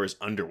his lover's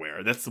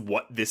underwear. That's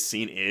what this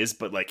scene is,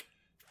 but, like,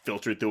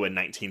 filtered through a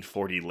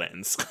 1940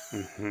 lens.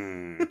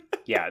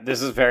 Yeah,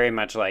 this is very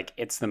much like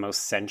it's the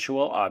most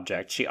sensual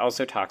object. She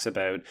also talks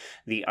about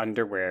the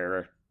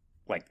underwear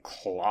like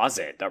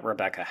closet that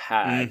Rebecca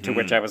had, to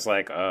which I was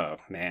like, oh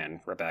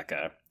man,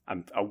 Rebecca,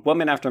 I'm a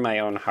woman after my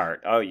own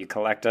heart. Oh, you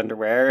collect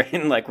underwear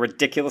in like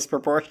ridiculous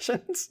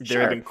proportions?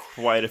 There have been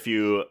quite a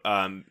few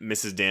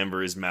Mrs.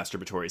 Danvers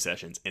masturbatory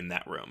sessions in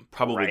that room.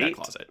 Probably that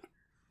closet.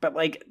 But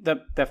like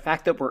the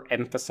fact that we're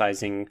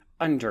emphasizing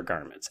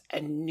undergarments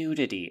and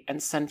nudity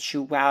and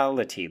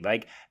sensuality,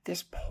 like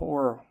this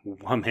poor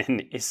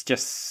woman is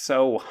just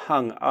so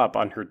hung up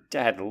on her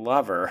dead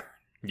lover.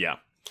 Yeah.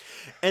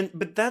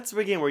 But that's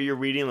again where you're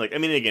reading, like, I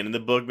mean, again, in the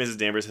book, Mrs.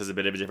 Danvers has a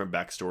bit of a different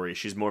backstory.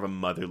 She's more of a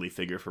motherly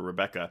figure for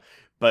Rebecca.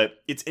 But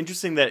it's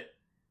interesting that,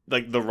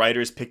 like, the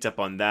writers picked up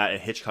on that,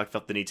 and Hitchcock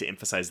felt the need to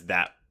emphasize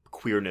that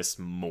queerness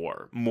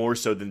more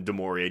so than Du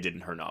Maurier did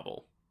in her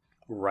novel.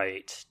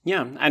 Right.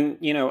 Yeah. And,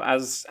 you know,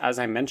 as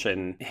I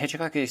mentioned,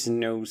 Hitchcock is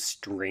no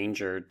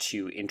stranger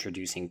to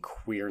introducing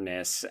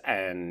queerness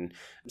and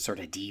sort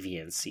of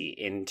deviancy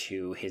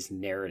into his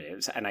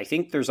narratives. And I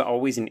think there's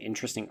always an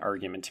interesting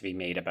argument to be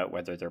made about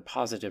whether they're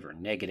positive or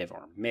negative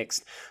or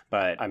mixed.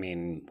 But, I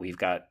mean, we've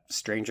got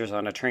Strangers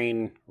on a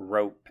Train,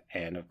 Rope,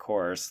 and, of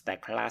course,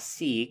 that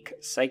classique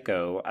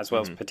Psycho, as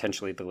well as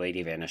potentially The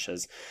Lady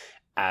Vanishes,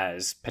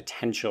 as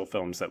potential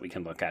films that we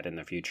can look at in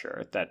the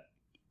future that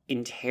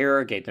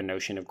interrogate the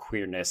notion of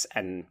queerness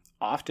and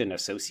often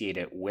associate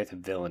it with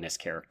villainous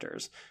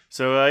characters.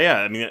 So, yeah,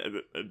 I mean,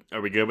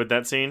 are we good with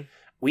that scene?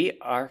 We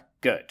are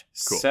good.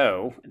 Cool.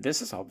 So, this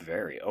is all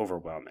very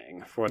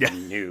overwhelming for the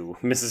new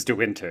Mrs. De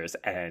Winters.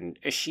 And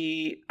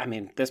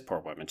this poor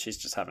woman, she's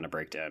just having a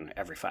breakdown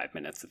every 5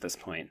 minutes at this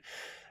point.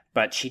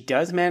 But she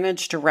does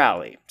manage to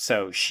rally.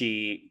 So,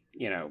 she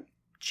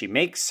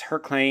makes her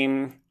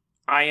claim.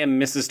 I am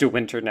Mrs. De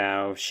Winter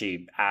now.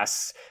 She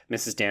asks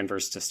Mrs.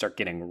 Danvers to start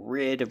getting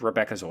rid of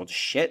Rebecca's old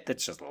shit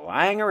that's just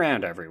lying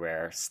around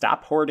everywhere.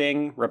 Stop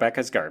hoarding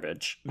Rebecca's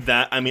garbage.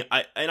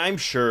 I'm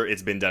sure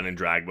it's been done in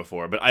drag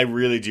before, but I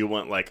really do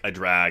want, like, a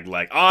drag,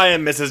 like, I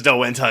am Mrs. De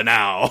Winter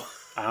now.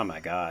 Oh my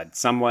god.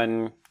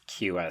 Someone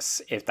cue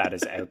us if that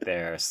is out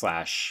there,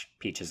 /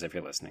 Peaches if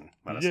you're listening.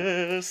 Let us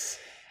know.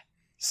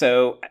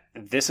 So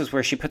this is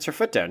where she puts her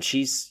foot down.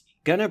 She's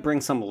gonna bring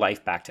some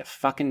life back to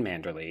fucking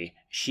Manderley.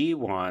 She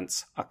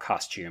wants a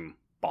costume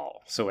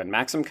ball. So when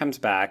Maxim comes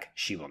back,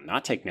 she will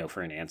not take no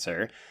for an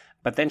answer.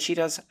 But then she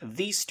does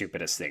the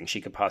stupidest thing she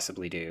could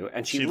possibly do,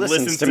 and she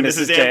listens to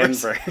Mrs.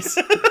 Danvers.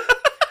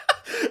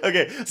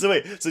 Okay, so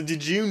wait. So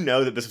did you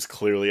know that this was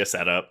clearly a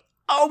setup?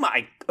 Oh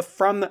my...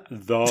 From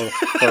the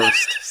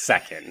first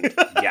second,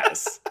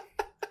 yes.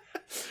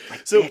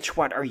 Like, so, bitch,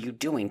 what are you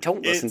doing?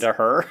 Don't listen to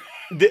her.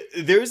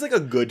 There's like a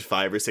good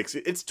 5 or 6.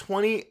 It's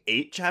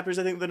 28 chapters,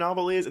 I think the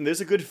novel is, and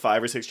there's a good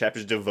 5 or 6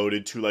 chapters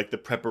devoted to like the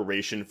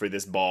preparation for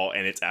this ball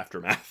and its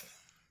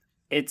aftermath.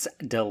 It's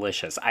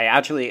delicious.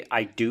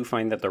 I do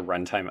find that the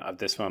runtime of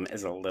this film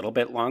is a little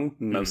bit long,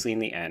 mostly in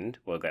the end.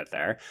 We'll get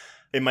there.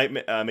 It might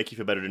make you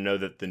feel better to know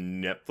that the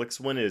Netflix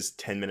one is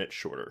 10 minutes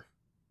shorter.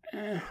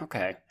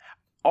 Okay.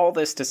 All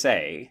this to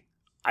say,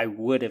 I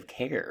would have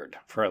cared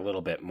for a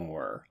little bit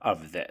more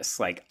of this.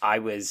 Like, I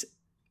was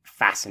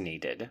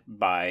fascinated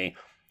by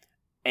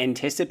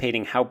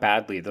anticipating how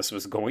badly this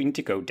was going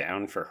to go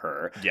down for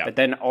her, but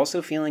then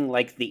also feeling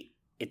like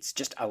it's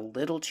just a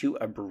little too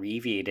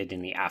abbreviated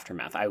in the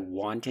aftermath. I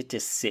wanted to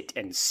sit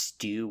and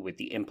stew with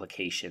the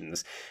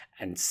implications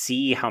and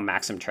see how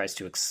Maxim tries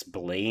to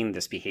explain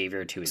this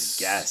behavior to his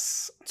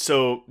guests.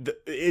 So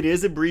it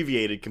is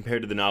abbreviated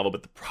compared to the novel,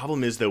 but the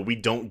problem is, though, we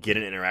don't get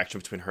an interaction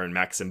between her and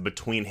Maxim,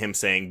 between him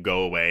saying,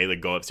 go away,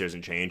 like go upstairs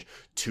and change,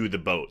 to the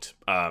boat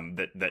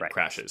that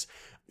crashes.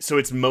 So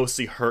it's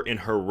mostly her in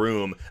her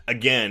room,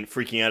 again,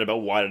 freaking out about,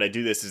 why did I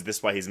do this? Is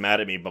this why he's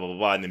mad at me? Blah, blah,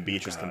 blah. And then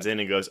Beatrice comes in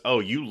and goes,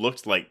 oh, you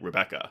looked like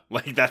Rebecca.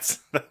 Like,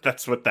 that's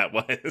what that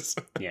was.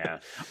 Yeah.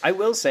 I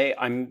will say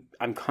I'm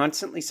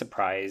constantly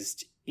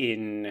surprised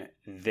in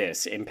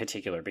this in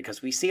particular,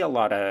 because we see a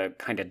lot of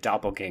kind of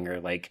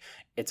doppelganger, like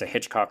it's a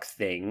Hitchcock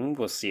thing.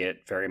 We'll see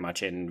it very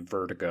much in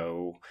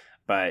Vertigo.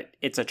 But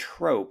it's a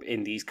trope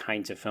in these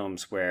kinds of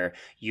films where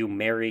you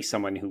marry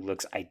someone who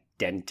looks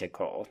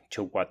identical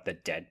to what the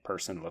dead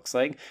person looks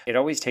like. It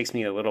always takes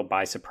me a little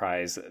by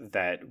surprise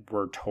that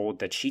we're told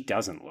that she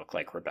doesn't look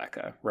like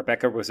Rebecca.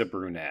 Rebecca was a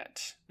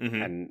brunette.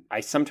 Mm-hmm. And I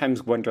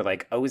sometimes wonder,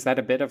 like, oh, is that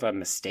a bit of a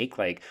mistake?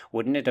 Like,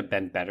 wouldn't it have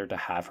been better to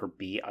have her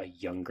be a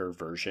younger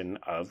version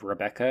of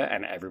Rebecca?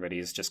 And everybody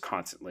is just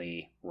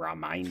constantly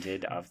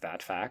reminded of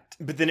that fact.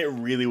 But then it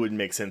really would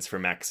make sense for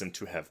Maxim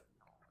to have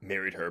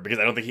married her, because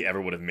I don't think he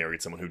ever would have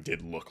married someone who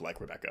did look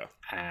like Rebecca.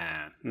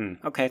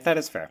 Okay, that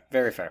is fair.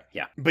 Very fair,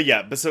 yeah.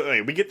 But so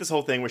anyway, we get this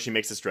whole thing where she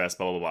makes this dress,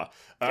 blah, blah, blah.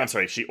 I'm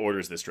sorry, she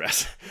orders this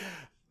dress.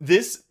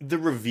 the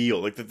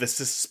reveal, like the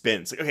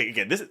suspense. Like, okay,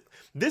 again,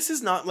 this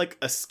is not like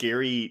a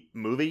scary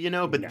movie, you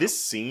know, but this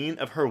scene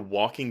of her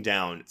walking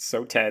down,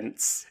 so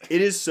tense.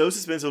 It is so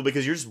suspenseful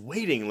because you're just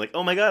waiting, like,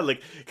 oh my god,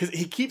 like, because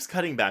he keeps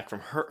cutting back from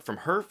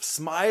her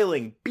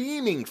smiling,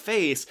 beaming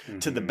face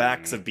to the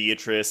backs of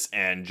Beatrice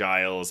and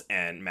Giles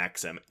and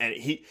Maxim, and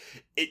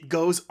it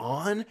goes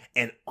on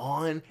and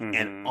on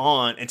and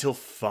on until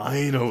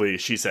finally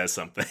she says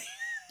something.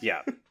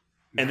 Yeah.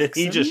 And then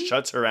he just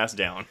shuts her ass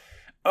down.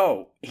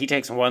 Oh, he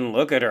takes one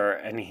look at her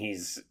and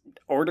he's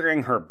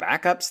ordering her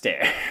back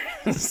upstairs.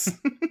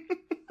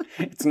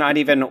 It's not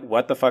even,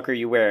 what the fuck are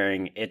you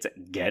wearing? It's,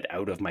 get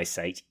out of my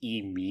sight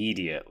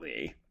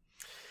immediately.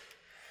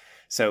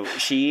 So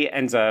she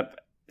ends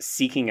up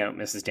seeking out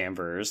Mrs.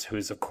 Danvers,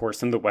 who's, of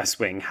course, in the West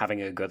Wing having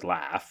a good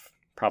laugh,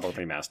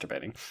 probably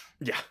masturbating.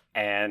 Yeah.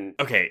 And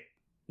okay,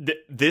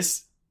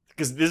 this...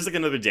 because this is like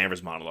another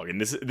Danvers monologue,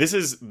 and this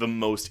is the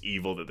most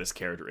evil that this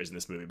character is in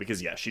this movie,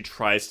 because yeah, she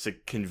tries to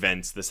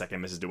convince the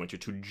second Mrs. De Winter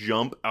to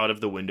jump out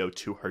of the window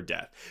to her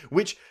death,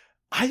 which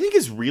I think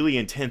is really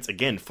intense,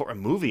 again, for a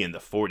movie in the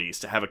 40s,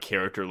 to have a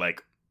character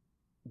like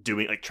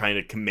doing, like,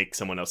 trying to make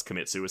someone else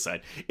commit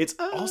suicide. It's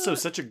also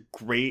such a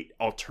great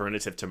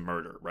alternative to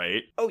murder,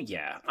 right? Oh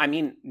yeah, I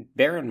mean,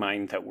 bear in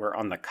mind that we're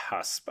on the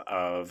cusp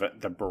of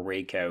the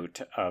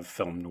breakout of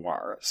film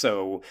noir,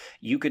 so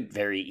you could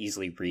very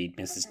easily read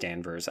Mrs.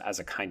 Danvers as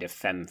a kind of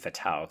femme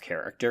fatale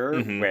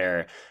character,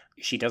 where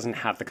she doesn't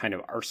have the kind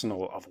of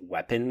arsenal of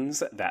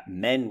weapons that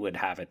men would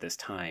have at this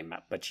time,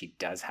 but she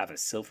does have a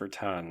silver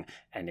tongue,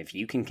 and if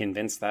you can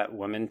convince that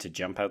woman to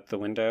jump out the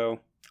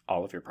window,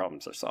 all of your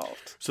problems are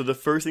solved. So the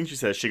first thing she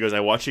says, she goes, "I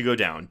watched you go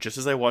down, just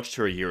as I watched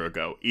her a year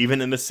ago,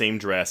 even in the same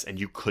dress, and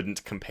you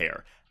couldn't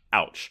compare.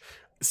 Ouch."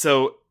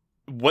 So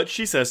what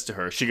she says to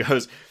her, she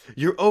goes,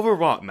 "You're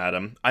overwrought,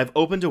 madam. I've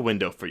opened a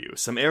window for you.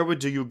 Some air would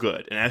do you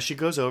good." And as she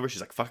goes over,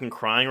 she's like fucking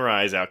crying her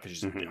eyes out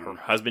because her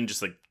husband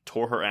just like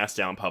tore her ass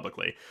down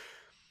publicly.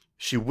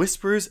 She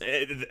whispers,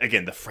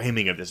 again, the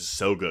framing of this is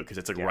so good because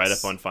it's like right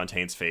up on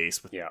Fontaine's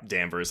face with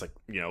Danvers, like,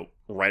 you know,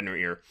 right in her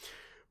ear.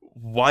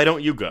 "Why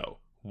don't you go?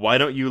 Why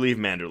don't you leave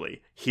Manderley?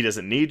 He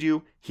doesn't need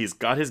you. He's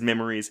got his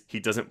memories. He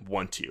doesn't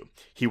want you.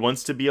 He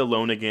wants to be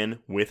alone again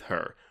with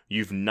her.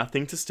 You've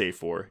nothing to stay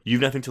for.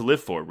 You've nothing to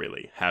live for,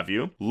 really, have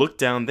you? Look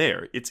down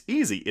there. It's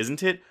easy,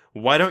 isn't it?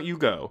 Why don't you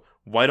go?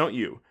 Why don't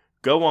you?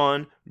 Go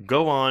on.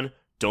 Go on.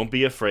 Don't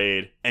be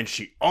afraid." And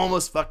she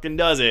almost fucking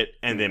does it.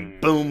 And then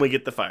boom, we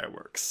get the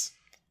fireworks.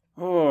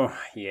 Oh,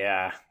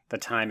 yeah. The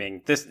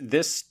timing.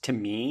 This to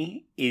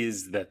me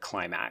is the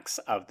climax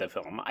of the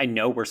film. I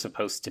know we're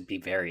supposed to be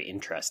very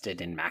interested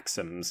in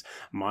Maxim's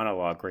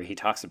monologue where he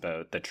talks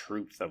about the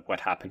truth of what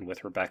happened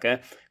with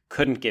Rebecca.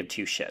 Couldn't give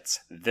two shits.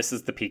 This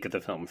is the peak of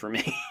the film for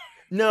me.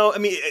 No, I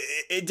mean,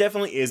 it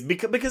definitely is.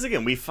 Because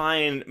again, we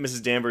find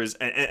Mrs. Danvers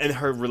and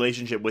her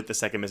relationship with the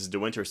second Mrs. De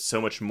Winter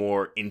so much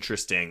more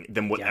interesting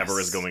than whatever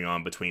is going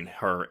on between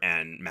her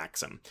and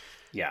Maxim.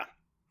 Yeah.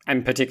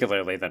 And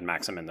particularly than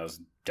Maxim and those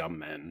dumb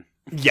men.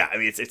 Yeah, I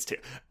mean, it's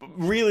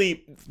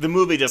really, the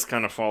movie does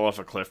kind of fall off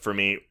a cliff for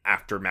me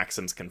after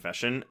Maxim's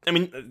confession. I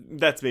mean,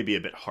 that's maybe a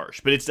bit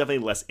harsh, but it's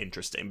definitely less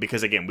interesting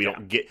because, again, we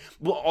don't get,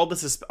 well, all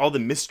the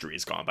mystery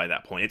is gone by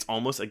that point. It's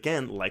almost,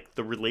 again, like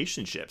the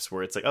relationships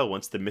where it's like, oh,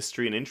 once the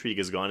mystery and intrigue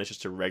is gone, it's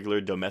just a regular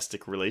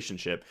domestic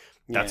relationship.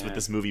 That's what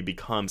this movie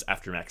becomes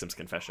after Maxim's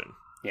confession.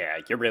 Yeah,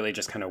 you're really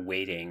just kind of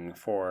waiting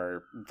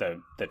for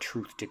the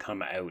truth to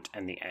come out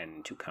and the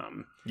end to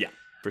come. Yeah.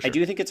 For sure. I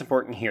do think it's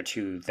important here,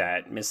 too,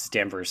 that Mrs.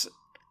 Danvers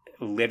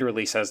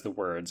literally says the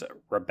words,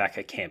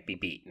 "Rebecca can't be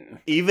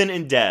beaten." Even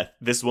in death,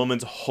 this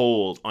woman's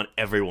hold on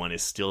everyone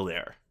is still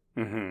there.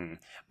 Mm-hmm.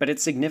 But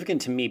it's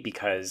significant to me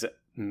because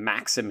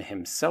Maxim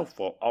himself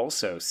will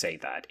also say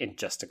that in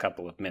just a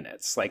couple of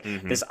minutes. Like,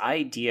 this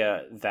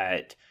idea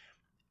that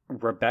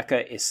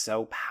Rebecca is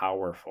so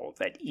powerful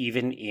that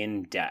even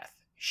in death,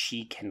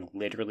 she can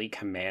literally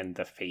command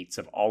the fates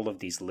of all of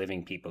these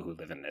living people who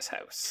live in this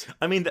house.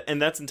 I mean,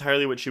 and that's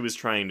entirely what she was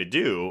trying to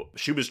do.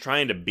 She was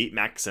trying to beat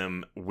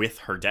Maxim with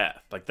her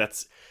death. Like,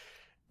 that's...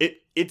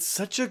 It's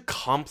such a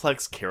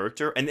complex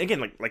character. And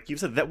again, like you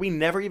said, that we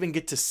never even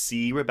get to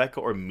see Rebecca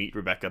or meet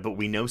Rebecca, but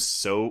we know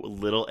so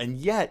little and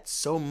yet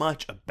so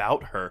much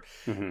about her.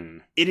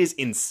 It is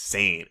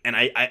insane. And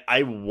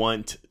I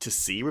want to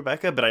see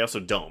Rebecca, but I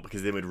also don't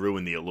because they would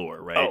ruin the allure,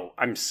 right? Oh,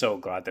 I'm so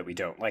glad that we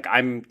don't. Like,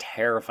 I'm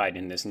terrified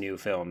in this new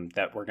film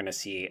that we're going to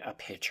see a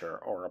picture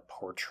or a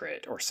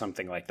portrait or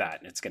something like that.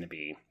 And it's going to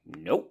be,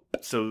 nope.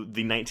 So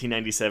the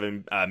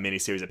 1997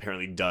 miniseries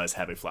apparently does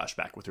have a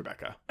flashback with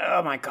Rebecca.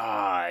 Oh my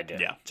God.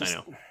 Yeah, just, I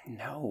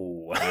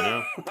know. No. I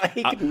know.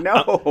 Like,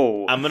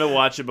 no. I'm going to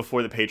watch it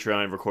before the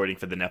Patreon recording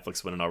for the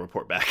Netflix one, and I'll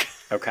report back.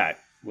 Okay,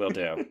 will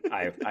do.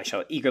 I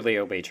shall eagerly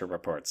obey your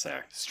reports,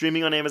 sir.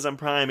 Streaming on Amazon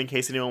Prime in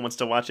case anyone wants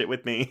to watch it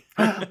with me.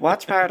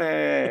 Watch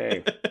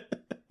party!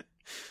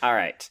 All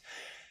right.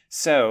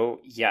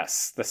 So,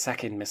 yes, the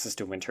second Mrs.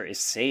 De Winter is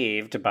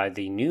saved by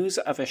the news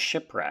of a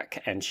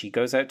shipwreck, and she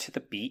goes out to the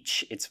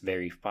beach. It's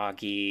very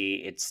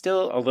foggy. It's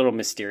still a little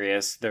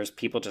mysterious. There's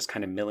people just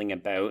kind of milling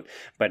about,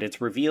 but it's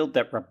revealed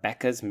that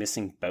Rebecca's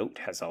missing boat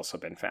has also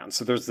been found.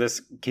 So there's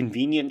this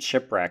convenient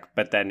shipwreck,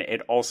 but then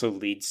it also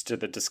leads to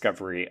the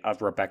discovery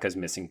of Rebecca's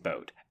missing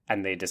boat,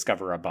 and they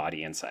discover a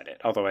body inside it.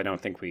 Although I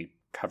don't think we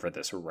cover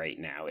this right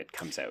now. It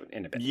comes out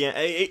in a bit. Yeah,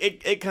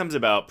 it comes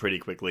about pretty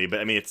quickly, but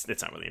I mean, it's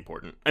not really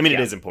important. I mean,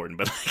 It is important,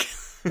 but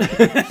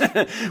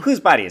like... Whose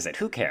body is it?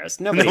 Who cares?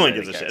 Nobody no one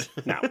really gives cares.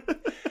 a shit. No.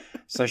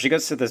 So she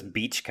goes to this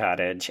beach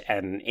cottage,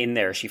 and in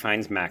there she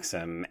finds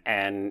Maxim,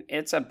 and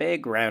it's a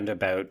big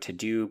roundabout to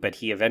do, but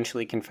he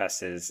eventually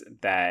confesses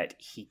that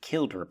he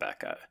killed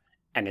Rebecca.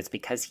 And it's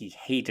because he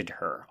hated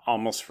her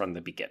almost from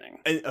the beginning.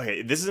 And,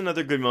 okay, this is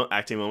another good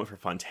acting moment for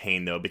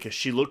Fontaine, though, because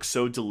she looks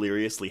so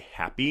deliriously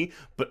happy,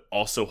 but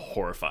also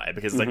horrified.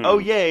 Because it's like, oh,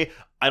 yay,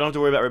 I don't have to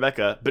worry about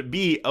Rebecca. But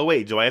B, oh,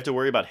 wait, do I have to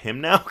worry about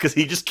him now? Because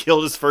he just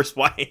killed his first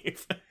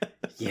wife.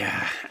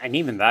 Yeah, and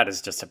even that is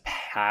just a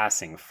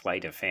passing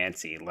flight of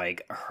fancy.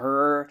 Like,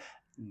 her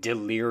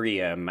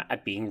delirium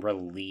at being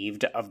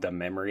relieved of the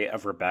memory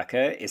of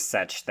Rebecca is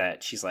such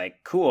that she's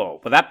like, cool,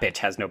 well, that bitch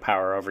has no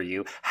power over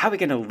you. How are we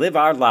going to live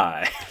our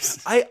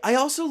lives? I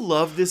also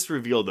love this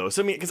reveal, though.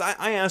 So, I mean, because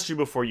I asked you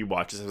before you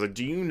watched this, I was like,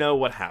 do you know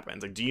what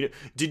happens? Like,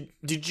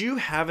 did you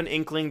have an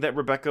inkling that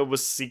Rebecca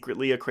was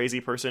secretly a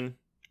crazy person?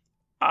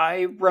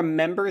 I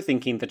remember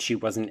thinking that she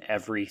wasn't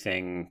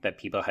everything that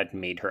people had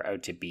made her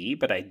out to be,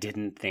 but I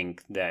didn't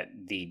think that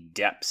the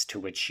depths to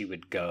which she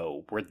would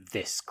go were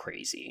this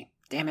crazy.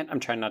 Damn it, I'm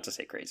trying not to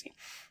say crazy.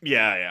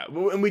 Yeah.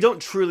 And we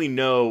don't truly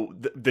know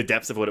the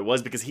depths of what it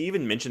was, because he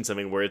even mentioned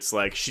something where it's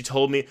like, she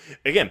told me,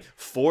 again,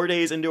 4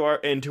 days into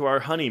our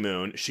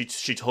honeymoon, she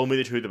told me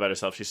the truth about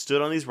herself. She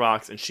stood on these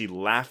rocks and she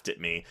laughed at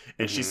me.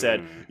 And she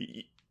said,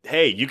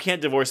 hey, you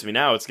can't divorce me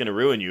now. It's going to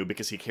ruin you,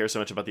 because he cares so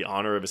much about the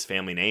honor of his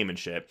family name and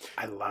shit.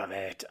 I love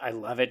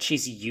it.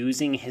 She's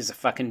using his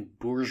fucking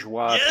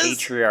bourgeois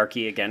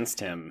patriarchy against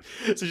him.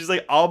 So she's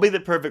like, I'll be the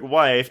perfect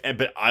wife,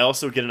 but I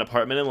also get an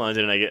apartment in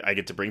London, and I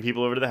get to bring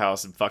people over to the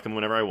house and fuck them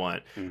whenever I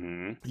want.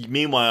 Mm-hmm.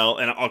 Meanwhile,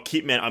 and I'll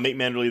make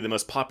Manderley the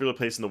most popular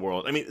place in the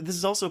world. I mean, this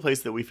is also a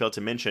place that we failed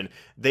to mention.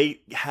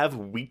 They have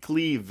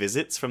weekly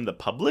visits from the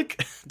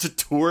public to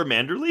tour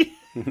Manderley.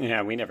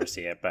 Yeah, we never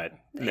see it, but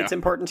it's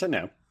important to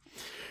know.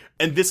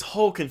 And this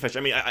whole confession,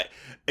 I mean,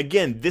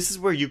 again, this is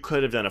where you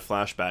could have done a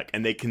flashback,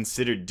 and they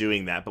considered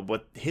doing that. But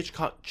what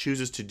Hitchcock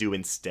chooses to do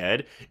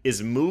instead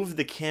is move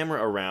the camera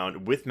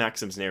around with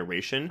Maxim's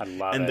narration. I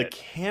love and it. the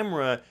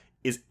camera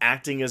is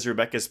acting as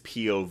Rebecca's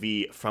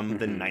POV from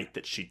the night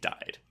that she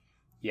died.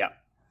 Yeah.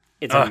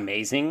 It's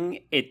amazing.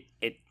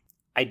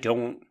 I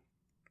don't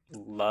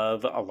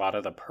love a lot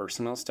of the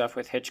personal stuff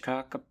with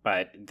Hitchcock,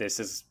 but this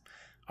is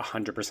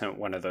 100%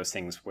 one of those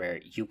things where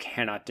you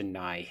cannot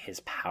deny his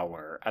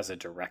power as a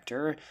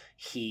director.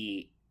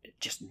 He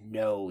just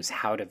knows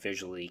how to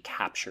visually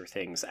capture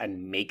things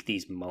and make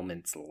these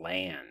moments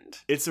land.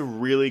 It's a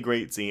really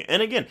great scene.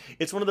 And again,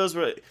 it's one of those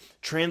where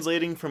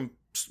translating from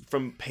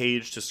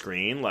page to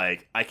screen,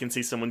 like, I can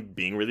see someone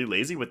being really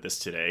lazy with this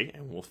today,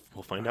 and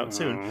we'll find out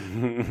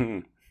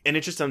soon. And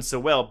it just done so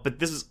well. But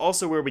this is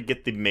also where we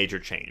get the major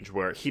change,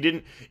 where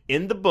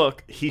in the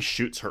book, he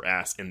shoots her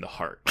ass in the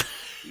heart.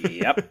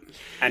 Yep.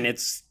 And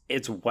it's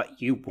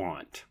what you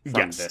want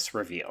from this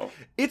reveal.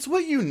 It's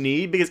what you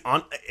need, because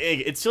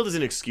it still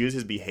doesn't excuse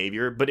his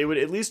behavior, but it would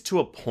at least to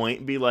a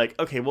point be like,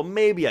 okay, well,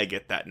 maybe I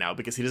get that now,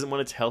 because he doesn't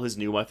want to tell his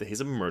new wife that he's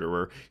a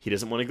murderer. He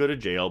doesn't want to go to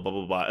jail, blah,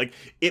 blah, blah. Like,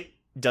 it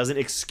doesn't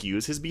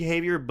excuse his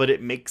behavior, but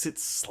it makes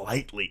it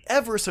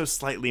ever so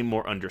slightly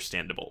more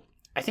understandable.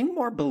 I think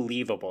more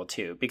believable,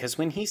 too, because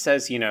when he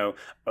says,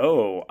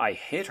 oh, I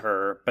hit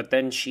her, but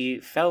then she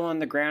fell on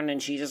the ground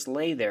and she just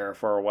lay there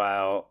for a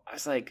while, I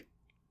was like,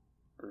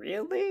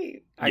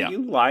 really? Are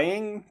you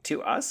lying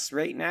to us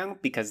right now?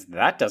 Because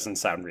that doesn't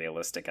sound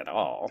realistic at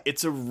all.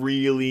 It's a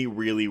really,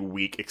 really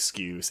weak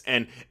excuse.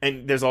 And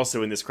there's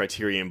also in this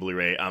Criterion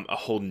Blu-ray a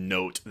whole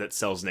note that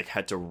Selznick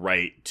had to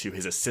write to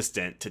his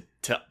assistant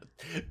to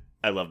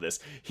I love this.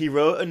 He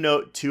wrote a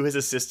note to his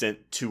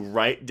assistant to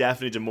write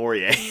Daphne du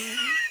Maurier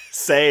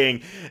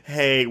saying,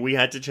 hey, we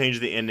had to change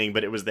the ending,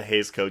 but it was the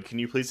Hays Code. Can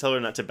you please tell her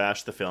not to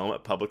bash the film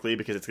publicly,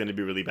 because it's going to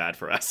be really bad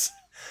for us?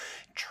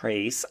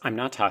 Trace, I'm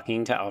not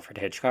talking to Alfred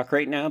Hitchcock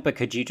right now, but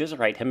could you just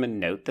write him a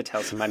note that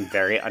tells him I'm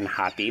very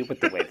unhappy with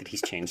the way that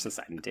he's changed this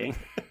ending?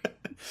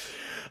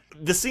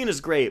 The scene is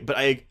great, but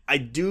I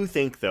do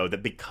think, though,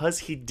 that because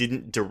he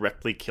didn't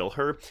directly kill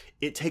her,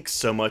 it takes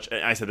so much,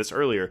 I said this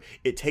earlier,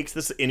 it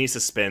takes any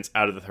suspense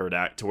out of the third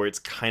act to where it's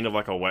kind of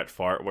like a wet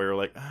fart, where you're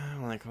like,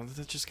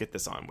 let's just get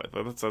this on with.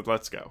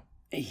 Let's go.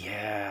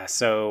 Yeah,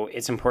 so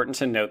it's important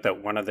to note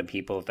that one of the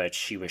people that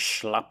she was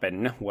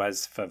schlepping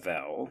was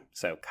Favell,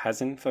 so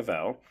cousin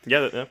Favell.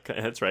 Yeah,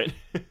 that's right.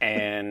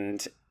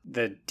 And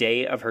the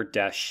day of her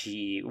death,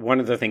 one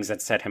of the things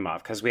that set him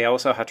off, because we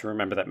also have to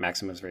remember that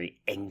Maxim is very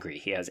angry.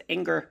 He has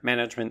anger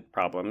management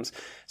problems.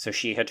 So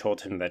she had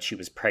told him that she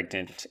was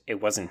pregnant. It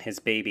wasn't his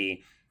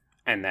baby.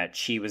 and that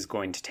she was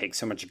going to take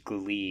so much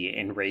glee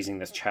in raising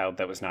this child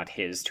that was not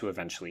his to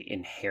eventually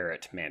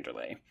inherit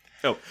Manderley.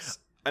 Oh,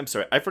 I'm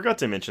sorry. I forgot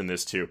to mention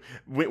this too.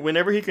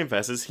 Whenever he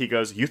confesses, he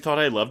goes, "You thought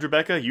I loved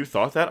Rebecca? You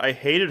thought that? I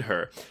hated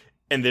her."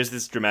 And there's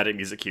this dramatic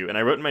music cue. And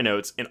I wrote in my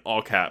notes in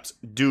all caps,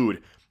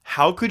 "Dude,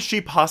 how could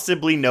she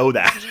possibly know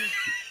that?"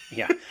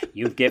 Yeah,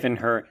 you've given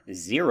her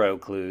 0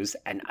 clues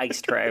and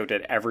iced her out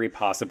at every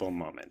possible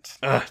moment.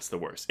 It's the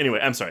worst. Anyway,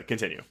 I'm sorry.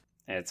 Continue.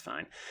 It's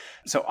fine.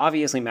 So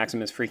obviously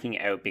Maxim is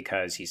freaking out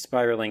because he's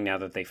spiraling now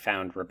that they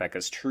found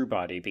Rebecca's true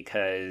body,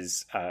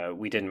 because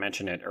we didn't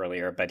mention it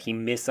earlier, but he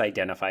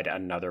misidentified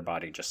another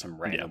body, just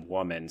some random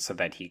woman, so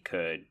that he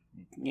could,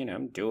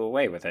 do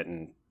away with it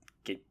and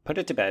put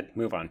it to bed,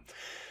 move on.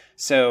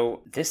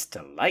 So this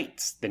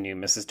delights the new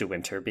Mrs. De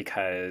Winter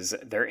because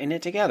they're in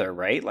it together,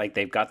 right? Like,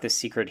 they've got this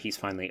secret he's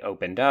finally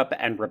opened up,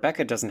 and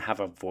Rebecca doesn't have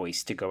a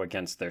voice to go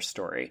against their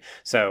story.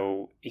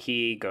 So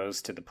he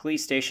goes to the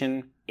police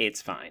station.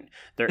 It's fine.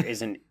 There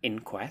is an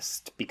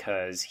inquest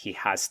because he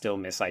has still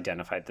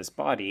misidentified this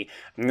body.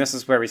 And this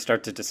is where we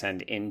start to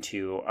descend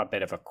into a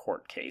bit of a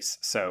court case.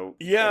 So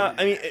yeah,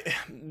 I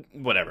mean,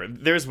 whatever.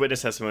 There's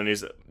witness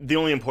testimonies. The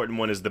only important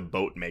one is the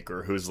boat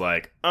maker who's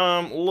like,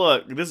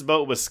 look, this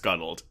boat was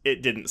scuttled.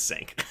 It didn't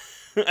sink.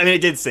 I mean,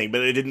 it did sink,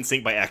 but it didn't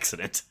sink by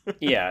accident.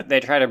 Yeah, they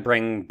try to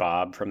bring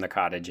Bob from the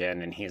cottage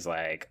in, and he's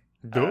like,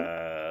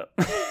 and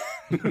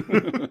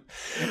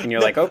you're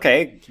like,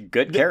 okay,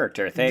 good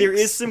character, thanks. There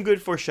is some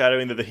good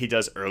foreshadowing that he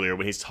does earlier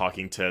when he's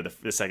talking to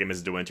the second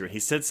Mrs. De Winter, and he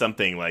said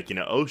something like,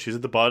 oh, she's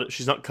at the bottom,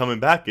 she's not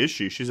coming back, is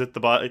she? She's at the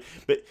bottom.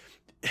 But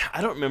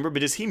I don't remember, but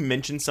does he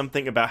mention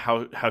something about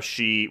how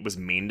she was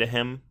mean to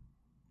him?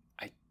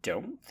 I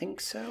don't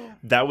think so.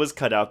 That was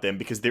cut out then,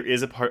 because there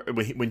is a part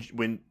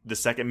when the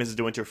second Mrs.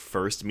 De Winter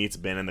first meets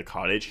Ben in the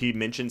cottage, he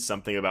mentions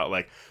something about,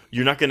 like,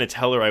 you're not going to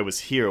tell her I was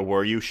here,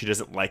 were you? She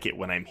doesn't like it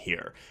when I'm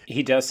here.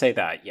 He does say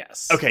that,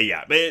 yes. Okay,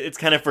 yeah, but it's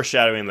kind of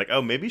foreshadowing, like,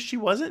 oh, maybe she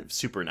wasn't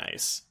super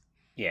nice.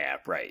 Yeah,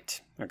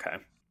 right. Okay.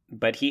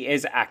 But he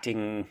is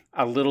acting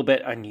a little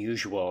bit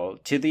unusual,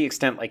 to the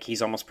extent like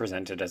he's almost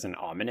presented as an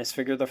ominous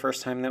figure the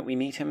first time that we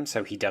meet him,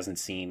 so he doesn't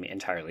seem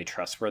entirely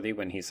trustworthy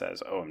when he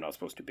says, oh, I'm not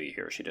supposed to be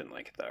here. She didn't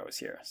like it that I was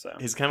here. So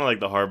he's kind of like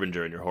the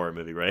Harbinger in your horror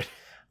movie, right?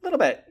 A little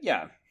bit,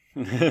 yeah.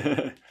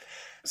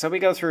 So we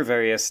go through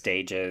various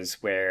stages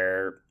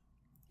where,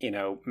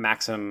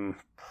 Maxim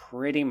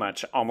pretty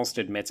much almost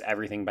admits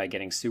everything by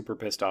getting super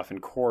pissed off in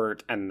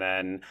court, and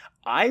then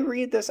I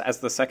read this as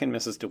the second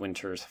Mrs. De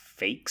Winter's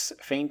fakes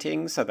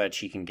fainting so that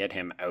she can get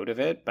him out of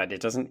it, but it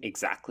doesn't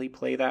exactly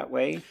play that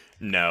way.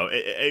 No,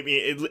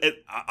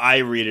 I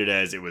read it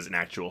as it was an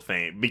actual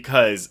faint,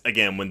 because,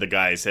 again, when the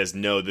guy says,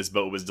 no, this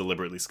boat was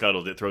deliberately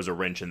scuttled, it throws a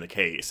wrench in the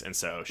case, and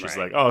so she's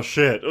like, oh,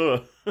 shit,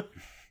 ugh.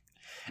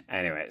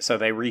 Anyway, so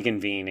they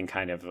reconvene in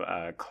kind of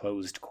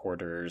closed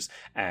quarters,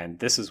 and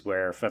this is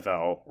where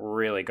Favell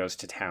really goes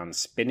to town,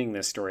 spinning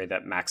this story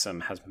that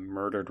Maxim has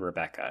murdered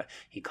Rebecca.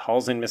 He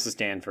calls in Mrs.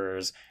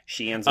 Danvers.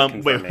 She ends up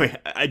confirming... Wait,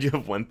 I do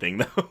have one thing,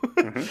 though.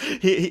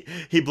 Mm-hmm.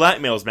 He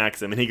blackmails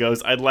Maxim, and he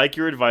goes, I'd like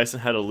your advice on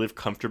how to live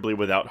comfortably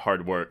without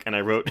hard work. And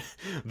I wrote,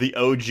 the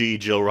OG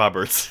Jill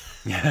Roberts.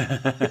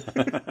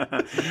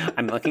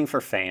 I'm looking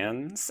for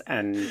fans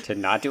and to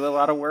not do a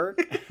lot of work.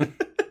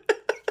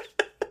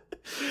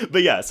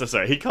 But yeah, so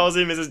sorry. He calls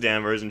in Mrs.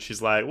 Danvers, and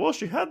she's like, well,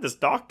 she had this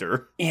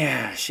doctor.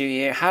 Yeah,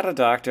 she had a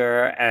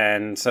doctor,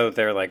 and so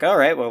they're like, all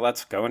right, well,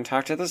 let's go and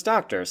talk to this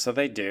doctor. So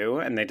they do,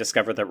 and they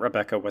discover that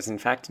Rebecca was, in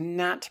fact,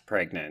 not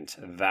pregnant.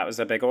 That was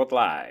a big old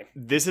lie.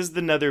 This is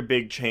another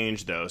big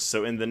change, though.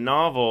 So in the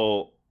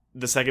novel,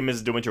 the second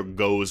Mrs. De Winter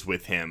goes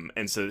with him,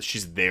 and so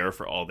she's there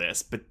for all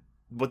this. But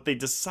what they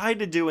decide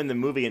to do in the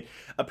movie, and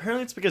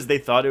apparently it's because they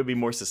thought it would be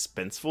more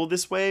suspenseful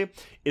this way,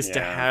 is to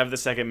have the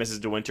second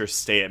Mrs. De Winter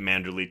stay at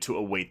Manderley to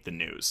await the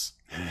news.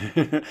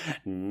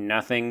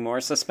 Nothing more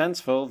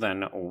suspenseful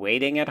than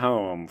waiting at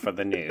home for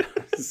the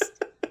news.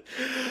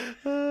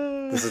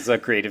 This is a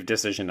creative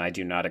decision I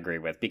do not agree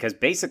with, because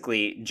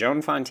basically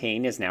Joan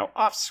Fontaine is now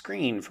off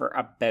screen for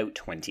about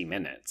 20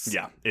 minutes.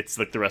 Yeah, it's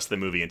like the rest of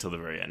the movie until the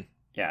very end.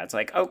 Yeah, it's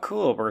like, oh,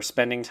 cool, we're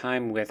spending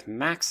time with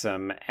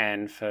Maxim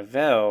and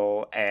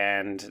Favell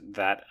and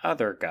that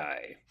other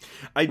guy.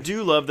 I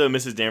do love, though,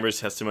 Mrs. Danvers'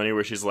 testimony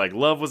where she's like,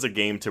 love was a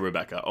game to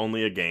Rebecca,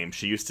 only a game.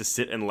 She used to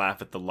sit and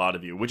laugh at the lot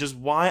of you, which is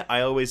why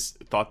I always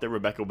thought that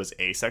Rebecca was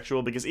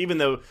asexual, because even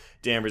though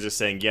Danvers is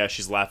saying, yeah,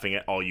 she's laughing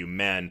at all you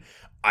men,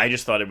 I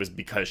just thought it was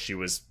because she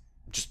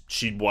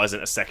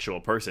wasn't a sexual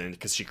person,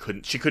 because she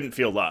couldn't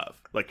feel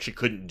love. Like, she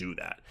couldn't do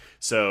that.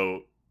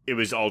 So it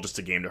was all just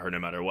a game to her no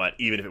matter what,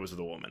 even if it was with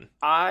a woman.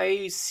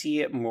 I see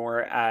it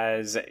more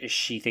as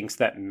she thinks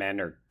that men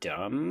are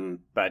dumb,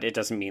 but it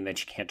doesn't mean that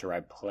she can't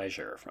derive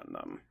pleasure from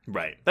them.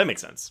 Right. That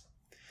makes sense.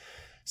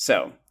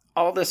 So,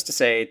 all this to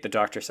say, the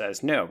doctor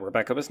says, no,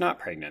 Rebecca was not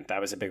pregnant. That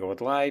was a big old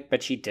lie,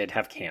 but she did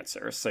have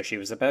cancer, so she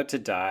was about to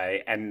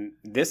die. And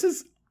this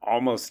is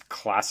almost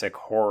classic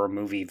horror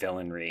movie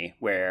villainry,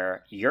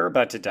 where you're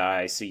about to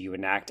die, so you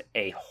enact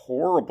a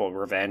horrible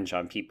revenge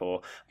on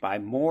people by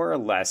more or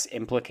less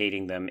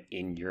implicating them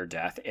in your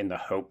death in the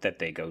hope that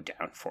they go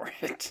down for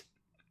it.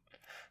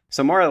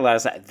 So more or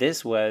less,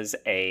 this was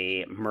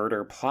a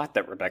murder plot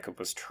that Rebecca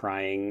was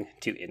trying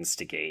to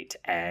instigate,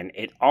 and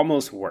it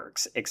almost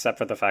works, except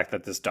for the fact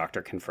that this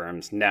doctor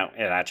confirms, no,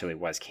 it actually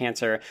was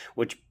cancer,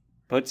 which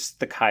puts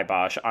the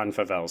kibosh on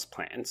Favel's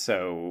plan.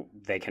 So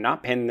they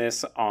cannot pin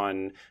this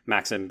on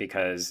Maxim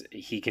because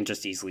he can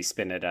just easily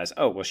spin it as,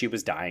 oh, well, she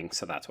was dying,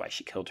 so that's why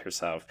she killed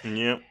herself.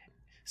 Yep.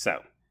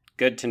 So,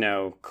 good to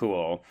know,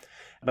 cool.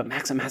 But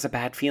Maxim has a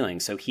bad feeling,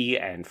 so he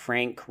and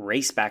Frank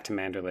race back to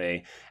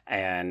Manderley,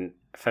 and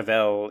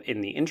Favel, in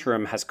the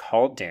interim, has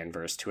called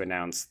Danvers to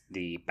announce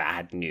the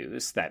bad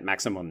news that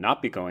Maxim will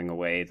not be going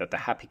away, that the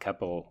happy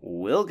couple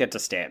will get to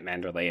stay at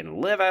Manderley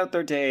and live out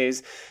their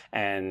days.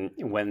 And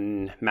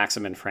when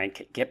Maxim and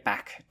Frank get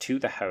back to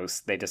the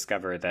house, they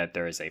discover that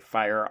there is a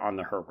fire on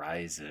the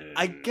horizon.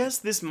 I guess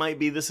this might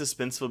be the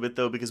suspenseful bit,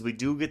 though, because we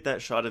do get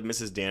that shot of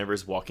Mrs.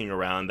 Danvers walking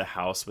around the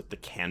house with the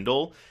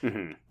candle,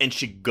 and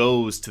she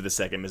goes to the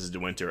second Mrs. De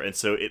Winter, and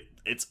so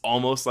it's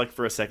almost like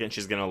for a second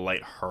she's going to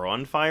light her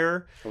on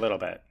fire. A little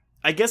bit.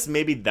 I guess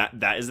maybe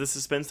that is the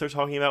suspense they're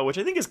talking about, which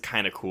I think is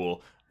kind of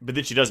cool, but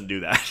then she doesn't do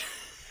that.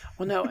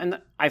 Well, no,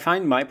 and I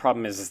find my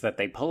problem is that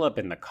they pull up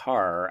in the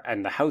car,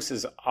 and the house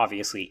is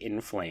obviously in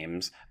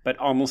flames, but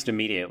almost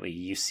immediately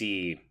you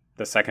see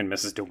the second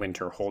Mrs. De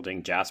Winter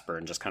holding Jasper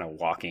and just kind of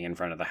walking in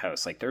front of the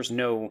house. Like, there's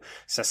no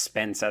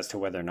suspense as to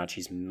whether or not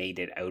she's made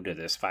it out of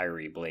this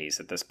fiery blaze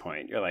at this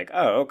point. You're like,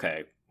 oh,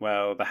 okay.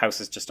 Well, the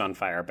house is just on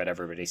fire, but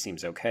everybody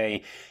seems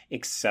okay,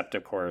 except,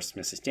 of course,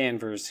 Mrs.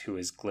 Danvers, who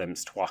is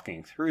glimpsed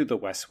walking through the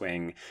West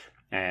Wing,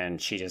 and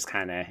she just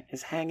kind of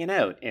is hanging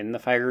out in the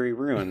fiery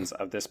ruins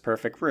of this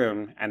perfect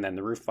room, and then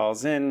the roof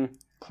falls in,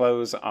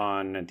 close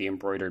on the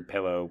embroidered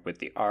pillow with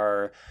the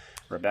R.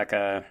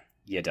 Rebecca,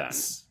 you done.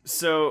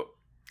 So,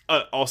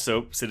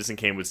 also, Citizen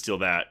Kane would steal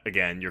that.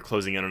 Again, you're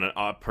closing in on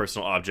a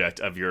personal object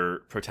of your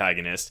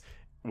protagonist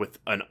with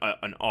an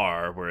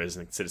R, whereas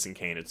in Citizen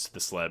Kane, it's the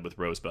sled with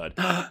Rosebud.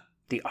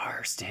 The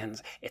R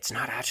stands, it's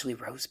not actually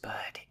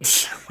Rosebud.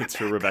 It's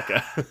for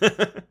Rebecca.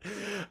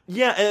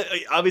 Yeah,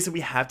 obviously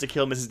we have to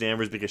kill Mrs.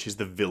 Danvers because she's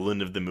the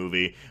villain of the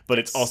movie, but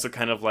it's also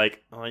kind of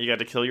like, oh, you got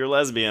to kill your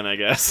lesbian, I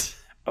guess.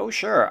 Oh,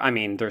 sure. I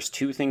mean, there's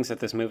two things that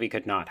this movie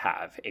could not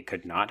have. It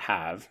could not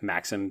have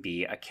Maxim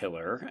be a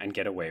killer and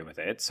get away with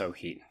it. So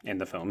in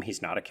the film,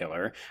 he's not a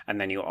killer.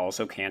 And then you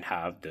also can't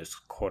have this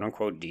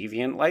quote-unquote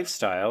deviant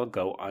lifestyle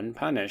go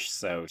unpunished.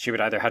 So she would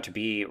either have to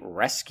be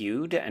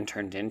rescued and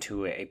turned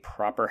into a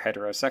proper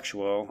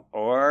heterosexual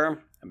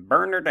or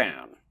burn her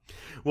down.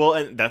 Well,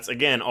 and that's,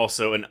 again,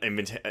 also an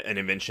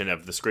invention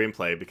of the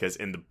screenplay, because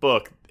in the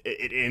book,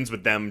 it ends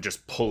with them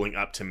just pulling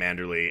up to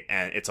Manderley,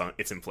 and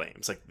it's in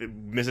flames. Like,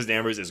 Mrs.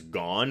 Danvers is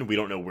gone. We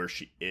don't know where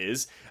she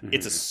is.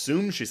 It's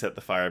assumed she set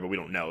the fire, but we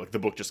don't know. Like, the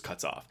book just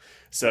cuts off.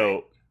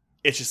 So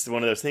it's just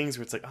one of those things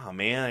where it's like, oh,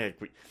 man,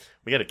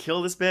 we got to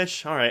kill this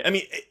bitch? All right. I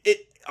mean,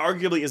 it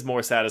arguably is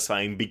more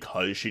satisfying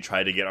because she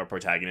tried to get our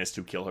protagonist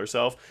to kill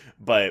herself,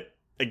 but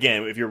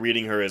again, if you're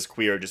reading her as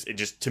queer,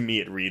 to me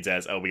it reads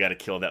as, oh, we got to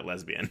kill that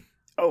lesbian.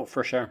 Oh,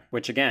 for sure.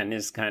 Which again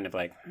is kind of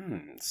like,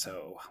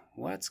 so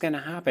what's going to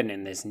happen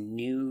in this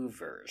new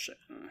version?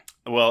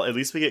 Well, at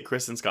least we get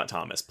Kristen Scott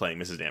Thomas playing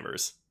Mrs.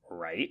 Danvers.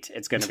 Right.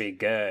 It's going to be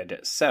good.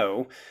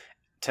 So,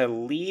 to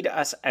lead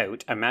us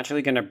out, I'm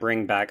actually going to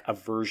bring back a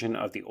version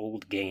of the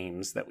old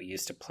games that we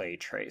used to play,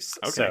 Trace.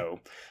 Okay.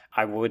 So,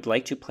 I would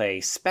like to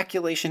play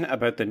speculation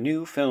about the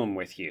new film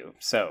with you.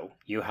 So,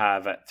 you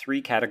have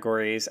 3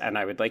 categories, and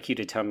I would like you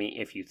to tell me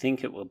if you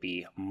think it will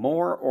be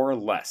more or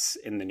less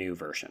in the new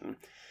version.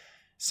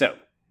 So,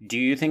 do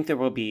you think there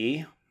will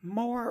be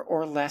more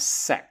or less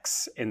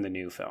sex in the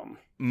new film?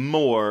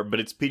 More, but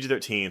it's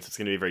PG-13, so it's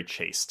going to be very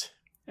chaste.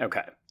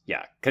 Okay.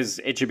 Yeah, because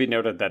it should be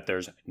noted that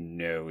there's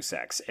no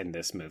sex in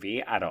this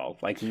movie at all.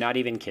 Like, not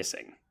even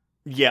kissing.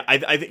 Yeah,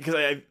 I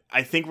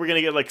think we're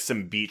gonna get like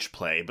some beach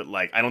play, but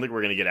like I don't think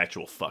we're gonna get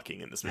actual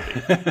fucking in this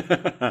movie.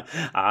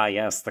 Ah,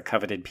 yes, the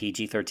coveted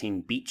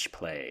PG-13 beach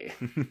play.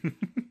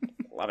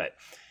 Love it.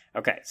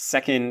 Okay,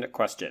 second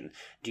question.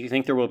 Do you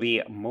think there will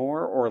be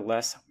more or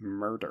less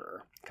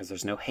murder? Because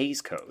there's no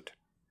Hays Code.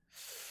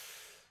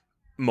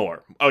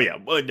 More. Oh yeah.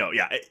 Well, no.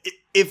 Yeah.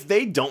 If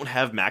they don't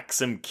have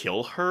Maxim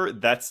kill her,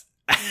 that's.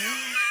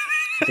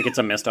 I think it's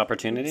a missed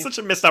opportunity. Such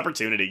a missed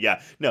opportunity.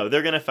 Yeah. No,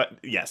 they're gonna.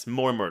 Yes,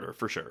 more murder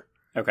for sure.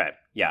 Okay.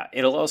 Yeah.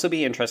 It'll also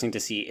be interesting to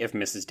see if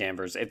Mrs.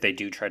 Danvers, if they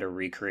do try to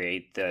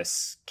recreate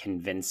this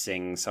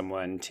convincing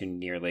someone to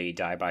nearly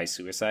die by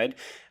suicide,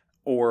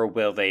 or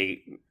will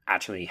they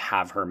actually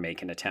have her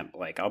make an attempt?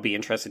 Like, I'll be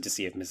interested to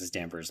see if Mrs.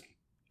 Danvers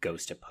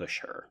goes to push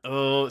her.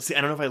 Oh, see,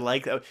 I don't know if I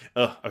like that.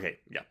 Oh, okay.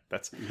 Yeah,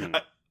 that's.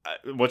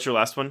 What's your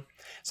last one?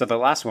 So the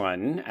last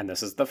one, and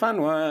this is the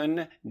fun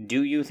one,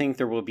 do you think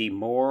there will be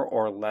more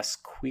or less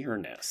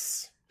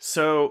queerness?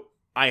 So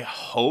I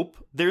hope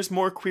there's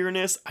more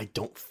queerness. I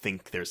don't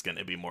think there's going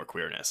to be more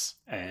queerness.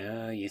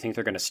 You think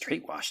they're going to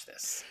straight wash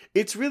this?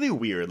 It's really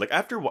weird. Like,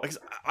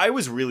 I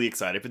was really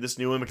excited for this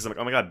new one because I'm like,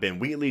 oh my god, Ben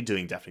Wheatley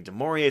doing Daphne du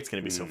Maurier. It's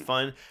going to be so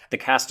fun. The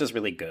cast is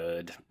really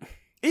good.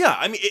 Yeah,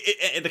 I mean,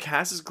 the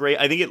cast is great.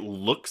 I think it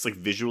looks like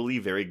visually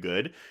very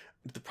good.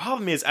 The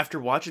problem is, after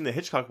watching the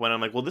Hitchcock one,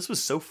 I'm like, well, this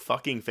was so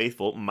fucking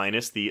faithful,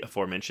 minus the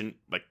aforementioned,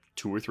 like,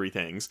 2 or 3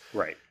 things.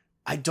 Right.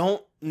 I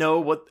don't know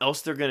what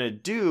else they're going to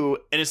do,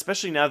 and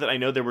especially now that I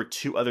know there were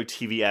 2 other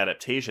TV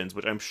adaptations,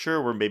 which I'm sure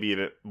were maybe a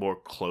bit more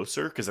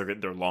closer, because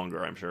they're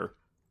longer, I'm sure.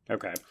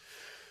 Okay.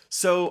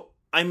 So,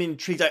 I'm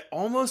intrigued. I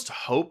almost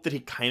hope that he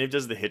kind of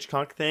does the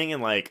Hitchcock thing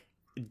and, like,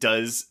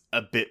 does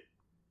a bit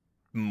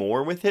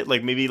more with it,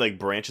 like maybe like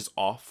branches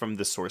off from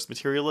the source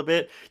material a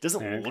bit.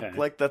 Doesn't look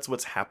like that's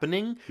what's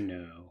happening.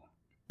 No,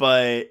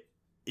 but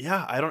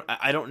yeah,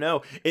 I don't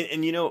know.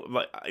 And you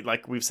know,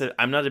 like we've said,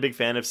 I'm not a big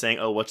fan of saying,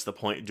 oh, what's the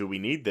point? Do we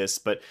need this?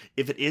 But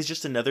if it is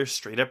just another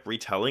straight up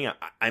retelling,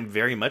 I'm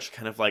very much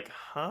kind of like,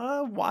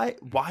 huh? Why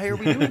are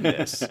we doing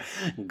this?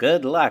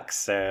 Good luck,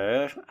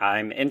 sir.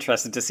 I'm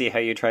interested to see how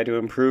you try to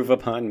improve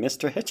upon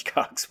Mr.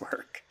 Hitchcock's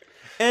work.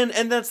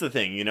 And that's the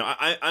thing, you know,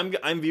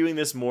 I'm viewing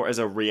this more as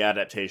a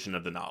readaptation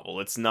of the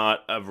novel. It's not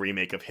a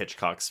remake of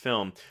Hitchcock's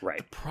film. Right.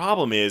 The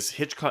problem is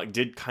Hitchcock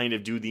did kind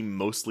of do the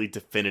mostly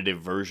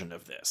definitive version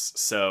of this.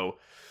 So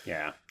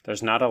yeah,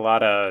 there's not a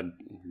lot of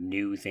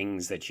new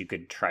things that you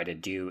could try to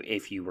do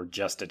if you were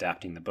just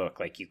adapting the book.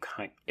 Like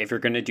if you're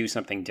going to do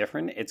something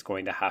different, it's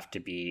going to have to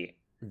be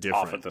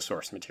different. Off of the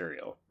source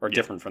material, or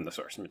different from the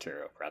source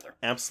material, rather.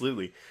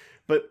 Absolutely.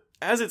 But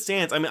as it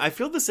stands, I mean, I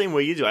feel the same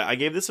way you do. I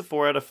gave this a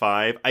 4 out of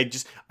 5. I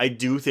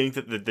do think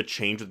that the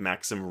change with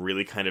Maxim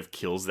really kind of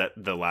kills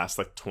the last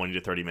like 20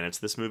 to 30 minutes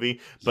of this movie.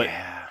 But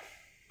yeah.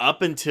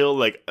 Up until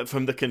like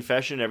from the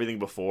confession and everything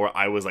before,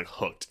 I was like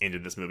hooked into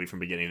this movie from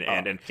beginning to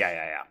end. And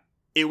yeah.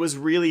 It was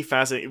really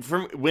fascinating.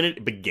 From when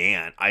it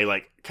began, I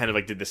like kind of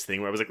like did this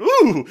thing where I was like,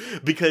 ooh,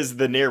 because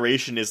the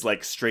narration is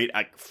like straight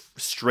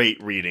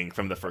reading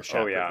from the first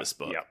chapter of this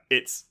book. Yeah.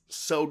 It's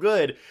so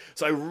good.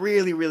 So I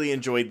really, really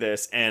enjoyed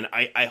this. And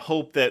I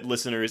hope that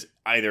listeners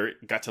either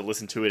got to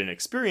listen to it and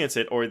experience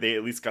it, or they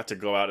at least got to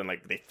go out and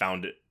like they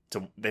found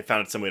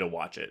some way to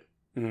watch it.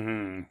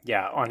 Mm-hmm.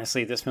 Yeah,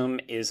 honestly, this film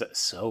is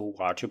so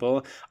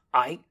watchable.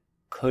 I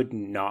could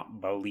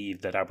not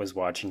believe that I was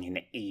watching an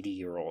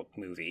 80-year-old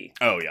movie.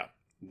 Oh, yeah.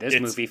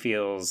 This movie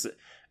feels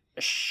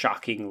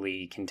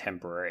shockingly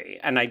contemporary.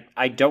 And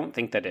I don't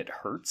think that it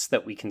hurts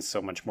that we can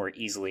so much more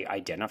easily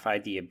identify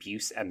the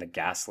abuse and the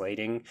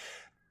gaslighting,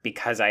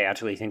 because I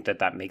actually think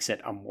that makes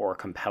it a more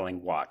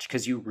compelling watch.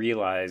 Because you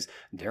realize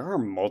there are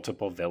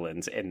multiple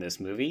villains in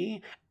this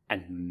movie,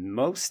 and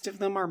most of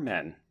them are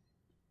men.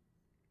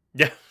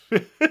 Yeah.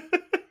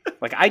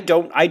 Like, I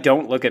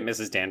don't look at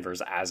Mrs.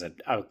 Danvers as a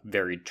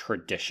very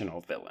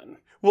traditional villain.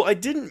 Well, I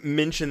didn't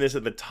mention this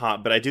at the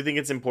top, but I do think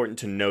it's important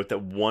to note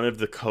that one of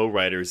the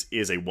co-writers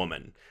is a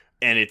woman.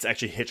 And it's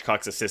actually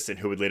Hitchcock's assistant,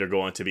 who would later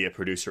go on to be a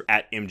producer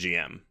at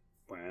MGM.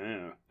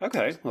 Wow.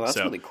 Okay. Well, that's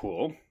really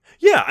cool.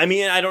 Yeah, I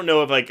mean, I don't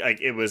know if like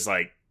it was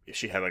like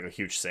she had like a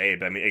huge say,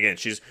 but I mean, again,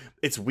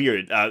 it's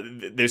weird.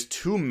 There's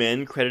 2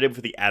 men credited for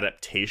the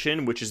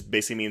adaptation, which is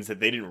basically means that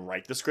they didn't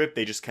write the script.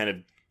 They just kind of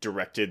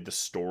directed the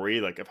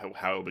story, like of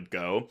how it would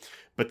go.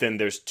 But then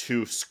there's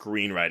 2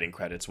 screenwriting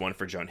credits, one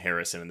for Joan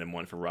Harrison and then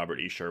one for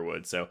Robert E.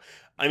 Sherwood. So,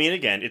 I mean,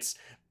 again, it's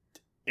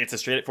a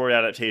straightforward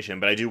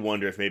adaptation, but I do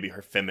wonder if maybe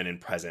her feminine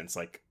presence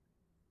like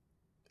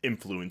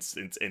influenced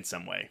in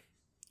some way.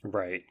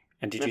 Right.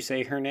 And did you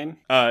say her name?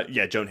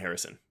 Yeah, Joan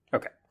Harrison.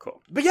 Okay,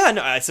 cool. But yeah,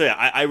 no,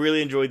 I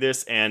really enjoyed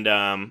this, and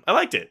I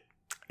liked it.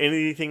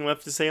 Anything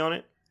left to say on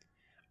it?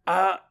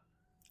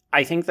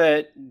 I think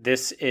that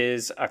this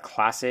is a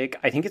classic.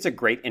 I think it's a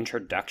great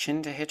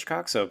introduction to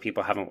Hitchcock. So if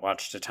people haven't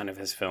watched a ton of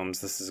his films,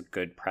 this is a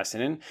good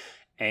precedent.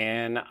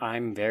 And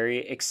I'm very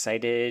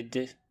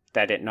excited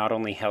that it not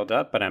only held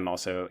up, but I'm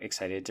also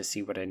excited to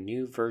see what a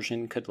new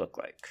version could look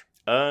like.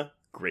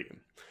 Great. Yeah.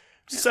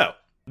 So,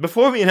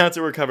 before we announce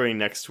what we're covering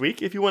next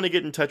week, if you want to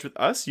get in touch with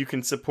us, you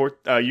can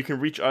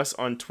reach us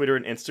on Twitter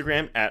and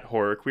Instagram at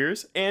Horror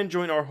Queers, and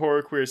join our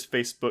Horror Queers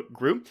Facebook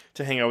group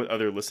to hang out with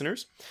other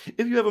listeners.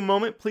 If you have a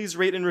moment, please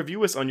rate and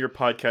review us on your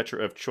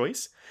podcatcher of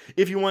choice.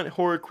 If you want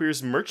Horror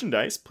Queers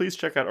merchandise, please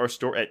check out our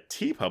store at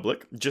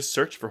TeePublic. Just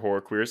search for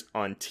Horror Queers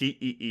on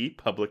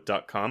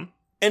teepublic.com.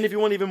 And if you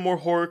want even more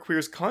Horror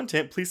Queers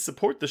content, please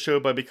support the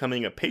show by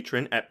becoming a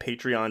patron at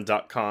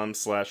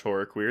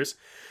patreon.com/horrorqueers.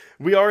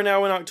 We are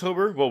now in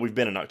October. Well, we've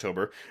been in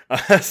October.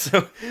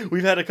 So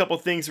we've had a couple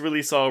things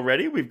release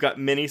already. We've got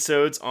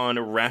minisodes on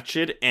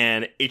Ratched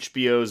and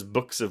HBO's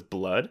Books of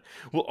Blood.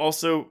 We'll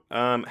also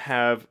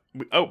have...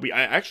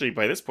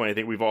 by this point, I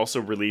think we've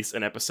also released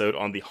an episode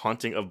on The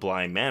Haunting of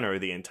Bly Manor,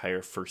 the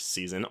entire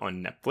season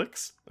on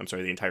Netflix.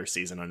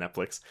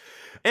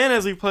 And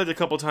as we've played a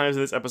couple times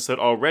in this episode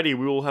already,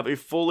 we will have a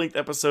full-length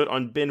episode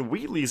on Ben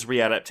Wheatley's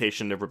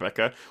readaptation of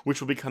Rebecca, which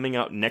will be coming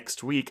out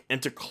next week.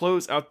 And to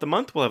close out the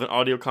month, we'll have an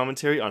audio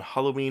commentary on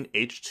Halloween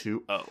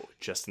H2O,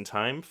 just in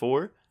time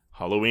for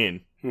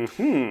Halloween.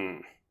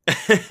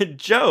 Mm-hmm.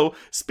 Joe,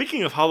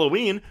 speaking of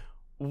Halloween,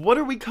 what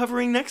are we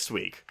covering next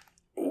week?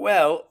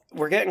 Well,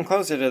 we're getting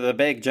closer to the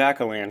big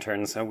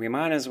jack-o'-lantern, so we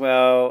might as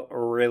well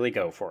really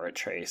go for it,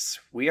 Trace.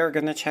 We are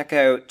going to check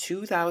out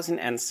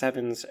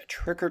 2007's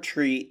Trick or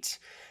Treat,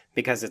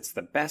 because it's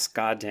the best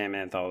goddamn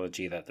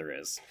anthology that there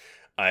is.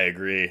 I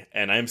agree.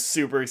 And I'm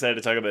super excited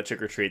to talk about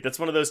Trick or Treat. That's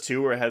one of those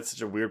two where it had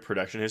such a weird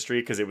production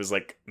history because it was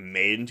like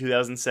made in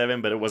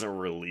 2007, but it wasn't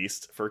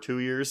released for 2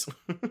 years.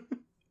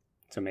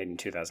 So made in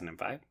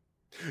 2005?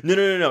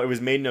 No. It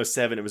was made in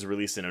 2007. It was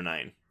released in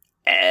 2009.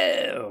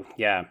 Oh,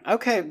 yeah.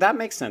 Okay, that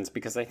makes sense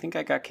because I think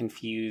I got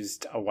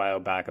confused a while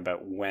back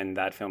about when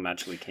that film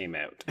actually came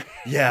out.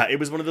 Yeah, it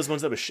was one of those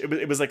ones that was...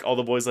 It was like All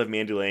the Boys Love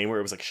Mandy Lane, where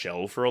it was like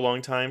shelved for a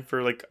long time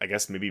for like, I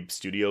guess maybe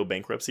studio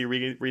bankruptcy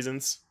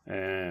reasons.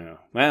 Oh.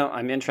 Well,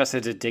 I'm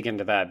interested to dig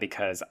into that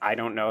because I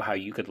don't know how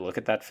you could look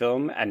at that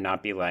film and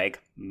not be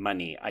like,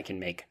 money, I can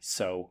make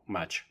so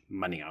much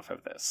money off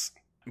of this.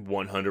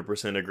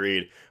 100%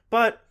 agreed.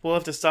 But we'll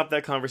have to stop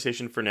that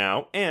conversation for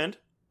now, and...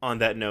 on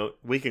that note,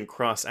 we can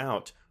cross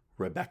out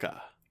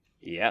Rebecca.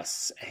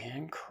 Yes,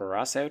 and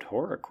cross out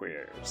horror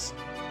queers.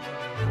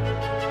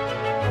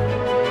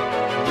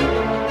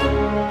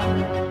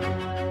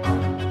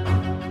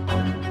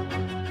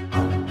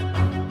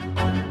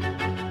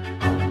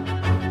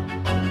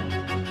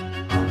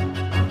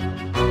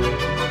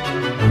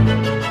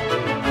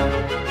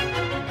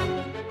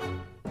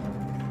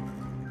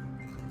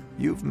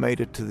 You've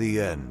made it to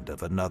the end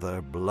of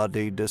another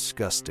Bloody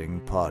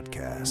Disgusting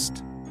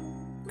podcast.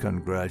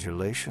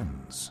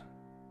 Congratulations.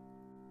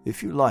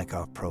 If you like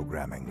our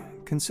programming,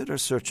 consider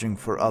searching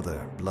for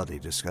other Bloody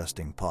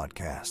Disgusting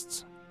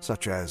podcasts,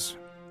 such as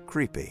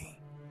Creepy,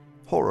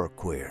 Horror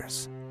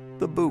Queers,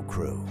 The Boo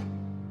Crew,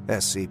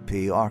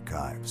 SCP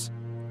Archives,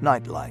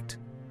 Nightlight,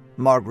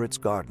 Margaret's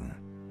Garden,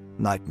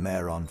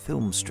 Nightmare on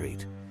Film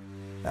Street,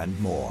 and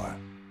more.